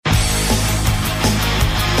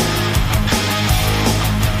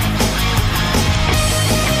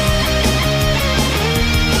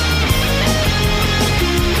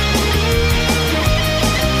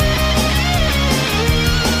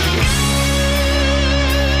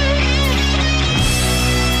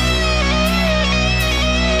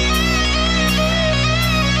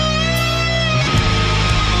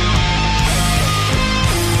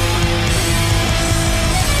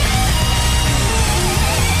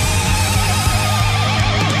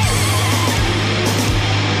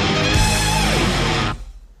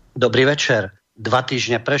Dobrý večer. 2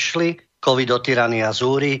 týždne prešli, covid tyrania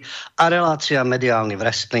zúri a relácia Mediálny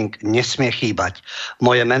Wrestling nesmie chýbať.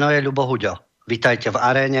 Moje meno je Ľubo Huďo. Vitajte v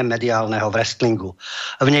aréne mediálneho wrestlingu.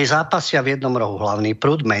 V nej zápasia v jednom rohu hlavný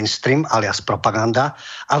prúd, mainstream alias propaganda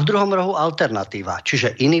a v druhom rohu alternatíva,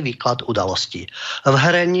 čiže iný výklad udalostí. V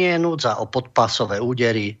hre nie je núdza o podpásové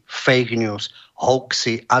údery, fake news,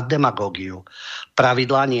 hoaxy a demagógiu.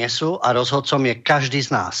 Pravidlá nie sú a rozhodcom je každý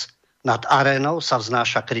z nás. Nad arénou sa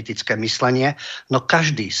vznáša kritické myslenie, no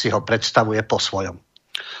každý si ho predstavuje po svojom.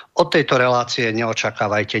 Od tejto relácie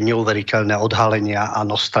neočakávajte neuveriteľné odhalenia a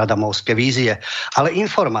nostradamovské vízie, ale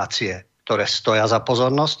informácie, ktoré stoja za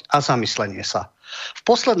pozornosť a zamyslenie sa. V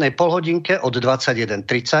poslednej polhodinke od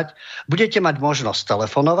 21:30 budete mať možnosť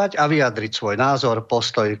telefonovať a vyjadriť svoj názor,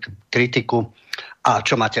 postoj, kritiku a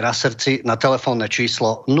čo máte na srdci na telefónne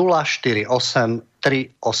číslo 048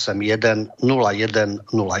 381 0101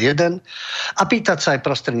 a pýtať sa aj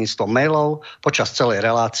prostredníctvom mailov počas celej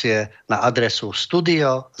relácie na adresu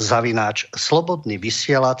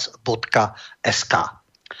studio@slobodnyvysielac.sk.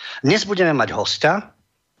 Dnes budeme mať hostia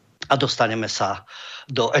a dostaneme sa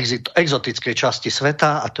do exotickej časti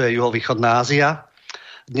sveta, a to je juhovýchodná Ázia.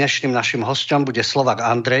 Dnešným našim hosťom bude Slovák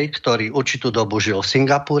Andrej, ktorý určitú dobu žil v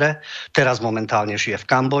Singapure, teraz momentálne žije v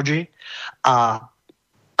Kambodži a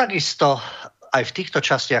takisto aj v týchto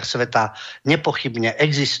častiach sveta nepochybne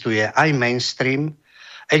existuje aj mainstream,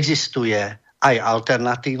 existuje aj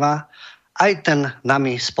alternatíva, aj ten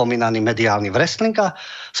nami spomínaný mediálny wrestling. A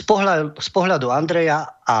z pohľadu Andreja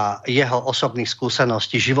a jeho osobných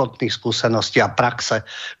skúseností, životných skúseností a praxe,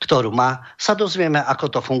 ktorú má, sa dozvieme, ako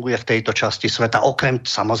to funguje v tejto časti sveta, okrem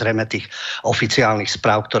samozrejme tých oficiálnych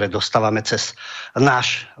správ, ktoré dostávame cez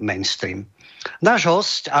náš mainstream. Náš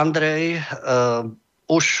hosť Andrej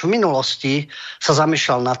už v minulosti sa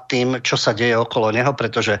zamýšľal nad tým, čo sa deje okolo neho,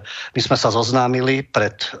 pretože my sme sa zoznámili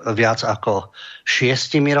pred viac ako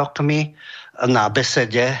 6 rokmi na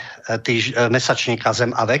besede mesačníka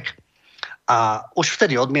Zem a vek. A už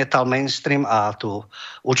vtedy odmietal mainstream a tú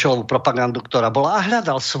účelovú propagandu, ktorá bola, a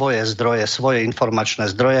hľadal svoje zdroje, svoje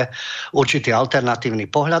informačné zdroje, určitý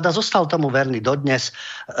alternatívny pohľad a zostal tomu verný dodnes,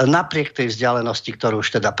 napriek tej vzdialenosti, ktorú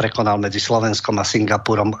už teda prekonal medzi Slovenskom a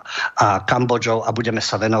Singapurom a Kambodžou, a budeme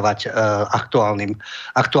sa venovať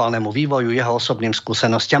aktuálnemu vývoju, jeho osobným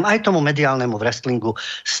skúsenostiam, aj tomu mediálnemu wrestlingu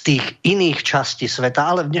z tých iných častí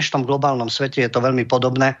sveta, ale v dnešnom globálnom svete je to veľmi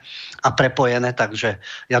podobné a prepojené, takže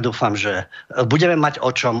ja dúfam, že budeme mať o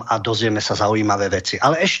čom a dozvieme sa zaujímavé veci.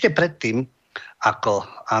 Ale ešte predtým, ako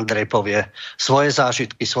Andrej povie svoje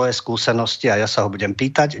zážitky, svoje skúsenosti a ja sa ho budem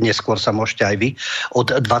pýtať, neskôr sa môžete aj vy od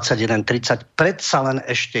 21:30, predsa len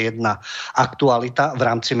ešte jedna aktualita v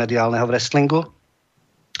rámci mediálneho wrestlingu.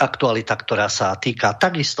 Aktualita, ktorá sa týka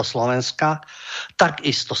takisto Slovenska,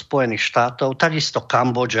 takisto Spojených štátov, takisto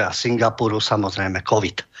Kambodže a Singapuru, samozrejme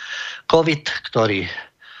COVID. COVID, ktorý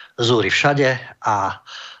zúri všade a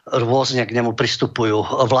rôzne k nemu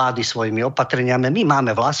pristupujú vlády svojimi opatreniami. My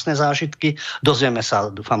máme vlastné zážitky, dozvieme sa,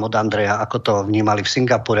 dúfam, od Andreja, ako to vnímali v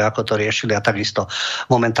Singapure, ako to riešili a takisto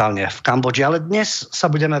momentálne v Kambodži. Ale dnes sa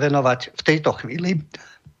budeme venovať v tejto chvíli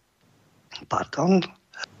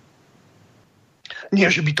nie,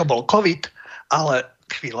 že by to bol COVID, ale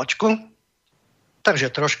chvíľočku.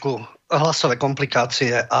 Takže trošku hlasové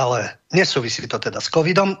komplikácie, ale nesúvisí to teda s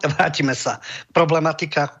covidom. Vrátime sa.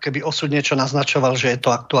 Problematika, ako keby osud niečo naznačoval, že je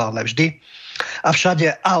to aktuálne vždy a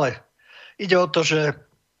všade, ale ide o to, že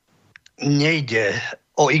nejde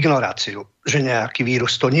o ignoráciu, že nejaký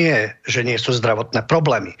vírus to nie je, že nie sú zdravotné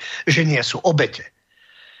problémy, že nie sú obete.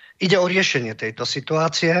 Ide o riešenie tejto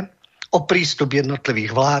situácie, o prístup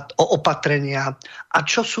jednotlivých vlád, o opatrenia a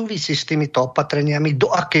čo súvisí s týmito opatreniami,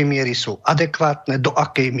 do akej miery sú adekvátne, do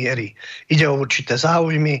akej miery ide o určité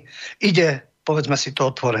záujmy, ide, povedzme si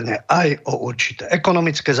to otvorene, aj o určité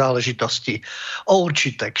ekonomické záležitosti, o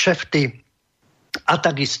určité kšefty a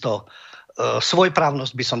takisto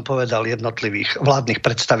svojprávnosť, by som povedal, jednotlivých vládnych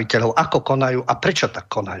predstaviteľov, ako konajú a prečo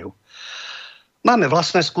tak konajú. Máme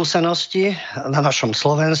vlastné skúsenosti na našom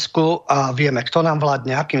Slovensku a vieme, kto nám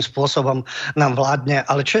vládne, akým spôsobom nám vládne,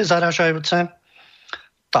 ale čo je zaražajúce,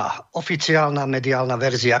 tá oficiálna mediálna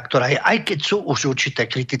verzia, ktorá je, aj keď sú už určité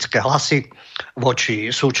kritické hlasy voči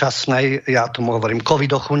súčasnej, ja tomu hovorím,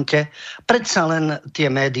 covidochunte, predsa len tie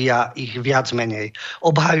médiá ich viac menej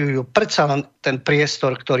obhajujú, predsa len ten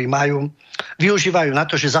priestor, ktorý majú, využívajú na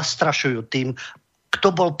to, že zastrašujú tým, kto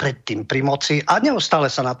bol predtým pri moci a neustále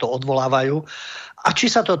sa na to odvolávajú. A či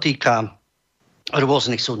sa to týka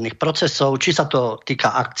rôznych súdnych procesov, či sa to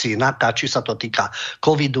týka akcií NATO, či sa to týka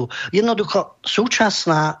covidu. Jednoducho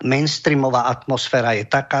súčasná mainstreamová atmosféra je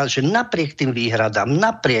taká, že napriek tým výhradám,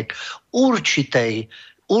 napriek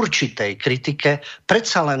určitej kritike.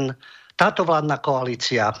 Predsa len táto vládna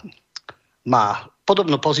koalícia má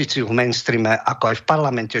podobnú pozíciu v mainstreame, ako aj v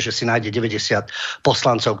parlamente, že si nájde 90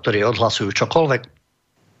 poslancov, ktorí odhlasujú čokoľvek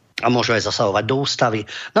a môžu aj zasahovať do ústavy.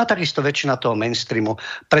 No a takisto väčšina toho mainstreamu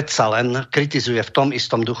predsa len kritizuje v tom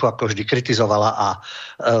istom duchu, ako vždy kritizovala a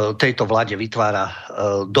tejto vláde vytvára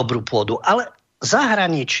dobrú pôdu. Ale v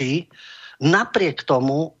zahraničí napriek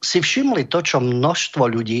tomu si všimli to, čo množstvo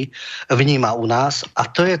ľudí vníma u nás, a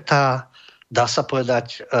to je tá, dá sa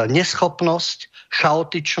povedať, neschopnosť,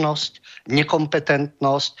 chaotičnosť,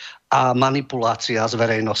 nekompetentnosť a manipulácia s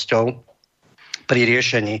verejnosťou pri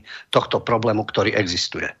riešení tohto problému, ktorý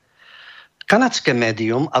existuje. Kanadské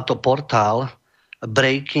médium, a to portál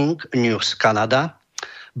Breaking News Canada.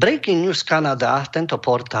 Breaking News Canada, tento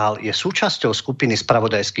portál je súčasťou skupiny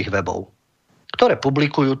spravodajských webov, ktoré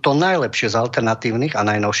publikujú to najlepšie z alternatívnych a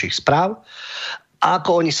najnovších správ. A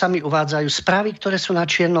ako oni sami uvádzajú, správy, ktoré sú na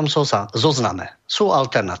čiernom zozname, sú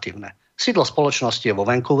alternatívne. Sídlo spoločnosti je vo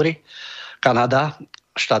Vancouveri, Kanada,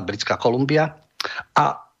 štát Britská Kolumbia.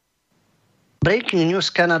 A Breaking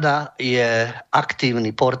News Canada je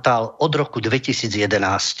aktívny portál od roku 2011,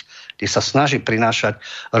 kde sa snaží prinášať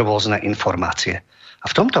rôzne informácie. A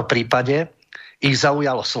v tomto prípade ich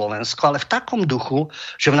zaujalo Slovensko, ale v takom duchu,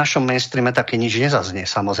 že v našom mainstreame také nič nezaznie.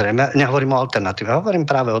 Samozrejme, nehovorím o alternatíve, hovorím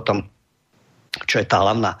práve o tom, čo je tá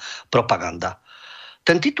hlavná propaganda.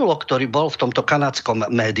 Ten titulok, ktorý bol v tomto kanadskom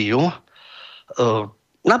médiu,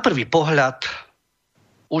 na prvý pohľad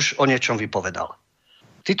už o niečom vypovedal.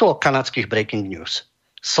 Titulok kanadských Breaking News.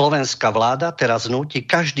 Slovenská vláda teraz núti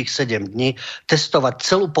každých 7 dní testovať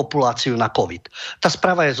celú populáciu na COVID. Tá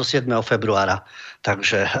správa je zo 7. februára,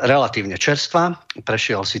 takže relatívne čerstvá.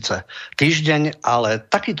 Prešiel síce týždeň, ale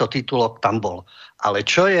takýto titulok tam bol. Ale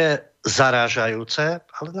čo je zarážajúce,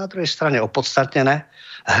 ale na druhej strane opodstatnené,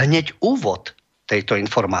 hneď úvod tejto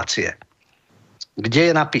informácie, kde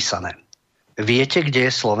je napísané: viete, kde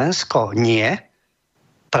je Slovensko? Nie.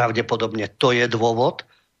 Pravdepodobne to je dôvod,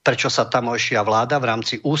 prečo sa tamojšia vláda v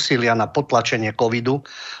rámci úsilia na potlačenie covidu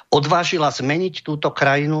odvážila zmeniť túto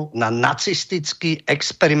krajinu na nacistický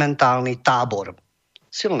experimentálny tábor.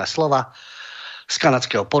 Silné slova z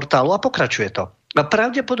kanadského portálu a pokračuje to. A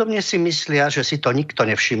pravdepodobne si myslia, že si to nikto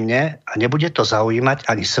nevšimne a nebude to zaujímať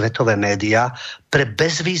ani svetové médiá pre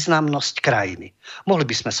bezvýznamnosť krajiny. Mohli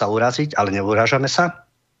by sme sa uraziť, ale neuražame sa.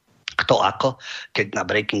 Kto ako, keď na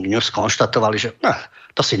Breaking News konštatovali, že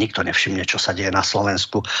to si nikto nevšimne, čo sa deje na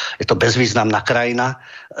Slovensku. Je to bezvýznamná krajina.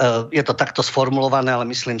 Je to takto sformulované, ale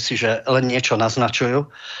myslím si, že len niečo naznačujú.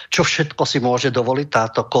 Čo všetko si môže dovoliť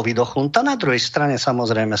táto covidochunta. Na druhej strane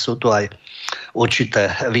samozrejme sú tu aj určité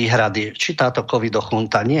výhrady, či táto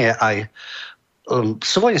covidochunta nie je aj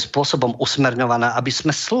svojím spôsobom usmerňovaná, aby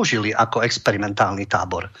sme slúžili ako experimentálny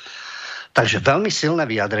tábor. Takže veľmi silné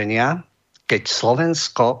vyjadrenia, keď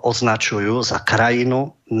Slovensko označujú za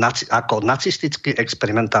krajinu ako nacistický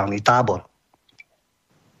experimentálny tábor.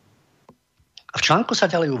 A v článku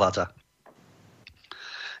sa ďalej uvádza: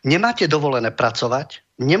 nemáte dovolené pracovať,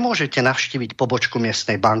 nemôžete navštíviť pobočku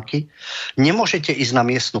miestnej banky, nemôžete ísť na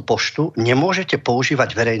miestnu poštu, nemôžete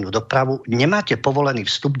používať verejnú dopravu, nemáte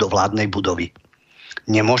povolený vstup do vládnej budovy.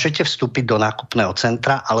 Nemôžete vstúpiť do nákupného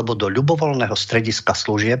centra alebo do ľubovoľného strediska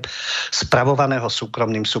služieb spravovaného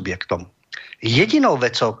súkromným subjektom. Jedinou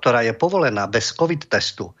vecou, ktorá je povolená bez COVID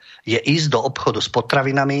testu, je ísť do obchodu s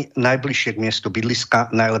potravinami najbližšie k miestu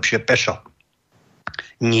bydliska, najlepšie pešo.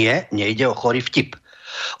 Nie, nejde o chorý vtip.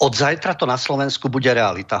 Od zajtra to na Slovensku bude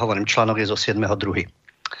realita, hovorím, článok je zo 7.2.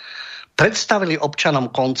 Predstavili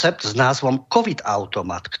občanom koncept s názvom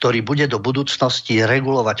COVID-automat, ktorý bude do budúcnosti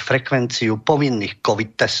regulovať frekvenciu povinných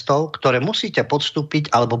COVID testov, ktoré musíte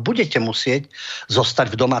podstúpiť alebo budete musieť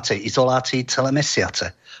zostať v domácej izolácii celé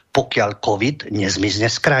mesiace, pokiaľ COVID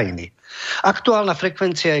nezmizne z krajiny. Aktuálna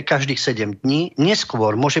frekvencia je každých 7 dní,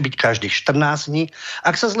 neskôr môže byť každých 14 dní,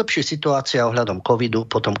 ak sa zlepší situácia ohľadom covidu,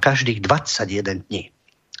 potom každých 21 dní.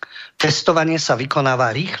 Testovanie sa vykonáva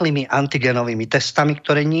rýchlymi antigenovými testami,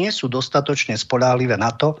 ktoré nie sú dostatočne spoľahlivé na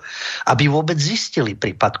to, aby vôbec zistili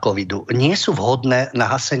prípad covidu. Nie sú vhodné na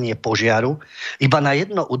hasenie požiaru, iba na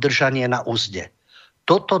jedno udržanie na úzde.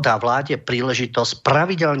 Toto dá vláde príležitosť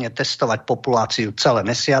pravidelne testovať populáciu celé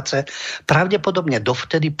mesiace, pravdepodobne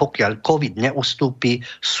dovtedy, pokiaľ COVID neustúpi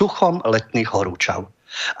suchom letných horúčav.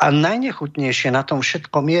 A najnechutnejšie na tom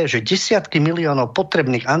všetkom je, že desiatky miliónov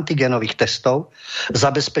potrebných antigenových testov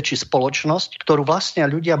zabezpečí spoločnosť, ktorú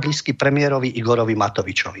vlastnia ľudia blízky premiérovi Igorovi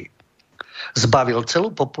Matovičovi. Zbavil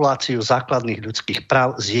celú populáciu základných ľudských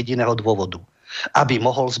práv z jediného dôvodu, aby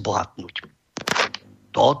mohol zbohatnúť.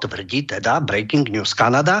 To tvrdí teda Breaking News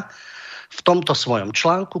Canada v tomto svojom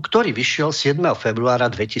článku, ktorý vyšiel 7. februára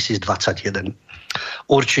 2021.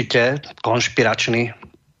 Určite konšpirační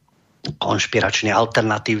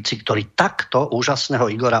alternatívci, ktorí takto úžasného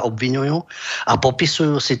Igora obviňujú a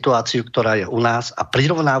popisujú situáciu, ktorá je u nás a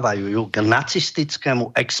prirovnávajú ju k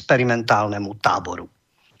nacistickému experimentálnemu táboru.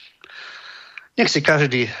 Nech si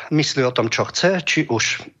každý myslí o tom, čo chce, či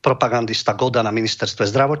už propagandista Goda na ministerstve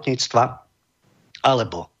zdravotníctva,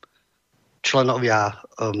 alebo členovia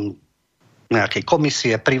nejakej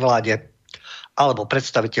komisie pri vláde, alebo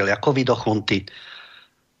predstavitelia covidochunty.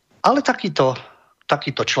 Ale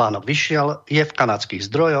takýto článok vyšiel, je v kanadských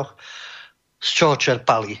zdrojoch, z čoho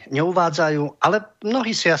čerpali neuvádzajú, ale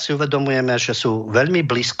mnohí si asi uvedomujeme, že sú veľmi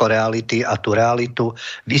blízko reality a tú realitu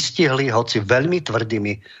vystihli hoci veľmi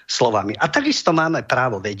tvrdými slovami. A takisto máme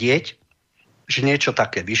právo vedieť, že niečo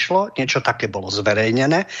také vyšlo, niečo také bolo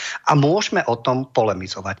zverejnené a môžeme o tom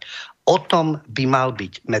polemizovať. O tom by mal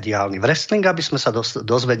byť mediálny wrestling, aby sme sa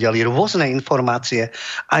dozvedeli rôzne informácie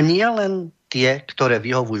a nie len tie, ktoré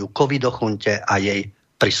vyhovujú covidochunte a jej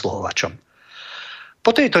prisluhovačom.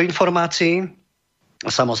 Po tejto informácii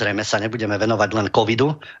samozrejme sa nebudeme venovať len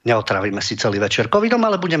covidu, neotravíme si celý večer covidom,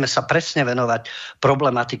 ale budeme sa presne venovať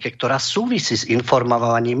problematike, ktorá súvisí s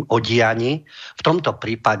informovaním o dianí, v tomto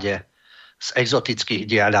prípade z exotických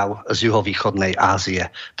diaľav z juhovýchodnej Ázie.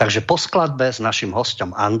 Takže po skladbe s našim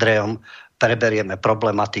hosťom Andrejom preberieme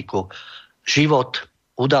problematiku život,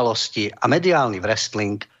 udalosti a mediálny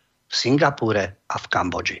wrestling v Singapure a v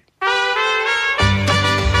Kambodži.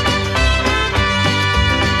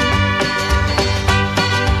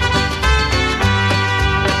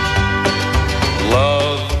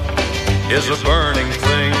 Love is a burning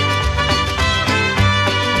thing,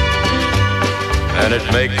 and it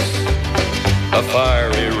makes a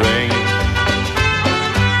fiery ring.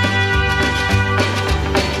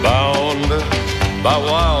 Bound by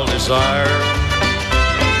wild desire,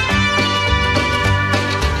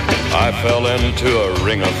 I fell into a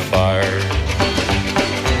ring of fire.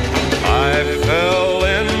 I fell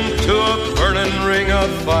into a burning ring of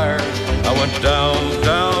fire. I went down,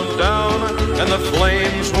 down, down, and the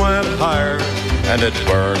flames went higher. And it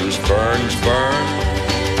burns, burns, burns,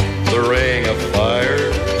 the ring of fire,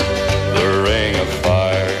 the ring of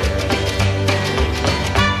fire.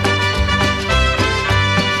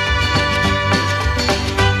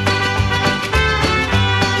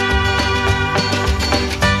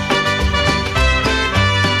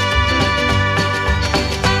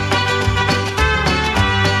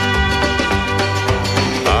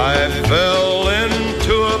 Fell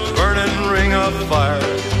into a burning ring of fire.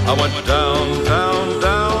 I went down, down,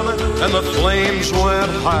 down, and the flames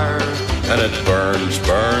went higher. And it burns,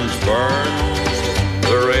 burns, burns,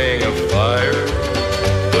 the ring of fire,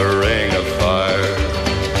 the ring of fire.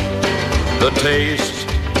 The taste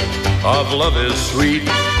of love is sweet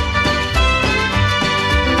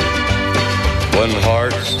when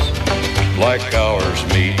hearts like ours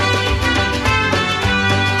meet.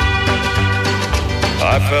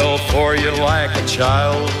 I fell for you like a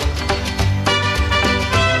child.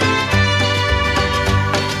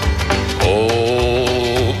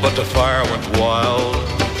 Oh, but the fire went wild.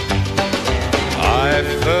 I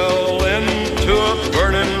fell into a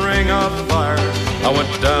burning ring of fire. I went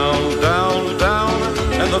down, down, down,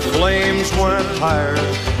 and the flames went higher.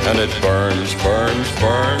 And it burns, burns,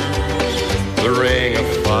 burns, the ring of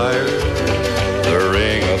fire, the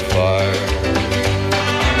ring of fire.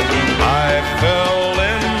 I fell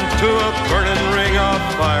to a burning ring of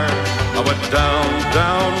fire. I went down,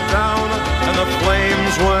 down, down, and the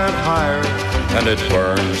flames went higher. And it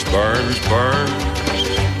burns, burns, burns,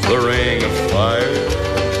 the ring of fire,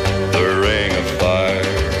 the ring of fire.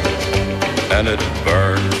 And it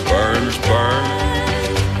burns, burns, burns,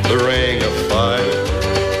 the ring of fire,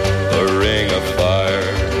 the ring of fire,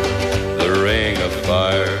 the ring of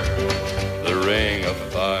fire, the ring of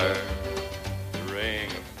fire.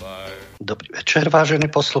 Dobrý večer, vážení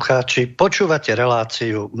poslucháči. Počúvate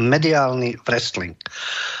reláciu Mediálny wrestling.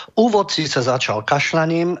 Úvod síce začal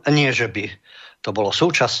kašľaním, nie že by to bolo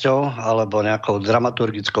súčasťou alebo nejakou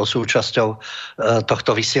dramaturgickou súčasťou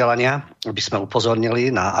tohto vysielania, aby sme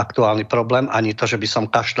upozornili na aktuálny problém, ani to, že by som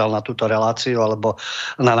kašľal na túto reláciu alebo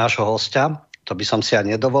na nášho hostia. To by som si aj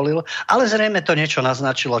nedovolil, ale zrejme to niečo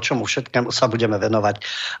naznačilo, čomu všetkému sa budeme venovať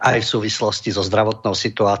aj v súvislosti so zdravotnou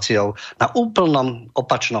situáciou na úplnom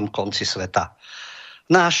opačnom konci sveta.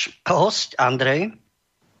 Náš hosť Andrej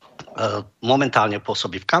momentálne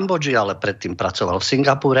pôsobí v Kambodži, ale predtým pracoval v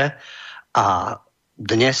Singapure a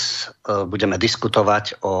Dnes budeme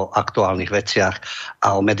diskutovať o aktuálnych veciach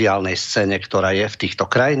a o mediálnej scéne, ktorá je v týchto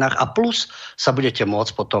krajinách. A plus sa budete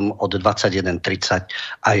môcť potom od 21:30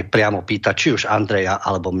 aj priamo pýtať, či už Andreja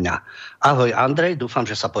alebo mňa. Ahoj Andrej, dúfam,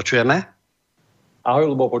 že sa počujeme.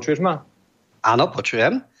 Ahoj Ľubo, počuješ ma? Áno,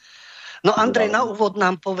 počujem. No Andrej, na úvod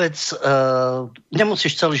nám povedz,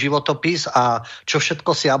 nemusíš celý životopis a čo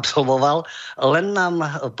všetko si absolvoval, len nám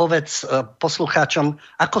povedz poslucháčom,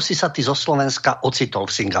 ako si sa ty zo Slovenska ocitol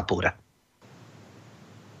v Singapúre.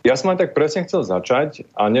 Ja som aj tak presne chcel začať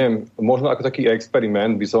a neviem, možno ako taký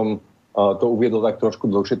experiment by som to uviedol tak trošku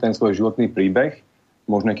dlhšie, ten svoj životný príbeh,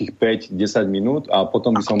 možno nejakých 5-10 minút a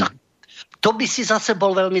potom by som... To by si zase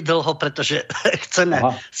bol veľmi dlho, pretože chceme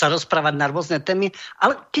sa rozprávať na rôzne témy,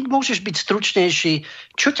 ale keď môžeš byť stručnejší,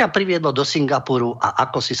 čo ťa priviedlo do Singapuru a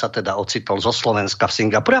ako si sa teda ocitol zo Slovenska v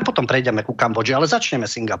Singapure a potom prejdeme ku Kambodži, ale začneme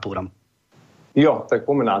Singapúrom. Jo, tak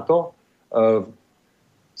poďme na to. V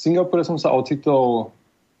Singapure som sa ocitol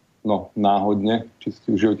náhodne, či si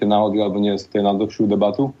užijete náhody alebo nie, to je na dlhšiu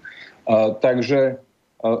debatu. Takže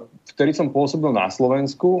vtedy som pôsobil na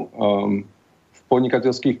Slovensku. V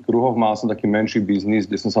podnikateľských kruhoch mal som taký menší biznis,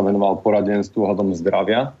 kde som sa venoval poradenstvu ohľadom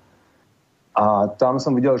zdravia. A tam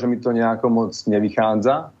som videl, že mi to nejako moc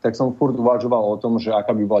nevychádza, tak som furt uvažoval o tom, že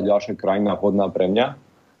aká by bola ďalšia krajina vhodná pre mňa.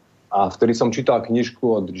 A vtedy som čítal knižku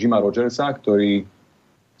od Jima Rogersa, ktorý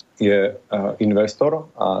je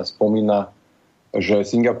investor a spomína, že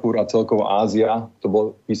Singapur a celkovo Ázia,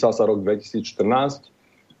 písal sa rok 2014,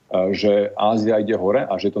 že Ázia ide hore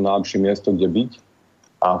a že je to najlepšie miesto, kde byť.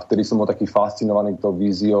 A vtedy som bol taký fascinovaný tou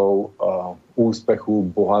víziou úspechu,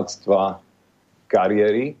 bohatstva,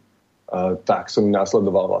 kariéry. Tak som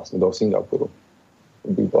nasledoval vlastne do Singapuru.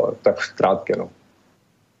 Tak v krátke, no.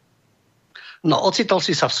 No, ocitol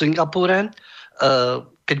si sa v Singapúre.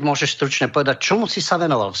 Keď môžeš stručne povedať, čomu si sa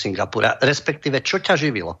venoval v Singapúre? Respektíve, čo ťa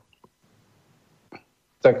živilo?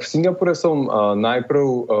 Tak v Singapúre som najprv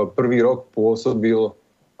prvý rok pôsobil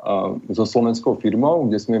so slovenskou firmou,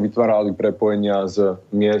 kde sme vytvárali prepojenia s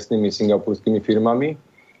miestnymi singapurskými firmami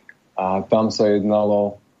a tam sa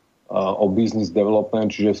jednalo o business development,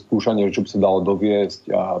 čiže skúšanie, čo by sa dalo doviesť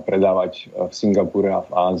a predávať v Singapúre a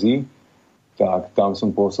v Ázii. Tak tam som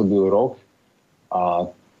pôsobil rok a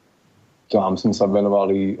tam sme sa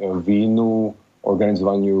venovali vínu,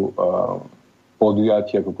 organizovaniu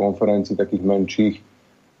podujatí ako konferencií takých menších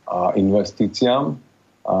a investíciám.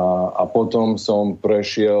 A potom som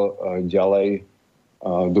prešiel ďalej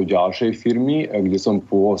do ďalšej firmy, kde som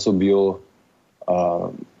pôsobil.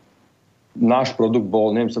 Náš produkt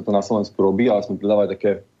bol, neviem, sa to na Slovensku robí, ale sme predávali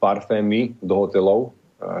také parfémy do hotelov,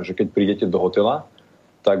 že keď prídete do hotela,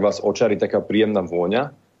 tak vás očarí taká príjemná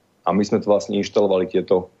vôňa a my sme to vlastne inštalovali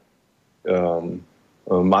tieto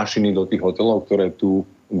mašiny do tých hotelov, ktoré tú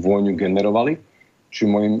vôňu generovali.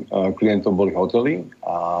 Čiže mojim klientom boli hotely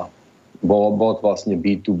a bolo to vlastne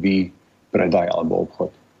B2B predaj alebo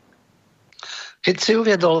obchod. Keď si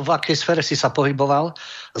uviedol, v akej sfére si sa pohyboval,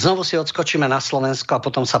 znovu si odskočíme na Slovensko a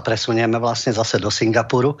potom sa presunieme vlastne zase do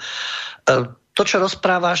Singapuru. To, čo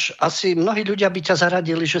rozprávaš, asi mnohí ľudia by ťa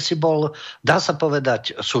zaradili, že si bol, dá sa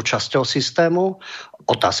povedať, súčasťou systému.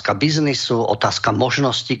 Otázka biznisu, otázka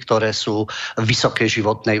možností, ktoré sú vysokej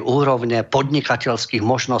životnej úrovne, podnikateľských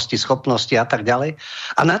možností, schopností a tak ďalej.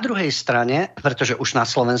 A na druhej strane, pretože už na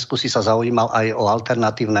Slovensku si sa zaujímal aj o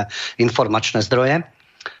alternatívne informačné zdroje,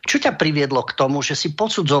 čo ťa priviedlo k tomu, že si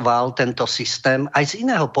posudzoval tento systém aj z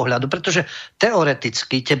iného pohľadu, pretože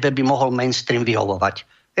teoreticky tebe by mohol mainstream vyhovovať.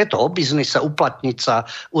 Je to o biznise, uplatniť sa,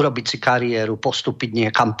 urobiť si kariéru, postúpiť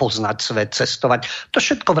niekam, poznať svet, cestovať. To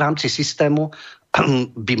všetko v rámci systému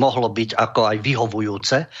by mohlo byť ako aj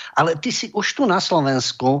vyhovujúce. Ale ty si už tu na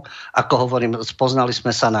Slovensku, ako hovorím, spoznali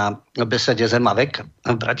sme sa na besede Zem a vek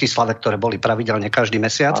v Bratislave, ktoré boli pravidelne každý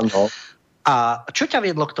mesiac. Áno. A čo ťa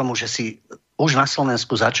viedlo k tomu, že si už na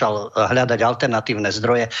Slovensku začal hľadať alternatívne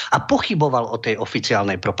zdroje a pochyboval o tej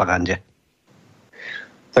oficiálnej propagande?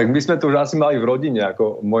 Tak my sme to už asi mali v rodine,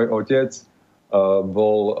 ako môj otec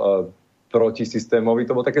bol protisystémový.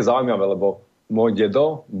 To bolo také zaujímavé, lebo môj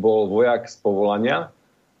dedo bol vojak z povolania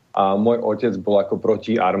a môj otec bol ako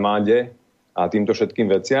proti armáde a týmto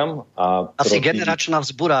všetkým veciam. Asi generačná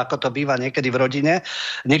vzbura, ako to býva niekedy v rodine.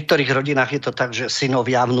 V niektorých rodinách je to tak, že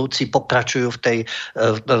synovia a vnúci pokračujú v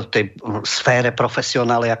tej sfére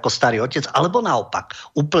profesionále ako starý otec, alebo naopak.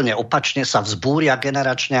 Úplne opačne sa vzbúria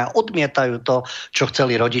generačne a odmietajú to, čo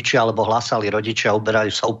chceli rodičia alebo hlásali rodičia a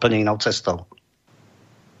uberajú sa úplne inou cestou.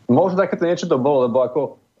 Možno takéto niečo to bolo, lebo ako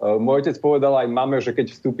môj otec povedal aj mame, že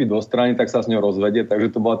keď vstúpi do strany, tak sa s ňou rozvedie,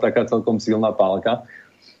 takže to bola taká celkom silná pálka.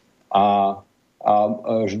 A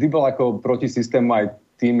vždy bol ako proti systému aj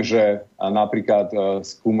tým, že napríklad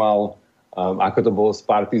skúmal, ako to bolo s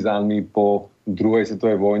partizánmi po druhej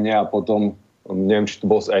svetovej vojne a potom, neviem, či to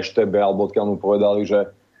bol z EŠTB, alebo odkiaľ mu povedali, že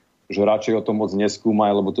radšej o tom moc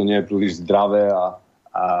neskúmaj, lebo to nie je príliš zdravé a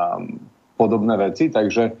podobné veci.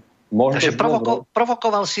 Takže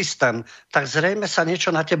provokoval systém. Tak zrejme sa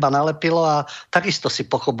niečo na teba nalepilo a takisto si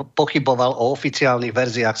pochyboval o oficiálnych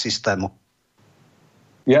verziách systému.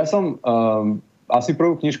 Ja som asi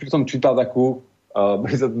prvú knižku som čítal takú, by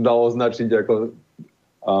sa to dalo označiť ako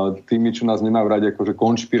tými, čo nás nemajú radi, akože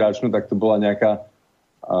konšpiračnú, tak to bola nejaká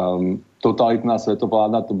totalitná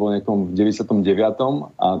svetovláda, to bolo niekom v 99.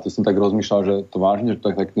 a to som tak rozmýšľal, že to vážne, že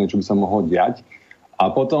tak niečo by sa mohlo diať.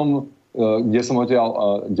 A potom, kde som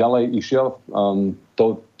odtiaľ ďalej išiel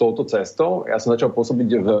touto cestou, ja som začal pôsobiť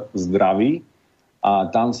v zdraví a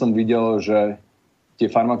tam som videl, že tie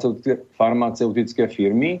farmaceutické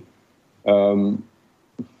firmy,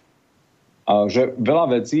 že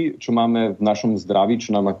veľa vecí, čo máme v našom zdraví,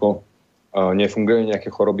 čo nám ako nefunguje, nejaké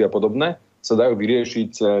choroby a podobné, sa dajú vyriešiť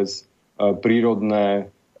cez prírodné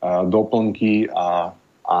doplnky a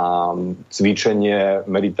cvičenie,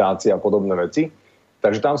 meditácia a podobné veci.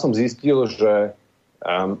 Takže tam som zistil, že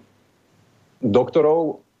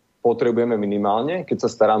doktorov potrebujeme minimálne, keď sa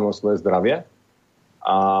staráme o svoje zdravie.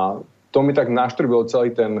 A to mi tak naštrbilo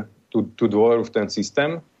celý tú dôveru v ten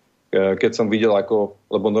systém, keď som videl,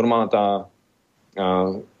 lebo normálne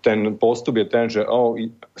ten postup je ten, že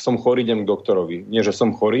som chorý, idem k doktorovi. Nie, že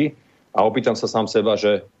som chorý a opýtam sa sám seba,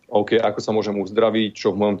 že OK, ako sa môžem uzdraviť,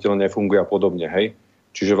 čo v mojom tele nefunguje a podobne. Hej?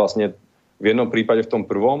 Čiže vlastne v jednom prípade, v tom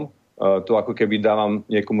prvom, to ako keby dávam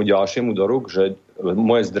niekomu ďalšiemu do rúk, že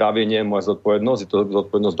moje zdravie nie je moja zodpovednosť, je to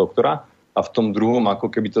zodpovednosť doktora a v tom druhom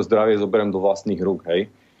ako keby to zdravie zoberiem do vlastných rúk.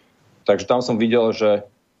 Hej? Takže tam som videl,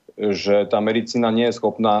 že tá medicína nie je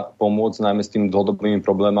schopná pomôcť najmä s tými dlhodobými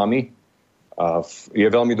problémami. A je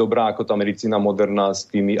veľmi dobrá ako tá medicína moderná s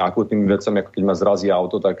tými akutnými vecami, ako keď ma zrazí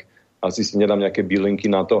auto, tak asi si nedám nejaké bylinky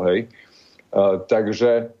na to, hej.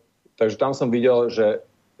 Takže tam som videl, že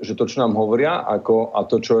to, čo nám hovoria, a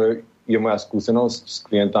to, čo je moja skúsenosť s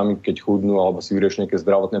klientami, keď chudnú alebo si vyriešia nejaké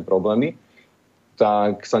zdravotné problémy,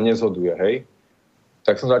 tak sa nezhoduje, hej.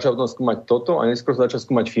 Tak som začal potom skúmať toto a neskôr som začal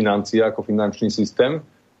skúmať financie ako finančný systém.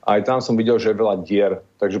 A aj tam som videl, že je veľa dier.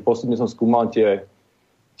 Takže postupne som skúmal tie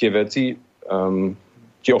veci,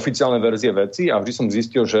 tie oficiálne verzie veci a vždy som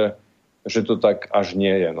zistil, že to tak až nie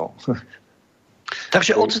je. No.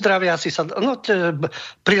 Takže od zdravia si sa...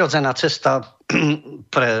 prirodzená cesta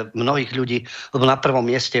pre mnohých ľudí, lebo na prvom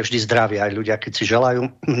mieste je vždy zdravie. Aj ľudia, keď si želajú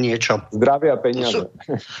niečo. Zdravie a peniaze.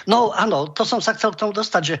 No áno, to som sa chcel k tomu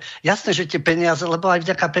dostať, že jasné, že tie peniaze, lebo aj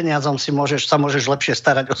vďaka peniazom sa môžeš lepšie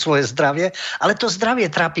starať o svoje zdravie, ale to zdravie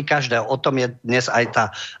trápi každého. O tom je dnes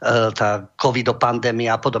aj tá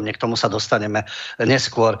covidopandémia a podobne. K tomu sa dostaneme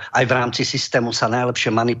neskôr. Aj v rámci systému sa najlepšie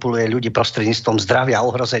manipuluje ľudí prostredníctvom zdravia,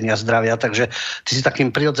 ohrozenia zdravia, takže ty si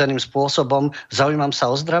takým prirodzeným spôsobom zaujímam sa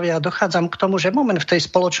o zdravie a dochádzam k tomu, že moment v tej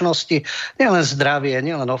spoločnosti nielen zdravie,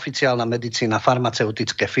 nielen oficiálna medicína,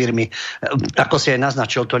 farmaceutické firmy, ako si aj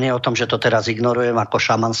naznačil, to nie je o tom, že to teraz ignorujem, ako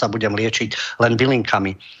šaman sa budem liečiť len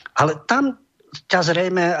bylinkami. Ale tam ťa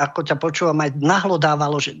zrejme, ako ťa počúvam, aj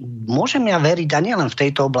nahlodávalo, že môžem ja veriť a nielen v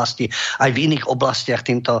tejto oblasti, aj v iných oblastiach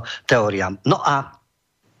týmto teóriám. No a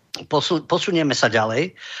posunieme sa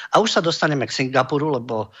ďalej a už sa dostaneme k Singapuru,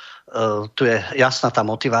 lebo tu je jasná tá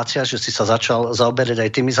motivácia, že si sa začal zaoberať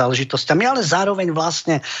aj tými záležitosťami, ale zároveň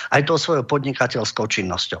vlastne aj tou svojou podnikateľskou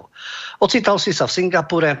činnosťou. Ocital si sa v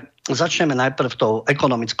Singapure, začneme najprv tou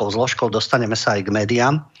ekonomickou zložkou, dostaneme sa aj k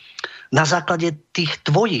médiám. Na základe tých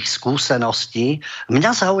tvojich skúseností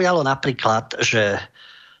mňa zaujalo napríklad, že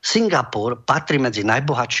Singapur patrí medzi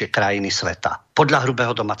najbohatšie krajiny sveta podľa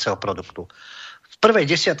hrubého domáceho produktu. V prvej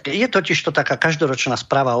desiatke je totiž to taká každoročná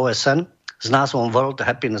správa OSN s názvom World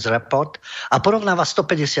Happiness Report a porovnáva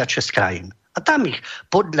 156 krajín. A tam ich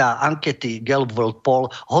podľa ankety Gallup World Poll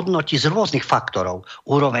hodnotí z rôznych faktorov.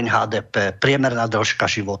 Úroveň HDP, priemerná dĺžka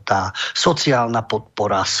života, sociálna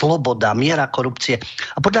podpora, sloboda, miera korupcie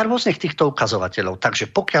a podľa rôznych týchto ukazovateľov. Takže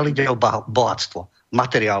pokiaľ ide o bohatstvo,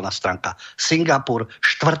 materiálna stránka, Singapur,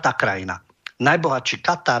 4. krajina. Najbohatší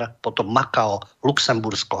Katar, potom Makao,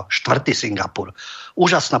 Luxembursko, 4. Singapur.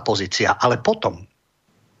 Úžasná pozícia, ale potom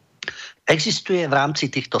existuje v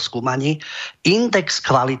rámci týchto skúmaní index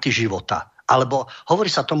kvality života. Alebo hovorí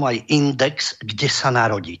sa tomu aj index, kde sa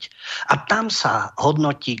narodiť. A tam sa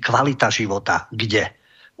hodnotí kvalita života, kde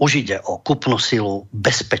už ide o kúpnu silu,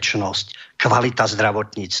 bezpečnosť, kvalita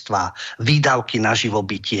zdravotníctva, výdavky na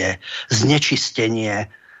živobytie, znečistenie,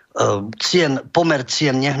 pomer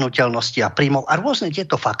cien nehnuteľnosti a príjmov a rôzne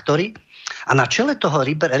tieto faktory. A na čele toho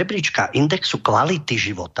rebríčka indexu kvality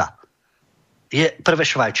života je prvé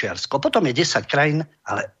Švajčiarsko. Potom je 10 krajín,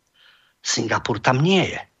 ale Singapur tam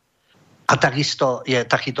nie je. A takisto je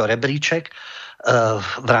takýto rebríček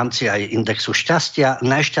v rámci aj indexu šťastia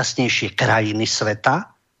najšťastnejšie krajiny sveta,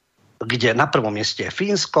 kde na prvom mieste je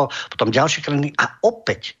Fínsko, potom ďalšie krajiny a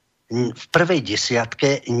opäť v prvej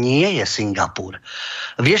desiatke nie je Singapur.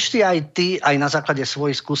 Vieš si aj ty, aj na základe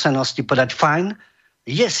svojich skúseností povedať, fajn,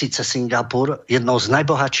 je síce Singapur jednou z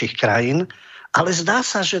najbohatších krajín, ale zdá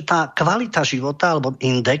sa, že tá kvalita života alebo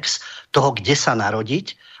index toho, kde sa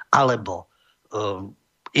narodiť, alebo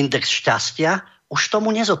index šťastia, už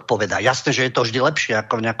tomu nezodpovedá. Jasné, že je to vždy lepšie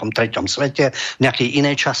ako v nejakom treťom svete, v nejakej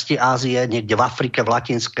inej časti Ázie, niekde v Afrike, v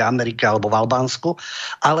Latinskej Amerike alebo v Albánsku,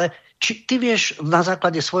 ale či ty vieš na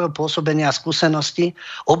základe svojho pôsobenia a skúsenosti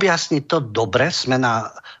objasniť to dobre, sme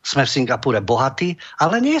v Singapúre bohatí,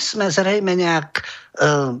 ale nie sme zrejme nejak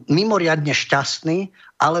mimoriadne šťastní,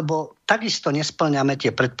 alebo takisto nesplňame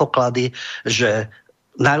tie predpoklady, že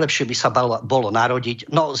najlepšie by sa bolo narodiť,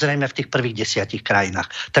 no zrejme v tých prvých 10 krajinách.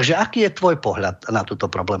 Takže aký je tvoj pohľad na túto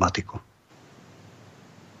problematiku?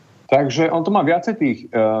 Takže on to má viacej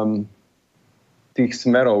tých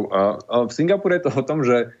smerov. V Singapure je to o tom,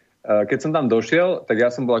 že keď som tam došiel, tak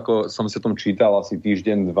ja som som si o tom čítal asi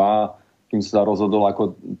týždeň, 2, kým som sa rozhodol,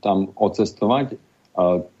 ako tam odcestovať.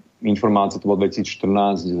 Informácie to bolo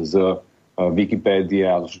 2014 z Wikipédie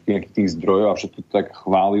a z nejakých tých zdrojov a všetko to tak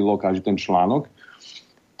chválilo, každý ten článok.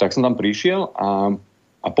 Tak som tam prišiel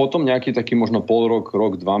a potom nejaký taký možno pol rok,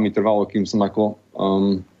 2 mi trvalo, kým som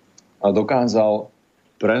dokázal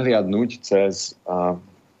prehliadnúť cez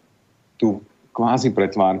tú kvázi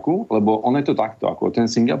pretvárku, lebo on je to takto, ako ten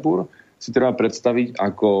Singapur si treba predstaviť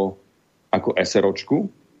ako SROčku,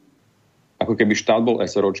 ako keby štát bol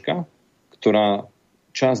SROčka, ktorá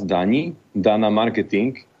časť daní dá na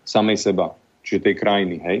marketing samej seba, čiže tej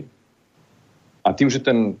krajiny, hej. A tým, že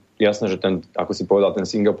jasné, že ako si povedal, ten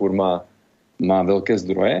Singapur má veľké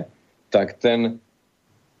zdroje, tak ten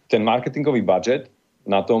marketingový budget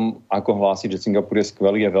na tom, ako hlásiť, že Singapur je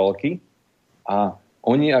skvelý, je veľký a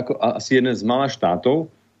oni ako asi jeden z mála štátov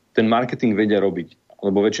ten marketing vedia robiť.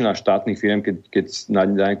 Lebo väčšina štátnych firm, keď dá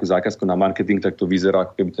nejakú zákazku na marketing, tak to vyzerá,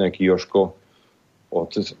 ako keby to nejaký Jožko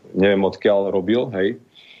neviem odkiaľ robil, hej.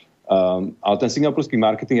 Ale ten singapurský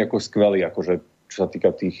marketing je ako skvelý, akože, čo sa týka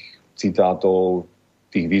tých citátov,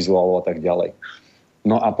 tých vizuálov a tak ďalej.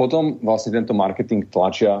 No a potom vlastne tento marketing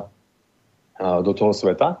tlačia do toho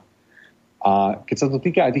sveta. A keď sa to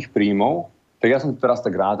týka aj tých príjmov, tak ja som teraz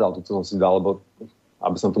tak rátal, to som si dal, lebo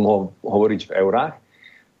aby som to mohol hovoriť v eurách,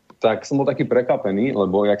 tak som bol taký prekvapený,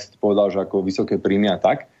 lebo jak si povedal, že ako vysoké príjmy a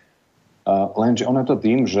tak, lenže ono je to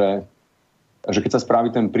tým, že keď sa spraví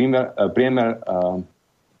ten príjem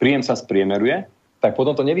sa spriemeruje, tak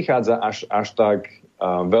potom to nevychádza až tak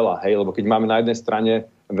veľa, hej, lebo keď máme na jednej strane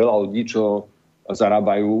veľa ľudí, čo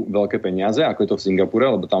zarábajú veľké peniaze, ako je to v Singapure,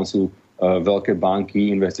 lebo tam sú veľké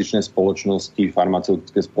banky, investičné spoločnosti,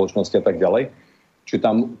 farmaceutické spoločnosti a tak ďalej. Čiže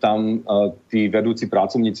tam tí vedúci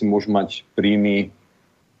pracovníci môžu mať príjmy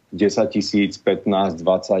 10 000, 15 000,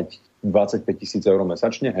 20 25 000 eur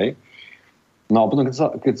mesačne, hej. No a potom,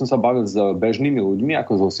 keď som sa bavil s bežnými ľuďmi,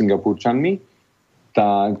 ako so Singapurčanmi,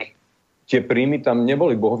 tak tie príjmy tam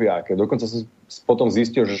neboli bohviaké. Dokonca som potom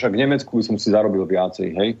zistil, že však v Nemecku by som si zarobil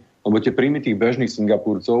viacej, hej. Lebo tie príjmy tých bežných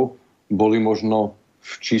Singapurcov boli možno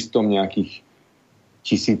v čistom nejakých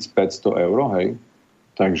 1500 eur, hej.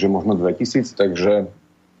 Takže možno 2000, takže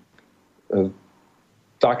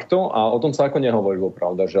takto a o tom sa ako nehovorilo,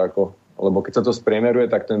 pravda, že lebo keď sa to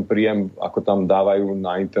spriemeruje, tak ten príjem, ako tam dávajú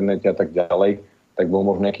na internete a tak ďalej, tak bol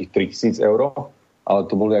možno nejakých 3000 eur, ale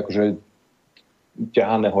to boli akože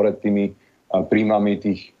ťahané hore tými príjmami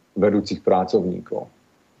tých vedúcich pracovníkov.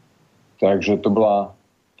 Takže to bola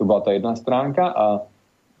tá jedna stránka a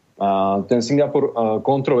ten Singapur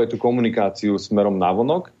kontroluje tú komunikáciu smerom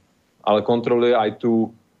navonok, ale kontroluje aj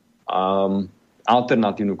tú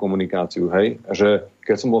alternatívnu komunikáciu, hej? Že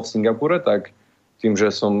keď som bol v Singapure, tak tým,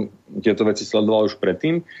 že som tieto veci sledoval už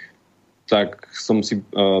predtým, tak som si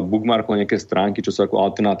bookmarkol nejaké stránky, čo sú ako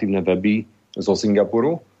alternatívne weby zo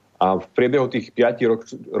Singapuru a v priebehu tých 5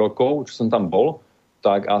 rokov, čo som tam bol,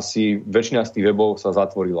 tak asi väčšina z tých webov sa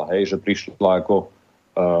zatvorila, hej? Že prišla ako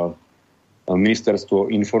ministerstvo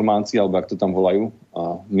informácií, alebo ak to tam volajú,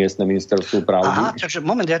 miestne ministerstvo pravdy. Aha, takže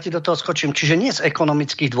moment, ja ti do toho skočím. Čiže nie z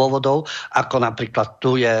ekonomických dôvodov, ako napríklad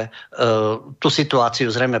tu je, tú situáciu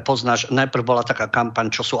zrejme poznáš, najprv bola taká kampaň,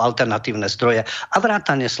 čo sú alternatívne zdroje a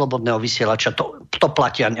vrátanie slobodného vysielača, to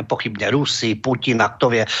platia nepochybne Rusi, Putin, a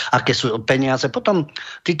kto vie, aké sú peniaze. Potom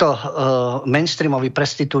títo mainstreamoví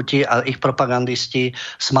prestitúti a ich propagandisti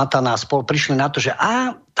Smataná spol prišli na to, že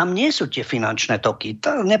tam nie sú tie finančné toky.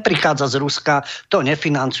 To neprichádza z Ruska, to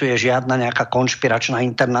nefinancuje žiadna nejaká konšpiračná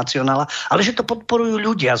internacionála, ale že to podporujú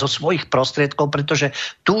ľudia zo svojich prostriedkov, pretože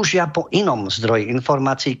túžia po inom zdroji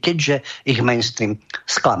informácií, keďže ich mainstream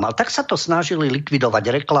sklamal. Tak sa to snažili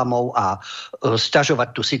likvidovať reklamou a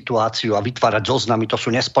sťažovať tú situáciu a vytvárať zoznamy, to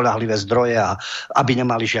sú nespoľahlivé zdroje, a aby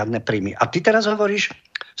nemali žiadne príjmy. A ty teraz hovoríš,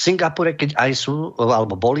 v Singapure, keď aj sú,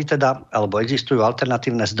 alebo boli teda, alebo existujú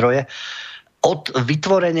alternatívne zdroje, od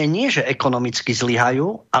vytvorenia nie, že ekonomicky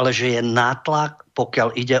zlyhajú, ale že je nátlak,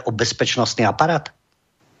 pokiaľ ide o bezpečnostný aparát?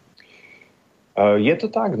 Je to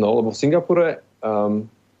tak, no, lebo v Singapure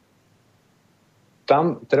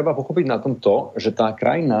tam treba pochopiť na tom to, že tá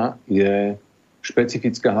krajina je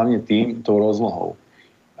špecifická hlavne tou rozlohou.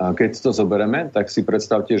 Keď si to zoberieme, tak si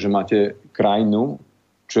predstavte, že máte krajinu,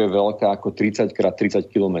 čo je veľká ako 30x30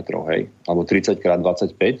 km, hej, alebo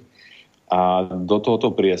 30x25. A do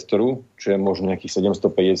tohoto priestoru, čo je možno nejakých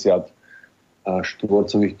 750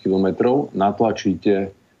 štvorcových kilometrov,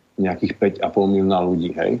 natlačíte nejakých 5,5 milióna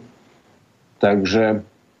ľudí, hej. Takže,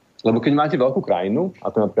 lebo keď máte veľkú krajinu,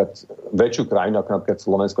 ako napríklad väčšiu krajinu, ako napríklad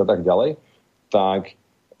Slovensko a tak ďalej, tak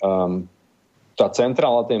tá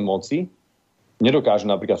centrála tej moci nedokáže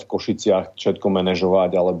napríklad v Košiciach všetko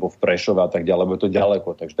manažovať, alebo v Prešove a tak ďalej, lebo je to ďaleko,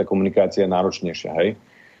 takže tá komunikácia je náročnejšia, hej.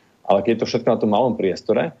 Ale keď je to všetko na tom malom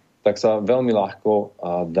priestore, tak sa veľmi ľahko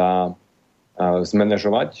dá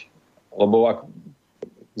zmanéžovať, lebo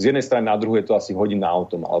z jednej strany na druhú je to asi hodina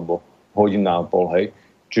autom, alebo hodina a pol, hej.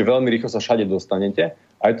 Čiže veľmi rýchlo sa všade dostanete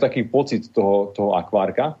a je to taký pocit toho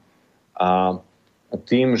akvárka. A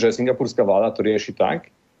tým, že singapurská vláda to rieši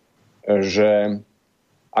tak, že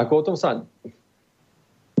ako o tom sa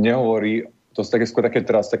nehovorí, to sú také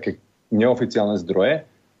teraz také neoficiálne zdroje,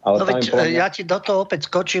 ale no veď, ja ti do toho opäť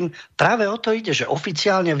skočím. Práve o to ide, že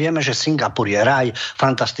oficiálne vieme, že Singapur je raj,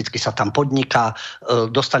 fantasticky sa tam podniká,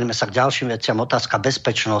 dostaneme sa k ďalším veciam, otázka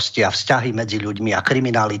bezpečnosti a vzťahy medzi ľuďmi a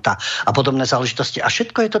kriminalita a podobné záležitosti. A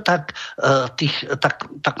všetko je to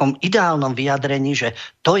takom ideálnom vyjadrení, že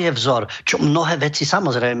to je vzor, čo mnohé veci,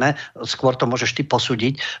 samozrejme, skôr to môžeš ty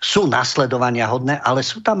posúdiť, sú nasledovania hodné, ale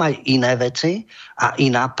sú tam aj iné veci a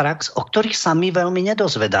iná prax, o ktorých sa my veľmi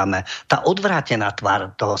nedozvedáme. Tá odvrátená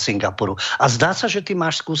tvár toho Singapuru. A zdá sa, že ty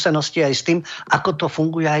máš skúsenosti aj s tým, ako to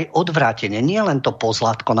funguje aj odvrátenie. Nie len to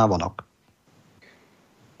pozlátko na vonok.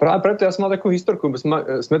 Práve preto ja som mal takú historku.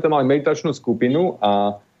 Sme tam mali meditačnú skupinu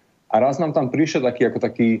a raz nám tam prišiel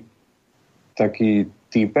taký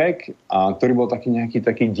týpek, ktorý bol nejaký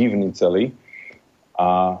divný celý.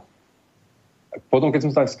 A potom, keď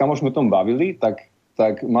sme sa tak s kamošmi o tom bavili, tak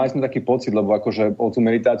mali sme taký pocit, lebo akože o tú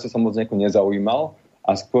meditáciu sa moc nejako nezaujímal.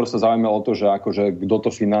 A skôr sa zaujímalo o to, že akože kto to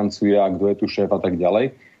financuje a kto je tu šéf a tak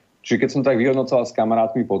ďalej. Čiže keď som tak vyhodnocoval s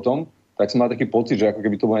kamarátmi potom, tak som mal taký pocit, že ako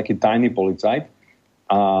keby to bol nejaký tajný policajt.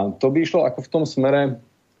 A to by išlo ako v tom smere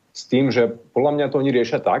s tým, že podľa mňa to oni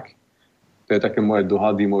riešia tak, to je také moje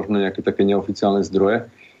dohady, možno nejaké také neoficiálne zdroje,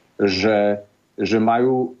 že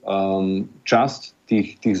majú časť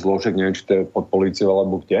tých zložiek, neviem, či to je pod políciou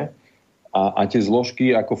alebo kde, a tie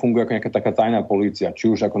zložky ako fungujú ako nejaká taká tajná polícia, či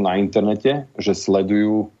už ako na internete, že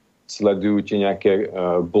sledujú tie nejaké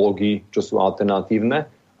blogy, čo sú alternatívne,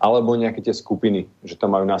 alebo nejaké tie skupiny, že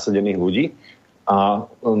tam majú nasadených ľudí. A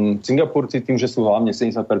Singapurci tým, že sú hlavne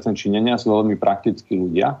 70% Číňania, sú veľmi praktickí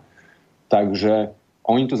ľudia, takže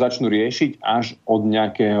oni to začnú riešiť až od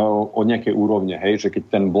nejakej úrovne, hej, že keď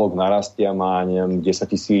ten blog narastia, má neviem, 10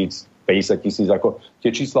 000, 50 000, ako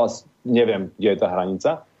tie čísla, neviem, kde je tá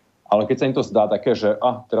hranica. Ale keď sa im to zdá také, že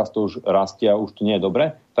teraz to už rastie a už to nie je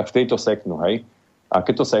dobre, tak vtedy to seknú, hej. A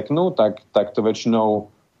keď to seknú, tak to väčšinou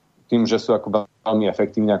tým, že sú ako veľmi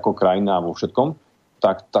efektívne ako krajina vo všetkom,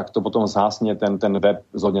 tak to potom zhasne ten web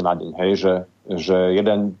zo dňa na deň, hej. Že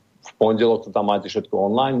jeden v pondelok to tam máte všetko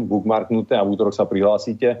online, bookmarknuté a v útorok sa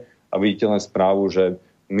prihlásite a vidíte len správu, že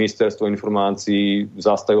ministerstvo informácií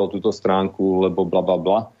zastavilo túto stránku, lebo bla bla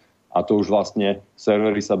bla. A to už vlastne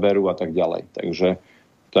servery sa berú a tak ďalej. Takže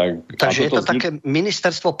Takže je to také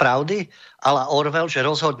ministerstvo pravdy, ale Orwell, že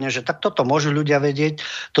rozhodne, že tak toto môžu ľudia vedieť,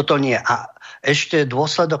 toto nie. A ešte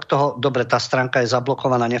dôsledok toho, dobre, tá stránka je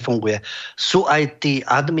zablokovaná, nefunguje. Sú aj tí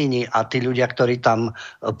admini a tí ľudia, ktorí tam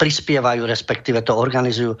prispievajú, respektíve to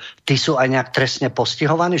organizujú, tí sú aj nejak trestne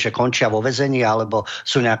postihovaní, že končia vo väzení alebo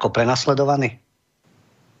sú nejako prenasledovaní?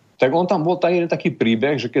 Tak on tam bol taký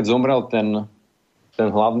príbeh, že keď zomrel ten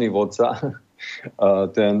hlavný vodca,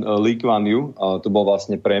 ten Lee Kuan Yew, to bol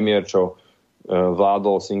vlastne premiér, čo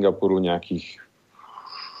vládol Singapuru nejakých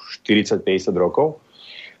 40-50 rokov.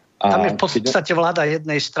 Tam je v podstate vláda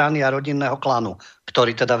jednej strany a rodinného klanu,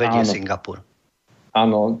 ktorý teda vedie Singapur.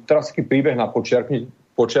 Áno, teraz taký príbeh na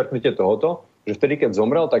počiarknutie tohoto, že vtedy, keď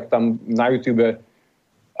zomrel, tak tam na YouTube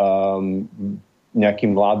nejaký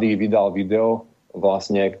mladý vydal video,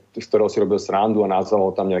 vlastne, z ktorého si robil srandu a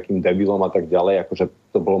nazval ho tam nejakým debilom a tak ďalej, akože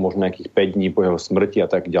to bolo možno nejakých 5 dní po jeho smrti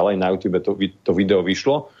a tak ďalej. Na YouTube to video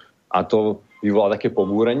vyšlo a to vyvolalo také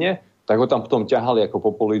pobúrenie, tak ho tam potom ťahali ako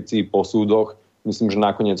po polícii, po súdoch. Myslím, že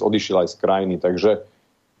nakoniec odišiel aj z krajiny. Takže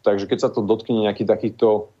keď sa to dotkne nejakých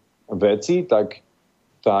takýchto vecí, tak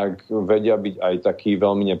vedia byť aj taký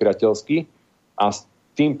veľmi nepriateľský. A s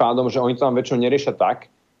tým pádom, že oni to tam väčšinou neriešia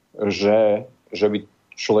tak, že by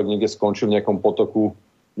človek niekde skončil v nejakom potoku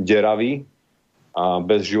deravý a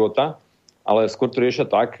bez života, ale skôr to riešia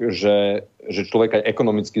tak, že človeka aj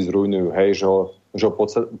ekonomicky zrujnujú, hej, že ho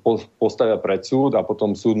postavia pred súd a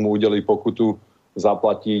potom súd mu udelí pokutu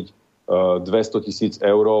zaplatiť 200,000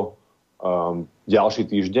 eur ďalší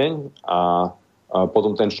týždeň a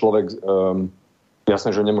potom ten človek jasné,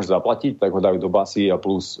 že nemôže zaplatiť, tak ho dajú do basy a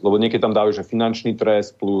plus, lebo niekedy tam dávajú, že finančný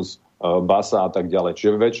trest plus basa a tak ďalej.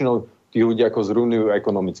 Čiže väčšinou tí ľudia ako zrujnujú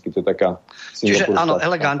ekonomicky. To je taká... Čiže áno,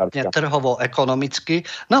 elegantne, trhovo, ekonomicky.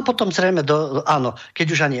 No a potom zrejme, keď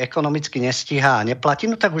už ani ekonomicky nestíha a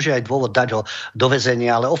neplatí, no tak už je aj dôvod dať ho do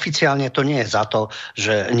väzenia, ale oficiálne to nie je za to,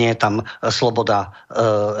 že nie je tam sloboda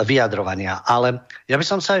vyjadrovania. Ale ja by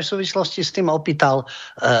som sa aj v súvislosti s tým opýtal,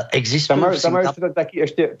 existujú... Tam majú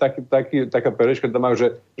taká perečka, tam majú,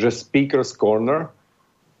 že speaker's corner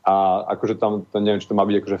a akože tam, neviem, či to má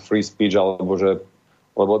byť akože free speech, alebo že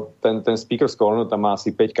lebo ten speaker's corner tam má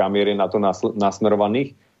asi 5 kamier na to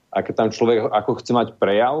nasmerovaných a keď tam človek ako chce mať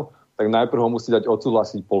prejav, tak najprv ho musí dať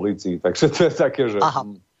odsúhlasiť polícii. Takže to je také, že... Aha.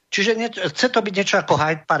 Čiže chce to byť niečo ako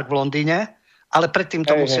Hyde Park v Londýne, ale predtým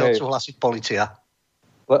to musí odsúhlasiť polícia.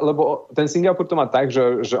 Lebo ten Singapur to má tak,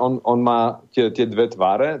 že on má tie dve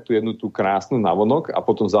tváre, tú jednu tú krásnu navonok a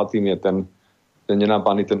potom za tým je ten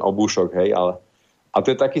nenápadný ten obúšok, hej, ale a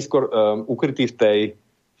to je taký skôr ukrytý v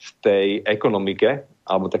tej ekonomike,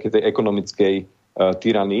 alebo také tej ekonomickej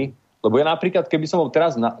tyranii. Lebo ja napríklad, keby som bol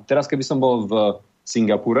teraz keby som bol v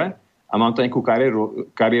Singapure a mám tam nejakú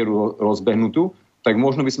kariéru rozbehnutú, tak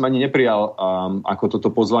možno by som ani neprijal ako toto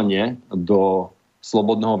pozvanie do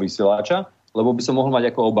slobodného vysielača, lebo by som mohol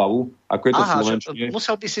mať ako obavu, ako je to v slovenčine.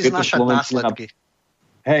 Musel by si znášať následky.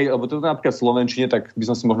 Hej, lebo to napríklad v slovenčine, tak by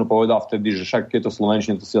som si možno povedal vtedy, že však je to v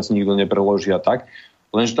slovenčine, to si asi nikto nepreloží a tak.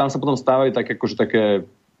 Lenže tam sa potom stávajú také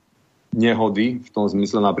nehody v tom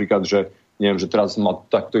zmysle napríklad, že neviem, že teraz som mal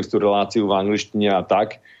takto istú reláciu v angličtine a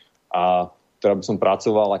tak a teraz by som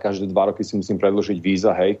pracoval a každé 2 roky si musím predložiť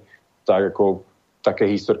víza, hej, tak ako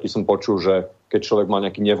také historky som počul, že keď človek má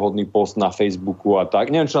nejaký nevhodný post na Facebooku a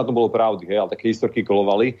tak, neviem, čo na tom bolo pravdy, hej, ale také historky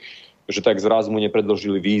kolovali, že tak zrazu mu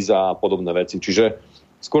nepredložili víza a podobné veci. Čiže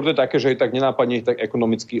skôr to je také, že je tak nenápadne tak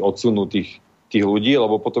ekonomicky odsunú tých ľudí,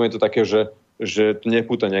 lebo potom je to také, že to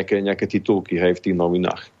nepúta nejaké titulky, hej, v tých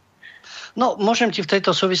novinách. No, môžem ti v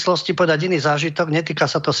tejto súvislosti povedať iný zážitok, netýka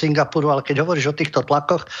sa to Singapuru, ale keď hovoríš o týchto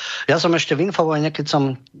tlakoch, ja som ešte v Infovojne, keď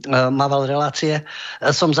som mával relácie,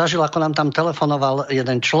 som zažil, ako nám tam telefonoval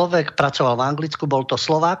jeden človek, pracoval v Anglicku, bol to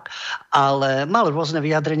Slovák, ale mal rôzne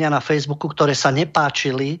vyjadrenia na Facebooku, ktoré sa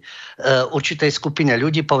nepáčili určitej skupine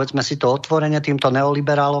ľudí, povedzme si to otvorene, týmto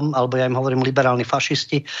neoliberálom, alebo ja im hovorím liberálni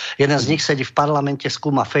fašisti. Jeden z nich sedí v parlamente,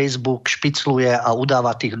 skúma Facebook, špicluje a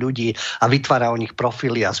udáva tých ľudí a vytvára o nich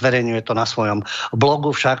profily a zverejňuje to na svojom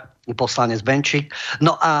blogu, však poslanec Benčík.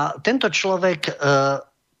 No a tento človek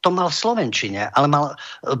to mal v slovenčine, ale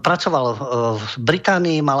pracoval v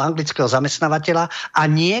Británii, mal anglického zamestnávateľa a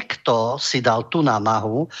niekto si dal tú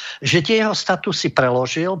námahu, že tie jeho statusy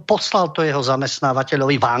preložil, poslal to jeho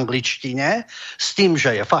zamestnávateľovi v angličtine s tým,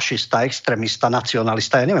 že je fašista, extrémista,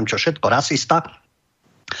 nacionalista, ja neviem čo všetko, rasista.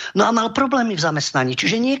 No a mal problémy v zamestnaní.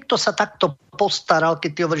 Čiže niekto sa takto postaral,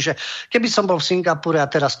 keď ty hovoríš, že keby som bol v Singapure a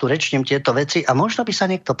teraz tu rečním tieto veci a možno by sa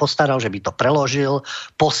niekto postaral, že by to preložil,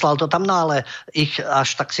 poslal to tam, no ale ich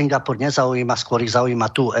až tak Singapur nezaujíma, skôr ich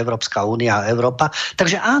zaujíma tu Európska únia a Európa.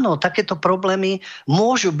 Takže áno, takéto problémy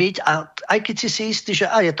môžu byť a aj keď si istý,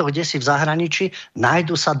 že je to kdesi v zahraničí,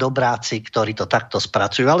 nájdu sa dobráci, ktorí to takto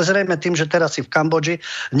spracujú. Ale zrejme tým, že teraz si v Kambodži,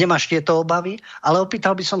 nemáš tieto obavy, ale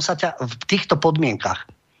opýtal by som sa ťa v týchto podmienkach.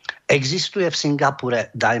 Existuje v Singapure,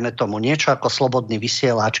 dajme tomu, niečo ako slobodný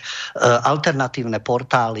vysielač, alternatívne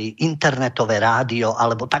portály, internetové rádio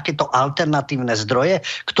alebo takéto alternatívne zdroje,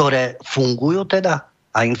 ktoré fungujú teda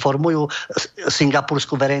a informujú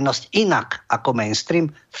singapurskú verejnosť inak ako mainstream?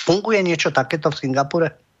 Funguje niečo takéto v Singapure?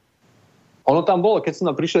 Ono tam bolo, keď som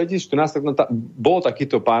tam prišiel 2014, tak bolo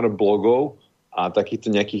takýchto pár blogov a takýchto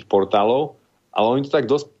nejakých portálov, ale oni to tak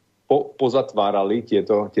dosť pozatvárali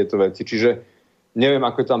tieto veci. Čiže neviem,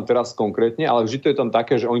 ako je tam teraz konkrétne, ale vždy to je tam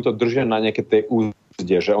také, že oni to držia na nejaké tej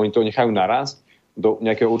úzde, že oni to nechajú narásť do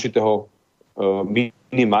nejakého určitého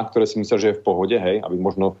minima, ktoré si myslia, že je v pohode, hej, aby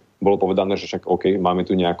možno bolo povedané, že však OK, máme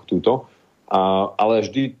tu nejakú túto, ale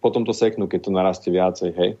vždy potom to seknú, keď to narastie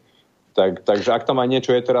viacej, hej. Takže ak tam aj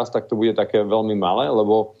niečo je teraz, tak to bude také veľmi malé,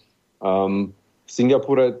 lebo v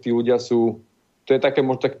Singapure tí ľudia sú, to je také,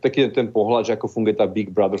 možno taký ten pohľad, že ako funguje tá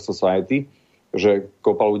Big Brother Society, že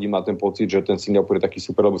kopa ľudí má ten pocit, že ten Singapur je taký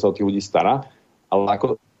super, lebo sa o tých ľudí stará, ale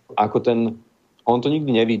ako ten, on to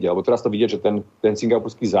nikdy nevidel, lebo teraz to vidieť, že ten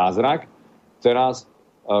singapurský zázrak teraz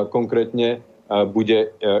konkrétne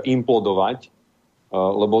bude implodovať,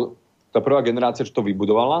 lebo tá prvá generácia, čo to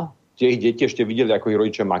vybudovala, tie ich deti ešte videli, ako ich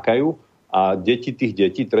rodičia makajú a deti tých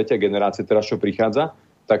detí, tretia generácia teraz, čo prichádza,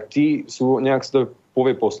 tak tí sú, nejak sa to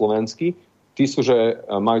povie po slovensky, tí sú, že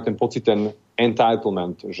majú ten pocit, ten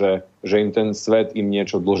entitlement, že im ten svet im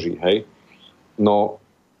niečo dlží, hej. No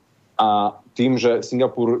a tým, že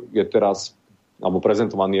Singapur je teraz, alebo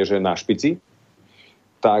prezentovaný je, že je na špici,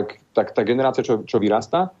 tak tá generácia, čo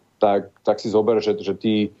vyrastá, tak si zober, že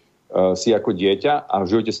ty si ako dieťa a v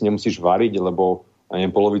živote si nemusíš variť, lebo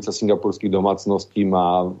polovica singapurských domácností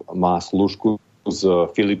má služku z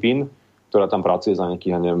Filipín, ktorá tam pracuje za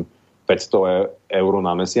nejakých, 500 eur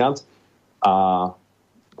na mesiac a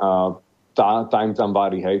tá im tam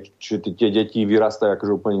varí, hej. Čiže tie deti vyrastajú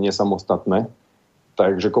akože úplne nesamostatné.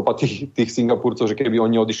 Takže kopa tých Singapurcov, že keby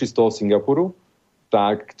oni odišli z toho Singapuru,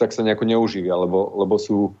 tak sa nejako neuživia, lebo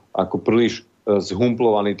sú ako príliš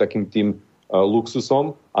zhumplovaní takým tým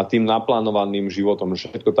luxusom a tým naplánovaným životom.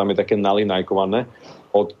 Všetko tam je také nalinajkované.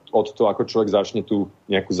 Od toho, ako človek začne tú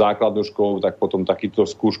nejakú základnú školu, tak potom takýto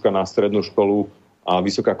skúška na strednú školu a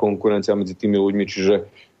vysoká konkurencia medzi tými ľuďmi.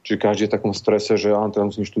 Čiže každý je v takom strese, že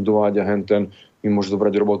teraz musím študovať a ten mi môže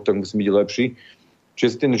zobrať robotu, tak musím byť lepší.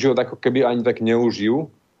 Čiže ten život ako keby ani tak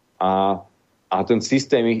neužijú a ten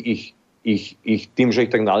systém ich tým, že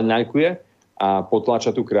ich tak nalinajkuje a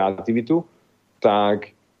potláča tú kreativitu,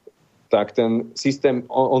 tak ten systém,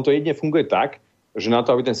 on to jedine funguje tak, že na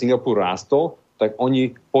to, aby ten Singapur rástol, tak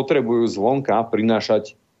oni potrebujú zvonka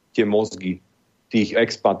prinášať tie mozgy tých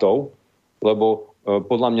expatov, lebo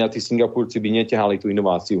podľa mňa tí Singapurci by neťahali tú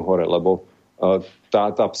inováciu hore, lebo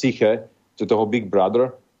tá psyche toho Big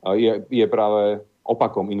Brother je práve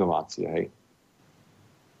opakom inovácie. Hej?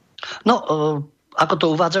 No, ako to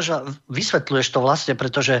uvádzaš a vysvetľuješ to vlastne,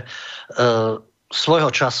 pretože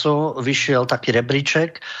svojho času vyšiel taký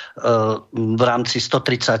rebríček v rámci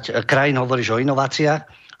 130 krajín, hovoríš o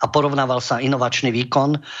inováciách, a porovnával sa inovačný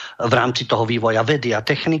výkon v rámci toho vývoja vedy a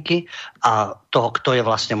techniky a toho, kto je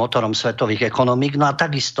vlastne motorom svetových ekonomík. No a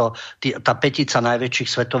takisto tá petica najväčších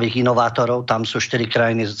svetových inovátorov, tam sú 4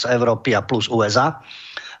 krajiny z Európy a plus USA.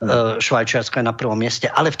 Švajčiarsko je na prvom mieste,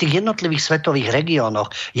 ale v tých jednotlivých svetových regiónoch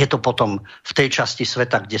je to potom v tej časti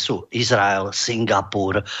sveta, kde sú Izrael,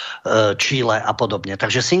 Singapur, Čile a podobne.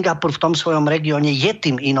 Takže Singapur v tom svojom regióne je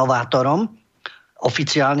tým inovátorom,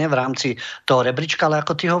 oficiálne v rámci toho rebríčka, ale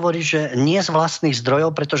ako ty hovoríš, že nie z vlastných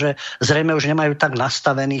zdrojov, pretože zrejme už nemajú tak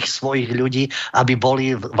nastavených svojich ľudí, aby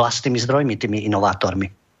boli vlastnými zdrojmi, tými inovátormi.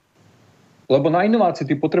 Lebo na inovácii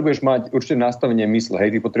ty potrebuješ mať určite nastavenie mysle,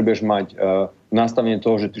 hej, ty potrebuješ mať nastavenie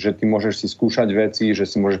toho, že ty môžeš si skúšať veci, že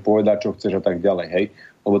si môžeš povedať, čo chceš a tak ďalej, hej.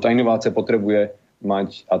 Lebo tá inovácia potrebuje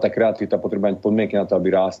mať, a tá kreativita potrebuje mať podmienky na to,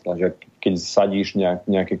 aby rástla, že keď sadíš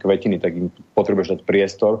nejaké kvetiny, tak im potrebuješ dať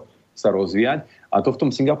priestor sa rozvíjať. A to v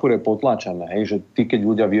tom Singapure je potláčané, hej, že ty, keď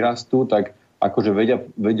ľudia vyrastú, tak akože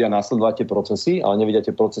vedia nasledovať tie procesy, ale nevedia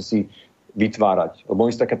tie procesy vytvárať. Lebo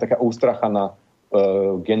oni sú taká ústrachaná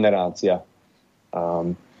generácia.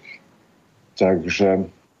 Takže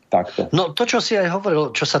takto. No to, čo si aj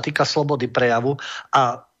hovoril, čo sa týka slobody prejavu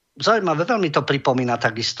a Zaujímavé, veľmi to pripomína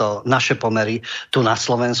takisto naše pomery tu na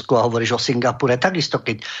Slovensku a hovoríš o Singapure. Takisto,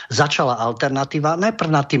 keď začala alternatíva,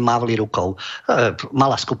 najprv nad tým mávli rukou.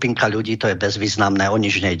 Malá skupinka ľudí, to je bezvýznamné, o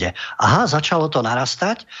nič nejde. Aha, začalo to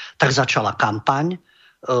narastať, tak začala kampaň.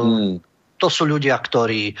 To sú ľudia,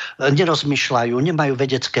 ktorí nerozmýšľajú, nemajú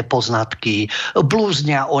vedecké poznatky,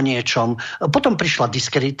 blúznia o niečom. Potom prišla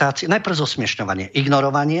diskreditácia, najprv zosmiešňovanie,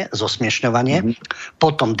 ignorovanie, zosmiešňovanie,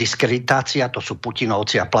 potom diskreditácia, to sú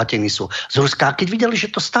Putinovci a platení sú z Ruska. A keď videli, že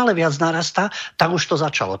to stále viac narastá, tak už to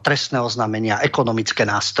začalo. Trestné oznámenia, ekonomické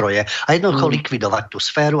nástroje a jednoducho likvidovať tú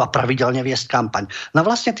sféru a pravidelne viesť kampaň. No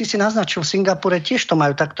vlastne ty si naznačil, v Singapure tiež to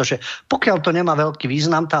majú takto, že pokiaľ to nemá veľký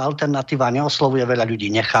význam, tá alternatíva neoslovuje veľa ľudí,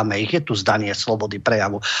 necháme ich, je tu zdanie slobody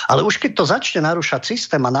prejavu. Ale už keď to začne narúšať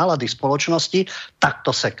systém a nálady spoločnosti, tak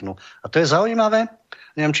to seknú. A to je zaujímavé.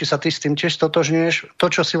 Neviem, či sa ty s tým tiež stotožňuješ. To,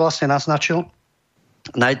 čo si vlastne naznačil,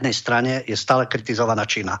 na jednej strane je stále kritizovaná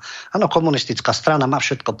Čína. Áno, komunistická strana má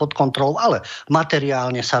všetko pod kontrolou, ale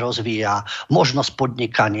materiálne sa rozvíja, možnosť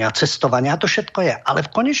podnikania, cestovania, a to všetko je. Ale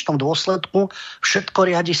v konečnom dôsledku všetko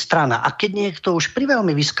riadi strana. A keď niekto už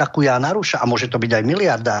priveľmi vyskakuje a narúša, a môže to byť aj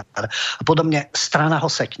miliardár, a podobne, strana ho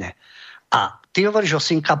sekne. A ty hovoríš o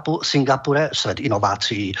Singapure, svet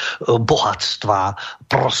inovácií, bohatstva,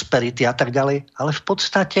 prosperity a tak ďalej, ale v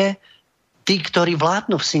podstate tí, ktorí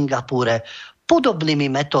vládnu v Singapúre podobnými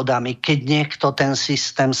metodami, keď niekto ten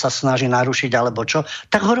systém sa snaží narušiť alebo čo,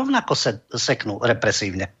 tak ho rovnako seknú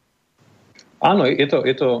represívne. Áno,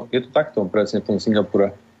 je to takto presne v tom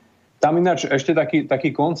Singapure. Tam ináč ešte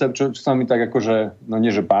taký koncept, čo sa mi tak akože, no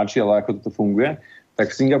nie že páči, ale ako to funguje,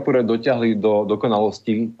 tak v Singapure dotiahli do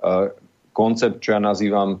dokonalosti koncept, čo ja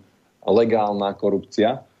nazývam legálna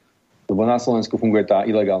korupcia. Lebo na Slovensku funguje tá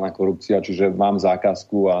ilegálna korupcia, čiže mám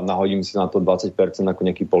zákazku a nahodím si na to 20% ako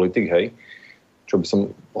nejaký politik, hej, čo by som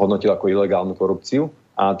hodnotil ako ilegálnu korupciu.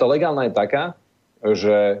 A tá legálna je taká,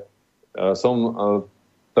 že som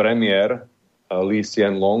premiér Lee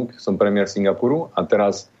Hsien Loong, som premiér Singapuru a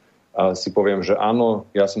teraz si poviem, že áno,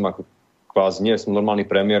 ja som ako kvázi, nie som normálny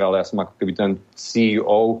premiér, ale ja som ako keby ten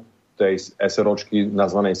CEO tej SROčky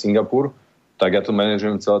nazvanej Singapur, tak ja to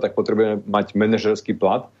manažujem celé, tak potrebujem mať manažerský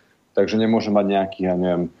plat, takže nemôžem mať nejakých, ja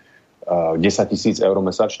neviem, 10 000 eur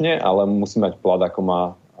mesačne, ale musím mať plat, ako má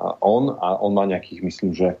on, a on má nejakých,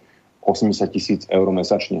 myslím, že 80 000 eur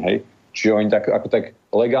mesačne, hej. Čiže oni tak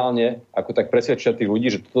legálne, ako tak presvedčia tých ľudí,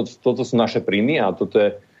 že toto sú naše príjmy a toto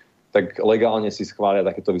je, tak legálne si schvália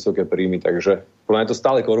takéto vysoké príjmy, takže podľa mňa je to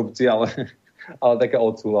stále korupcia, ale taká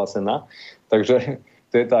odsúhlasená. Takže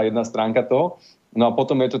to je tá jedna stránka toho. No a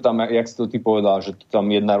potom je to tam, jak si to ty povedal, že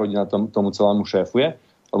tam jedna rodina tomu celému šéfuje.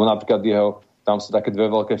 Lebo napríklad tam sú také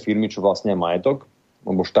dve veľké firmy, čo vlastne je majetok,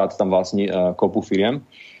 lebo štát tam vlastní kopu firiem.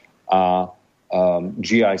 A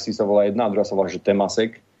GIC sa volá jedna, a druhá sa volá, že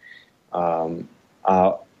Temasek. A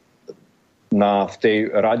v tej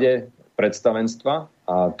rade predstavenstva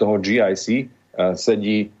toho GIC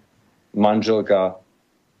sedí manželka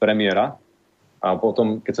premiéra. A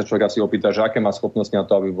potom, keď sa človek asi opýta, že aké má schopnosti na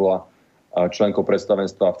to, aby bola členkou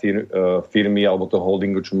predstavenstva firmy alebo toho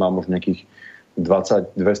holdingu, čo má možno nejakých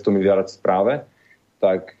 200 miliard v správe,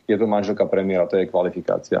 tak je to manželka premiéra, to je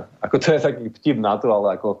kvalifikácia. Ako to je taký vtip na to,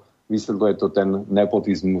 ale ako vysvetľuje to ten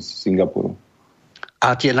nepotizmus Singapuru.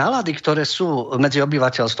 A tie nálady, ktoré sú medzi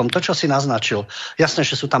obyvateľstvom, to, čo si naznačil, jasné,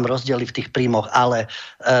 že sú tam rozdiely v tých príjmoch, ale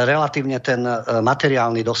relatívne ten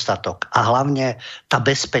materiálny dostatok a hlavne tá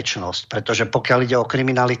bezpečnosť, pretože pokiaľ ide o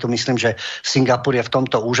kriminalitu, myslím, že Singapur je v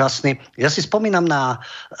tomto úžasný. Ja si spomínam na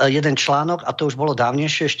jeden článok, a to už bolo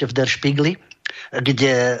dávnejšie, ešte v Der Spiegeli,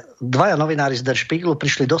 kde dvaja novinári z Der Spiegelu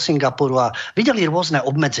prišli do Singapuru a videli rôzne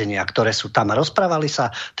obmedzenia, ktoré sú tam. Rozprávali sa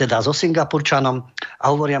teda so Singapurčanom a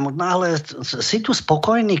hovoria mu, no ale si tu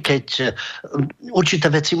spokojný, keď určité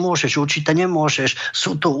veci môžeš, určité nemôžeš,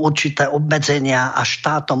 sú tu určité obmedzenia a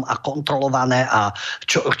štátom a kontrolované a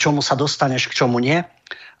k čomu sa dostaneš, k čomu nie.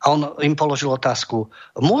 A on im položil otázku,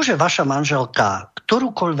 môže vaša manželka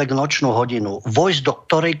ktorúkoľvek nočnú hodinu vojsť do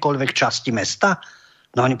ktorejkoľvek časti mesta?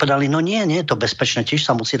 No oni povedali, no nie, je to bezpečné, tiež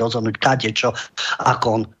sa musí rozhodnúť kade, čo, ako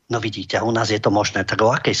on. No vidíte, u nás je to možné, tak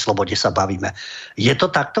o akej slobode sa bavíme? Je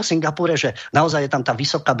to takto v Singapúre, že naozaj je tam tá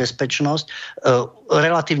vysoká bezpečnosť,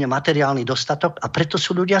 relatívne materiálny dostatok a preto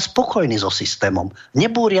sú ľudia spokojní so systémom.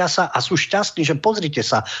 Nebúria sa a sú šťastní, že pozrite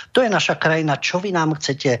sa, to je naša krajina, čo vy nám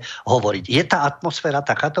chcete hovoriť. Je tá atmosféra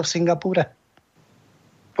takáto v Singapúre?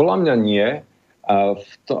 Podľa mňa nie.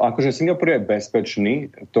 Akože Singapur je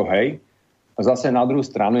bezpečný, to hej. Zase na druhú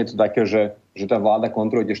stranu je to také, že tá vláda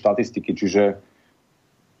kontroluje tie štatistiky, čiže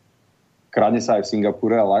kradne sa aj v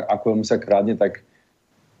Singapúre, ale ako sa kradne, tak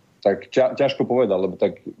tak ťažko povedať, lebo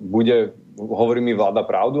tak hovorí mi vláda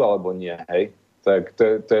pravdu, alebo nie, hej? Tak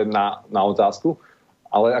to je na otázku.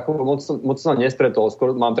 Ale ako moc sa nestretol,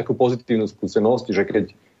 skôr mám takú pozitívnu skúsenosť, že keď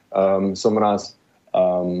som raz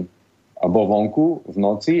bol vonku v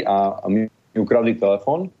noci a mi ukradli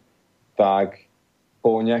telefón, tak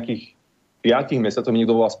po nejakých 5 mesiacoch mi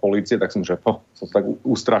niekto volal z polície, tak som som tak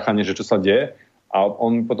ustrachaný, že čo sa deje. A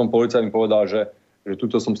on potom policajt mi povedal, že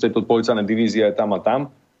tuto som z tejto policajnej divízie tam a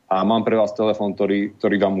tam a mám pre vás telefón, ktorý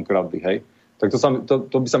vám ukradli, hej. Tak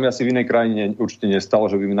to by sa mi asi v inej krajine určite nestalo,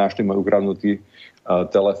 že by mi našli môj ukradnutý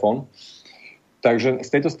telefón. Takže z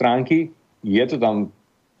tejto stránky je to tam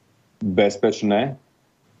bezpečné,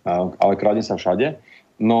 ale kradne sa všade.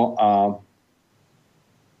 No a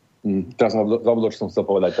teraz zabudol, čo som chcel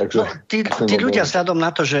povedať. Takže, tí ľudia vzhľadom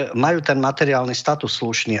na to, že majú ten materiálny status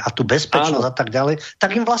slušný a tú bezpečnosť a tak ďalej,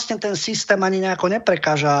 tak im vlastne ten systém ani nejako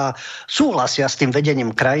neprekáža. Súhlasia s tým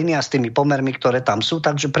vedením krajiny a s tými pomermi, ktoré tam sú,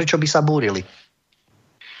 takže prečo by sa búrili?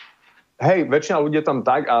 Hej, väčšina ľudí je tam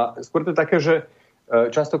tak a skôr to je také, že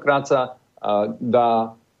častokrát sa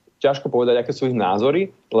dá ťažko povedať, aké sú ich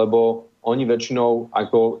názory, lebo oni väčšinou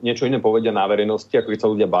ako niečo iné povedia na verejnosti, ako keď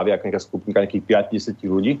sa ľudia bavia, ako nejaká skupinka nejakých 5-10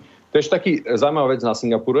 ľudí. To je ešte taký zaujímavá vec na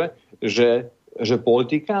Singapure, že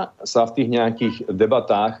politika sa v tých nejakých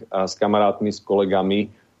debatách s kamarátmi, s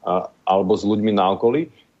kolegami alebo s ľuďmi na okolí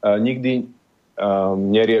nikdy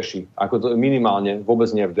nerieši. Ako to minimálne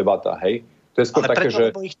vôbec nie v debatách, hej. To je skôr také,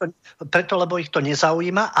 lebo ich to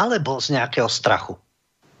nezaujíma, alebo z nejakého strachu?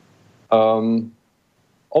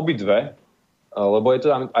 Obidve. Lebo je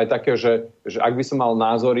to aj také, že ak by som mal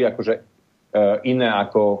názory akože iné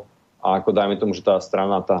ako dajme tomu, že tá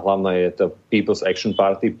strana, tá hlavná je to People's Action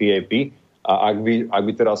Party, PAP, a ak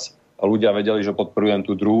by teraz ľudia vedeli, že podporujem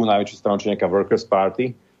tú druhú najväčšiu stranu, či nejaká Workers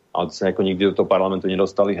Party, ale to sa nikdy do toho parlamentu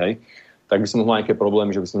nedostali, hej, tak by som mohol nejaké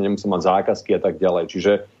problémy, že by som nemusel mať zákazky a tak ďalej.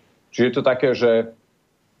 Čiže je to také, že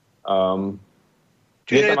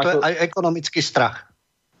čiže je to aj ekonomický strach.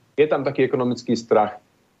 Je tam taký ekonomický strach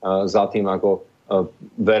za tým, ako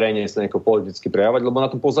verejne sa nejako politicky prejavovať, lebo na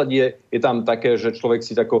tom pozadí je tam také, že človek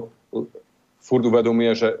si tako furt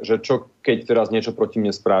uvedomuje, že čo keď teraz niečo proti mne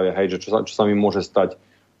spravia, hej, že čo sa mi môže stať,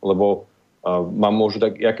 lebo mám môžu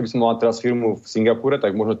tak, ja keby som mal teraz firmu v Singapure,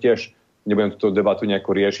 tak možno tiež nebudem túto debatu nejako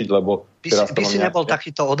riešiť, lebo teraz by si nebol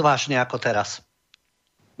takýto odvážny ako teraz.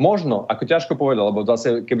 Možno, ako ťažko povedať, lebo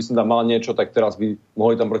zase, keby som tam mal niečo, tak teraz by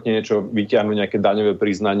mohli tam proti niečo vyťahnuť, nejaké daňové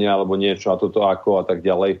priznania alebo niečo a toto ako a tak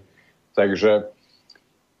ďalej. Takže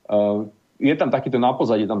je tam takýto na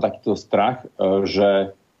pozadí, je tam takýto strach,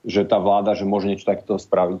 že tá vláda, že môže niečo takto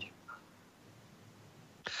spraviť.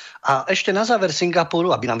 A ešte na záver Singapuru,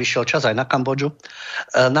 aby nám vyšiel čas aj na Kambodžu,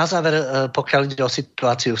 na záver, pokiaľ ide o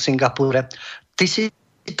situáciu v Singapúre, ty si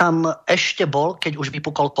tam ešte bol, keď už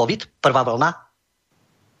vypukol COVID, prvá vlna?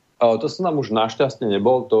 To som tam už našťastne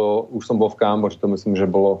nebol, to už som bol v Kambodži, to myslím, že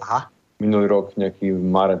bolo minulý rok, nejaký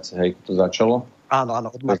marec, hej, to začalo. Áno,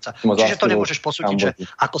 od marca. Čiže to nemôžeš posúdiť, že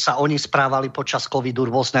ako sa oni správali počas covidu,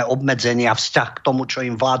 rôzne obmedzenia, vzťah k tomu, čo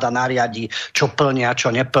im vláda nariadí, čo plnia,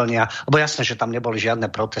 čo neplnia. Lebo jasné, že tam neboli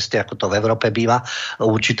žiadne protesty, ako to v Európe býva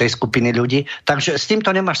u určitej skupiny ľudí. Takže s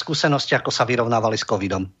týmto nemáš skúsenosti, ako sa vyrovnávali s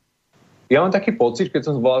covidom. Ja mám taký pocit,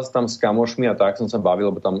 keď som bol tam s kamošmi a tak som sa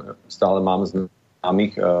bavil, lebo tam stále mám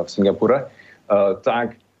známych v Singapure,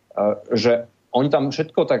 že oni tam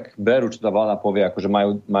všetko tak berú, čo tá vláda povie, akože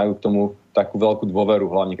majú k tomu takú veľkú dôveru,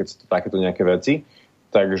 hlavne keď sú to takéto nejaké veci.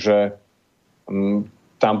 Takže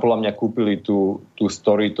tam podľa mňa kúpili tú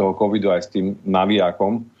story toho covidu aj s tým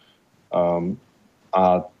navijákom. A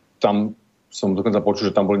tam som dokonca počul,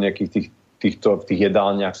 že tam boli nejakých tých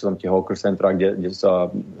jedálniach, sú tam tie hawker centra, kde sa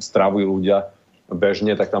stravujú ľudia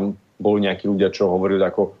bežne, tak tam boli nejakí ľudia, čo hovorili,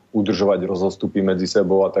 ako udržovať rozostupy medzi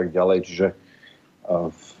sebou a tak ďalej. Čiže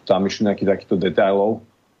tam išli nejakých takýchto detailov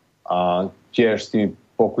a tiež s tými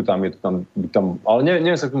pokutami je to tam ale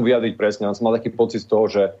neviem sa k tomu vyjadriť presne, ale som mal taký pocit z toho,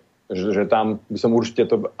 že tam by som určite,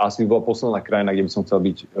 to asi bola posledná krajina, kde by som chcel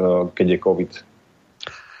byť, keď je COVID.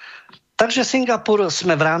 Takže Singapur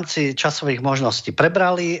sme v rámci časových možností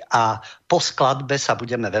prebrali a po skladbe sa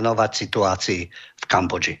budeme venovať situácii v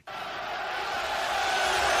Kambodži.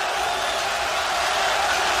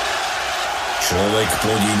 Človek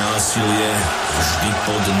plodí násilie vždy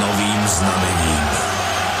pod novým znamením.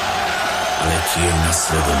 Ale tieň na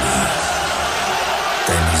svedomí,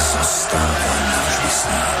 ten zostáva navždy s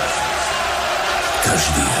ním.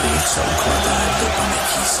 Každý hriech sa ukladá do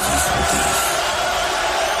pamätí stíchnutých.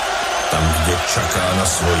 Tam, kde čaká na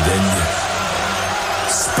svoj deň,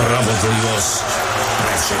 spravodlivosť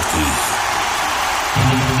pre všetkých.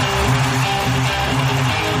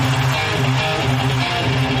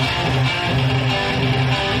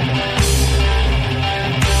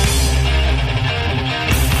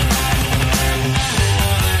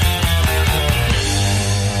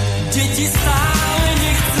 Deti stále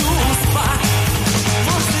nechcú spať,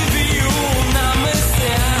 vlci bijú na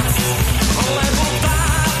mesiac, lebo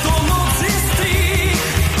táto noc je strých,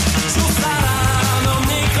 čo sa ráno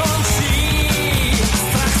nekončí.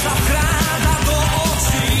 Strach sa vkráda do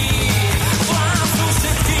očí, vládnu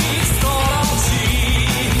všetkých storočí,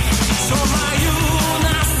 čo majú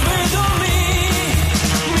na svedomí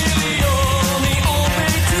milióny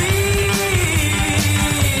obetí.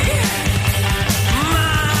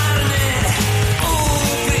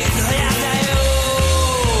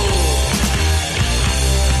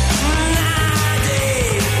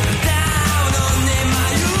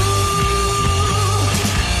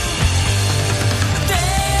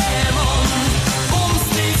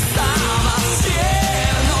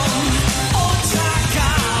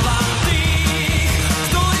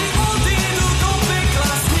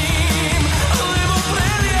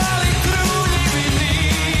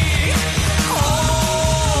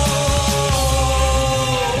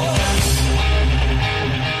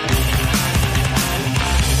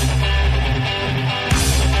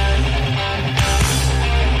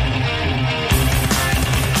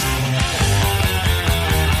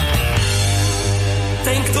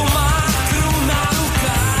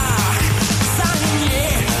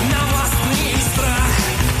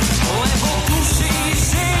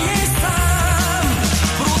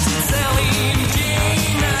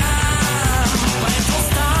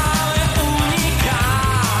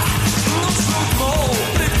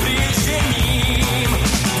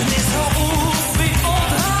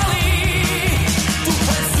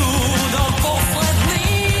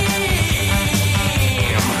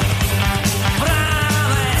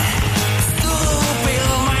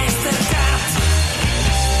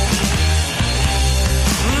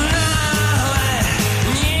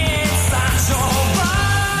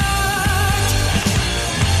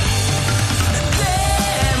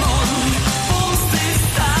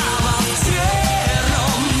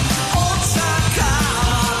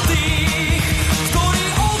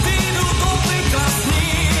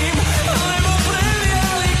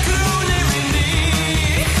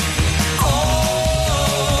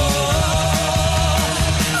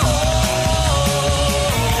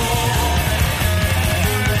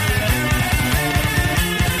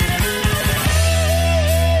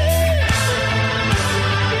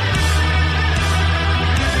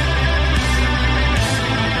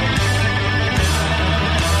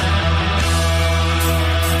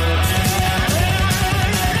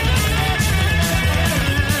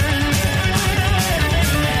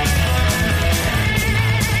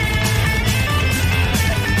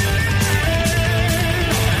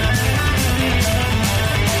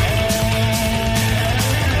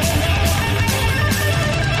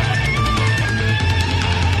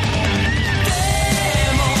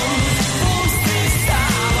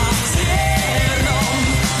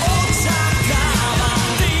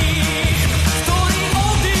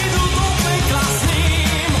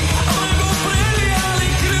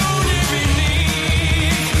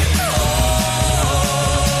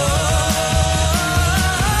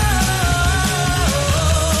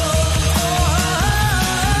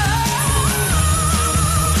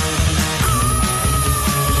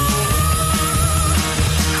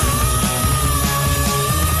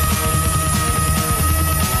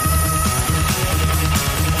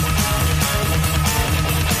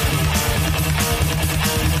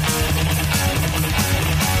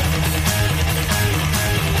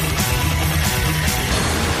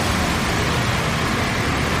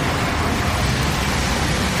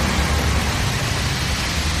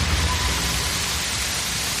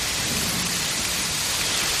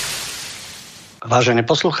 Vážení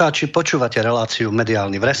poslucháči, počúvate reláciu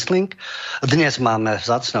Mediálny Wrestling. Dnes máme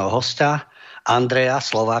vzácneho hostia, Andreja,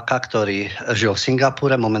 Slováka, ktorý žil v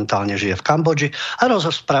Singapure, momentálne žije v Kambodži a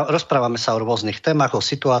rozprávame sa o rôznych témach, o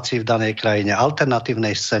situácii v danej krajine,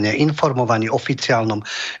 alternatívnej scéne, informovaní oficiálnom,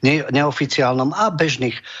 neoficiálnom a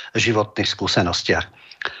bežných životných skúsenostiach.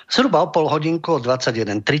 Zhruba o pol hodinku od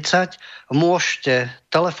 21:30 môžete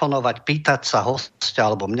telefonovať, pýtať sa hostia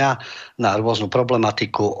alebo mňa na rôznu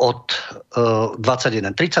problematiku od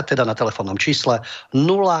 21:30, teda na telefónnom čísle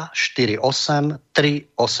 048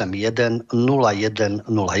 381 0101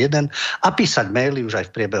 a písať maily už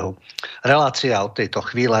aj v priebehu relácia od tejto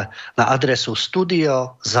chvíle na adresu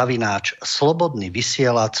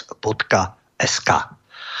studio@slobodnyvysielac.sk.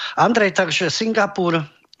 Andrej, takže Singapur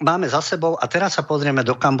máme za sebou a teraz sa pozrieme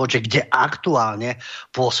do Kambodže, kde aktuálne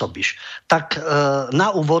pôsobíš. Tak na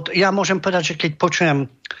úvod, ja môžem povedať, že keď počujem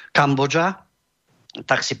Kambodža,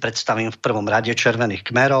 tak si predstavím v prvom rade Červených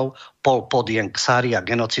Kmerov, Pol Pot, Jen Ksari a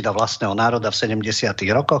genocida vlastného národa v 70.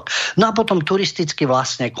 rokoch. No a potom turistický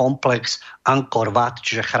vlastne komplex Angkor Wat,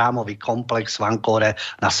 čiže chrámový komplex v Angkore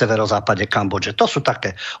na severozápade Kambodže. To sú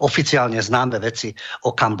také oficiálne známe veci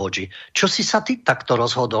o Kambodži. Čo si sa ty takto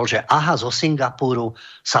rozhodol, že aha, zo Singapuru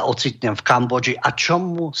sa ocitnem v Kambodži a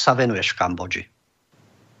čomu sa venuješ v Kambodži?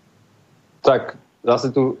 Tak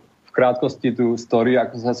zase tu v krátkosti tú story,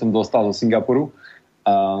 ako sa som dostal do Singapuru.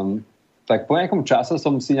 Tak po nejakom čase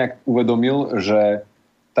som si nejak uvedomil, že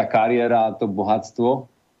tá kariéra, to bohatstvo,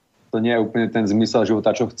 to nie je úplne ten zmysel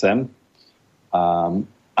života, čo chcem.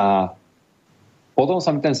 A potom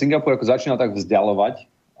sa mi ten Singapur ako začínal tak vzdialovať,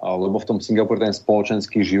 lebo v tom Singapure ten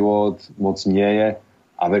spoločenský život moc nie je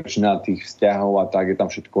a väčšina tých vzťahov a tak je tam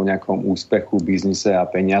všetko o nejakom úspechu, biznise a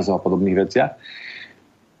peniazoch a podobných veciach.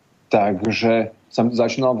 Takže sa mi to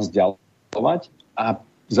začínal vzdialovať a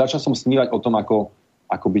začal som snívať o tom, ako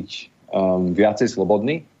byť viacej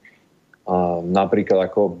slobodný.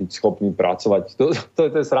 Napríklad ako byť schopný pracovať. To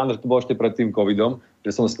je sranda, že to bolo ešte pred tým covidom,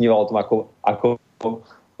 že som sníval o tom, ako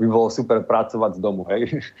by bolo super pracovať z domu.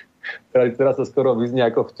 Hej? Teraz sa skoro vyznie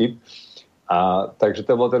ako vtip. Takže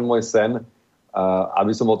to bol ten môj sen.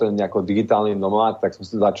 Aby som bol ten nejako digitálny nomád, tak som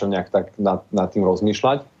si začal nejak tak nad tým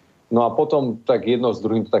rozmýšľať. No a potom tak jedno s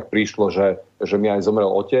druhým to tak prišlo, že mi aj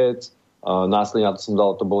zomrel otec. Následne na to som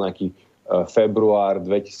dal, to bol nejaký február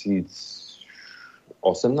 2018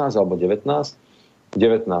 alebo 19,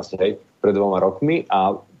 hej, pred 2 rokmi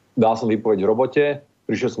a dal som výpoveď v robote,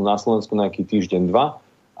 prišiel som na Slovensku na nejaký týždeň, 2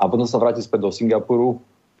 a potom som vrátil späť do Singapuru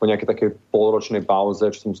po nejakej takej polročnej pauze,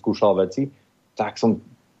 čo som skúšal veci, tak som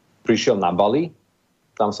prišiel na Bali,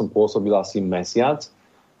 tam som pôsobil asi mesiac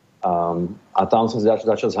a tam som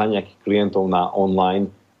začal zháňať nejakých klientov na online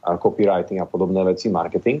copywriting a podobné veci,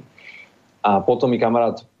 marketing. A potom mi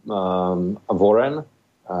kamarát Warren,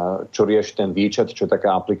 čo rieši ten WeChat, čo je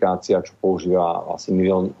taká aplikácia, čo používa asi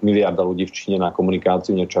miliarda ľudí v Číne na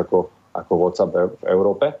komunikáciu, niečo ako WhatsApp v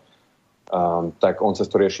Európe, tak on cez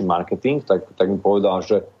to rieši marketing, tak mi povedal,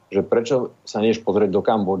 že prečo sa nejdeš pozrieť do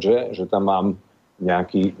Kambodže, že tam mám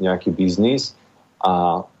nejaký biznis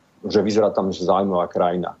a že vyzerá tam zaujímavá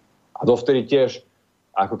krajina. A dovtedy tiež,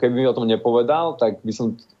 ako keby mi o tom nepovedal, tak by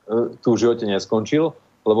som tu v živote neskončil,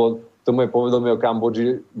 lebo to moje povedomie o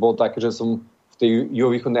Kambodži bolo také, že som v tej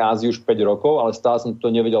juhovýchodnej Ázii už 5 rokov, ale stále som to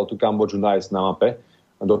nevedel tú Kambodžu nájsť na mape.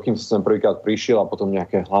 A dokým som prvýkrát prišiel a potom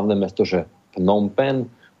nejaké hlavné mesto, že Phnom Penh,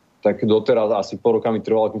 tak doteraz asi pol roka mi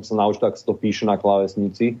trvalo, kým som naučil, tak sa to píše na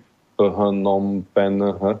klávesnici. Phnom Penh.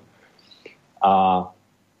 A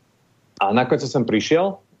nakoniec som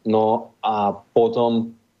prišiel, no a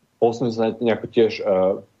potom som sa nejako tiež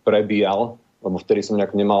prebíjal, lebo vtedy som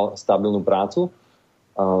nejako nemal stabilnú prácu.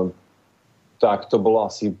 Tak to bolo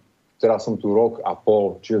asi, teraz som tu 1,5 roka,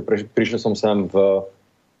 čiže prišiel som sem v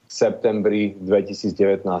septembri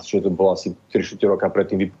 2019, čiže to bolo asi 3-4 roka pred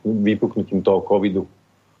tým vypuknutím toho covidu.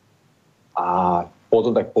 A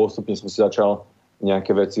potom tak postupne som si začal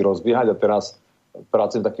nejaké veci rozbiehať a teraz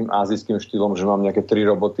pracujem takým azijským štýlom, že mám nejaké 3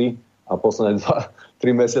 roboty a posledné 3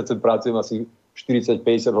 mesiace pracujem asi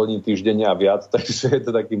 40-50 hodín týždenne a viac, takže je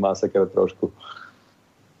to taký masaker trošku.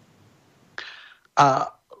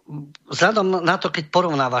 A vzhľadom na to, keď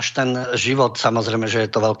porovnávaš ten život, samozrejme, že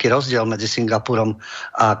je to veľký rozdiel medzi Singapurom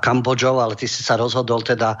a Kambodžou, ale ty si sa rozhodol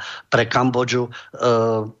teda pre Kambodžu.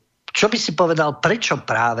 Čo by si povedal, prečo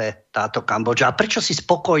práve táto Kambodža? A prečo si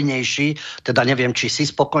spokojnejší, teda neviem, či si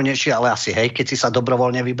spokojnejší, ale asi hej, keď si sa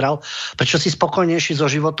dobrovoľne vybral. Prečo si spokojnejší so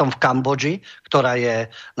životom v Kambodži, ktorá je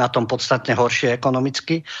na tom podstatne horšie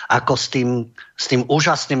ekonomicky, ako s tým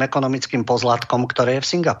úžasným ekonomickým pozlátkom, ktoré je v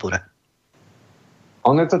Singapure?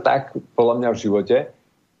 On je to tak, podľa mňa v živote,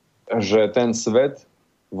 že ten svet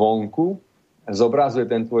vonku zobrazuje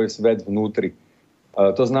ten tvoj svet vnútri.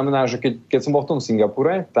 To znamená, že keď som bol v tom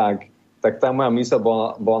Singapure, tak tá moja myseľ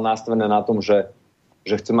bola nastavená na tom, že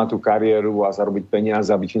chcem mať tú kariéru a zarobiť peniaze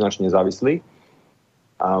a byť finančne nezávislý.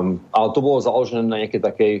 Ale to bolo založené na nejakej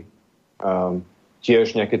takej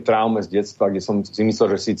tiež nejaké traume z detstva, kde som si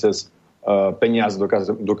myslel, že si cez peniaze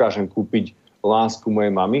dokážem kúpiť lásku mojej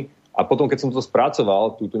mamy. A potom, keď som to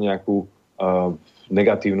spracoval, túto nejakú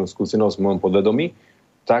negatívnu skúsenosť v mojom podvedomí,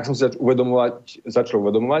 tak som si začal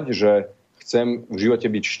uvedomovať, že chcem v živote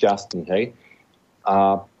byť šťastný, hej.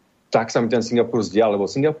 A tak sa mi ten Singapur zdial, lebo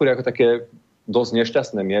Singapur je ako také dosť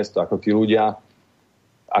nešťastné miesto, ako tí ľudia,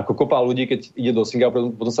 ako kopa ľudí, keď ide do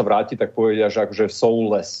Singapuru, potom sa vráti, tak povedia, že akože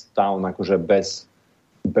soulless town, akože bez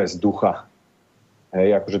ducha.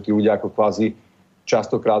 Hej, akože tí ľudia ako kvázi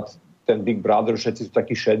častokrát ten Big Brother, všetci sú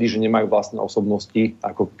takí šedí, že nemajú vlastné osobnosti,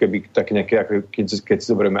 ako keby také nejaké, keď si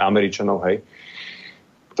zoberieme Američanov, hej.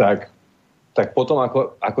 tak potom,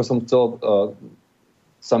 ako som chcel,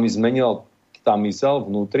 sa mi zmenila tá myseľ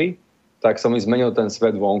vnútri, tak sa mi zmenil ten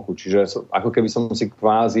svet vonku. Čiže ako keby som si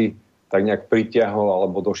kvázi tak nejak pritiahol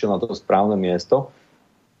alebo došiel na to správne miesto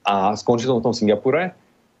a skončil som v tom Singapure,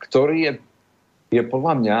 ktorý je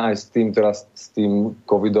podľa mňa aj s tým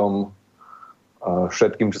covidom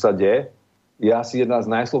všetkým, čo sa deje, je asi jedna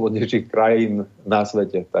z najslobodnejších krajín na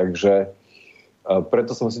svete. Takže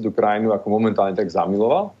preto som si tú krajinu ako momentálne tak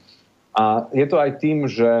zamiloval. A je to aj tým,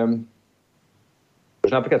 že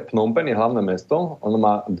napríklad Phnom Penh je hlavné mesto, ono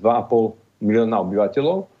má 2,5 milióna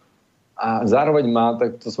obyvateľov a zároveň má,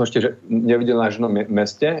 tak to som ešte nevidel na žiadnom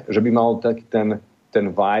meste, že by mal taký ten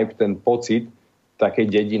vibe, ten pocit takej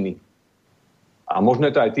dediny. A možno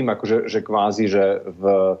je to aj tým, akože, že kvázi, že v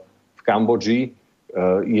Kambodži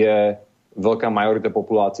je veľká majorita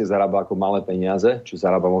populácie zarába ako malé peniaze, či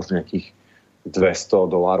zarába možno nejakých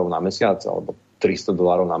 $200 na mesiac alebo $300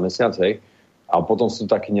 na mesiac, hej. A potom sú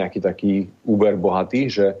nejakí takí úber bohatí,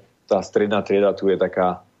 že tá stredná trieda tu je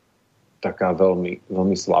taká veľmi,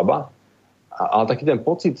 veľmi slabá. Ale taký ten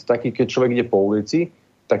pocit, keď človek ide po ulici,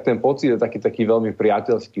 tak ten pocit je taký veľmi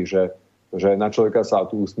priateľský, že na človeka sa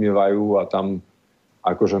tu usmievajú a tam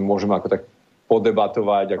akože môžeme ako tak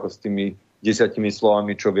podebatovať ako s tými 10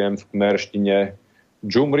 slovami, čo viem v khmerštine.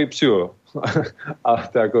 Jumri psiu. A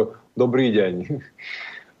to ako dobrý deň.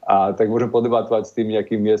 A tak môžem podebatovať s tými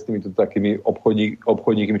nejakými miestnymi takými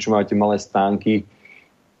obchodníkmi, čo majú tie malé stánky.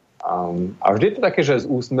 A vždy je to také, že s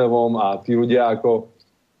úsmevom a tí ľudia ako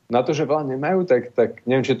na to, že veľa nemajú, tak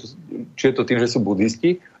neviem, či je to tým, že sú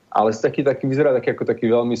buddhisti, ale taký vyzerá taký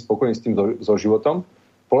veľmi spokojný s tým so životom.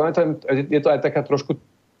 Podľa mňa je to aj taká trošku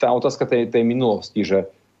tá otázka tej minulosti,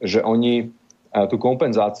 že oni tú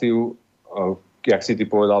kompenzáciu, jak si ty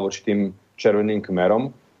povedal, voči tým červeným kmerom,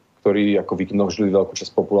 ktorí ako vyknožili veľkú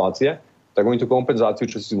časť populácie, tak oni tú kompenzáciu,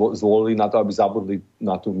 čo si zvolili na to, aby zabudli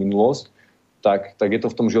na tú minulosť, tak je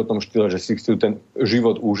to v tom životnom štýle, že si chcú ten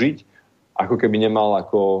život užiť, ako keby nemal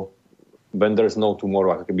ako when there's no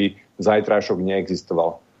tomorrow, ako keby zajtrajšok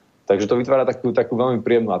neexistoval. Takže to vytvára takú veľmi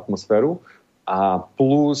príjemnú atmosféru a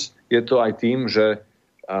plus je to aj tým, že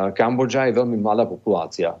Kambodža je veľmi mladá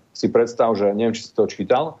populácia. Si predstav, že neviem, či si to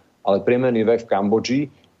čítal, ale priemerný vek v Kambodži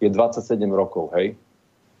je 27 rokov, hej?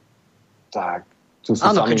 Tak,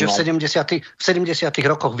 áno, keďže v 70.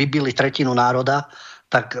 rokoch vybili tretinu národa,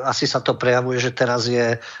 tak asi sa to prejavuje, že teraz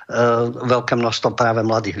je veľké množstvo práve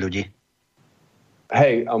mladých ľudí.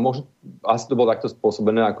 Hej, a možno asi to bolo takto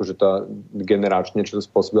spôsobené, akože tá generačne, čo to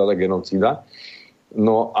spôsobila tá genocída.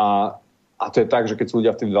 No a to je tak, že keď sú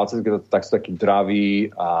ľudia v tých 20, tak sú takí draví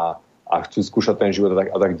a chcú skúšať ten život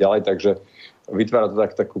a tak ďalej, takže vytvára to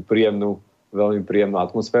takú príjemnú, veľmi príjemnú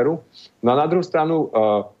atmosféru. No a na druhú stranu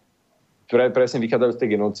presne vychádzajú z tej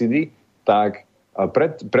genocídy, tak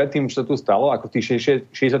pred tým, čo sa tu stalo, ako v tých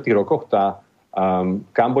 60. rokoch, tá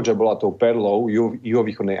Kambodža bola tou perlou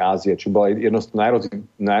juhovýchodnej Ázie, čo bola jedno z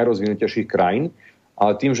najrozvinutejších krajín,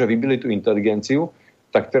 ale tým, že vybili tú inteligenciu,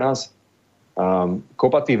 tak teraz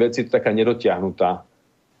kopa tých vecí je taká nedotiahnutá.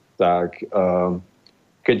 Tak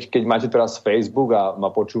keď máte teraz Facebook a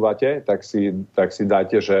ma počúvate, tak si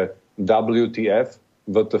dáte, že WTF,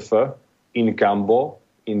 WTF, in Kambo,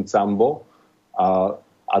 in Cambo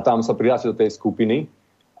a tam sa prihlásiť do tej skupiny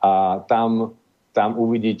a tam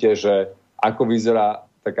uvidíte, že ako vyzerá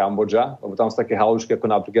tá Kambodža, lebo tam sú také halušky, ako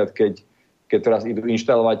napríklad, keď teraz idú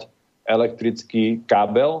inštalovať elektrický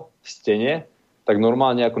kábel v stene, tak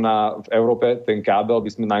normálne ako v Európe ten kábel by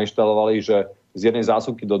sme nainštalovali, že z jednej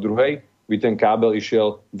zásuvky do druhej by ten kábel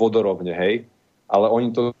išiel vodorovne, hej? Ale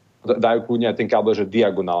oni to dajú kľudne aj ten kábel, že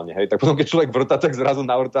diagonálne, hej? Tak potom, keď človek vrta, tak zrazu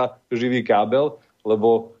navrtá živý kábel,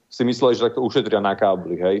 lebo si mysleli, že takto ušetria na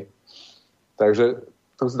kábli, hej? Takže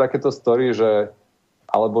to sú takéto story, že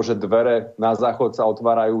alebo že dvere na záchod sa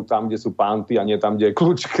otvárajú tam, kde sú panty a nie tam, kde je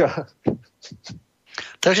kľúčka.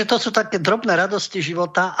 Takže to sú také drobné radosti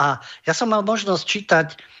života a ja som mal možnosť čítať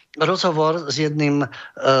rozhovor s jedným,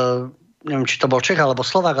 neviem, či to bol Čech alebo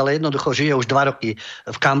Slovák, ale jednoducho žije už 2 roky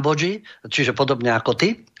v Kambodži, čiže podobne ako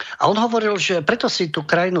ty. A on hovoril, že preto si tú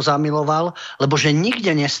krajinu zamiloval, lebo že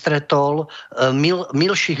nikde nestretol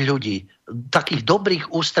milších ľudí, takých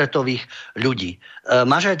dobrých ústretových ľudí.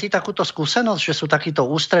 Máš aj ty takúto skúsenosť, že sú takíto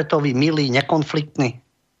ústretoví, milí, nekonfliktní?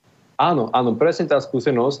 Áno, presne tá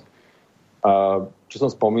skúsenosť, čo som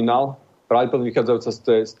spomínal, pravdepodobne vychádzajúca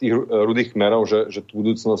z tých rudých kmerov, že tú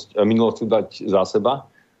minulosť chcú dať za seba.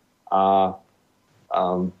 A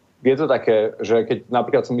je to také, že keď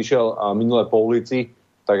napríklad som išiel minulé po ulici,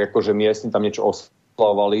 tak akože miestni tam niečo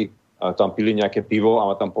oslavovali, tam pili nejaké pivo a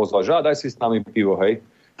ma tam pozvali, že daj si s nami pivo, hej.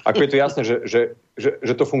 Ako je to jasné,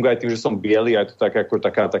 že to funguje aj tým, že som biely, aj to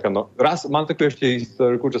taká no. Raz mám takú ešte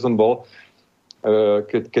historiku, čo som bol,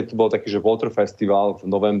 keď bol taký, že Water Festival v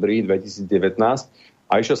novembri 2019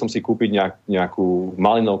 a išiel som si kúpiť nejakú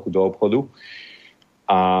malinovku do obchodu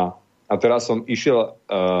a teraz som išiel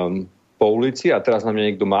po ulici a teraz na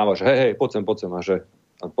mňa niekto máva, že hej, poď sem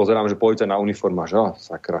a pozerám, že policajná uniforma, že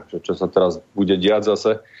sakra, že čo sa teraz bude diať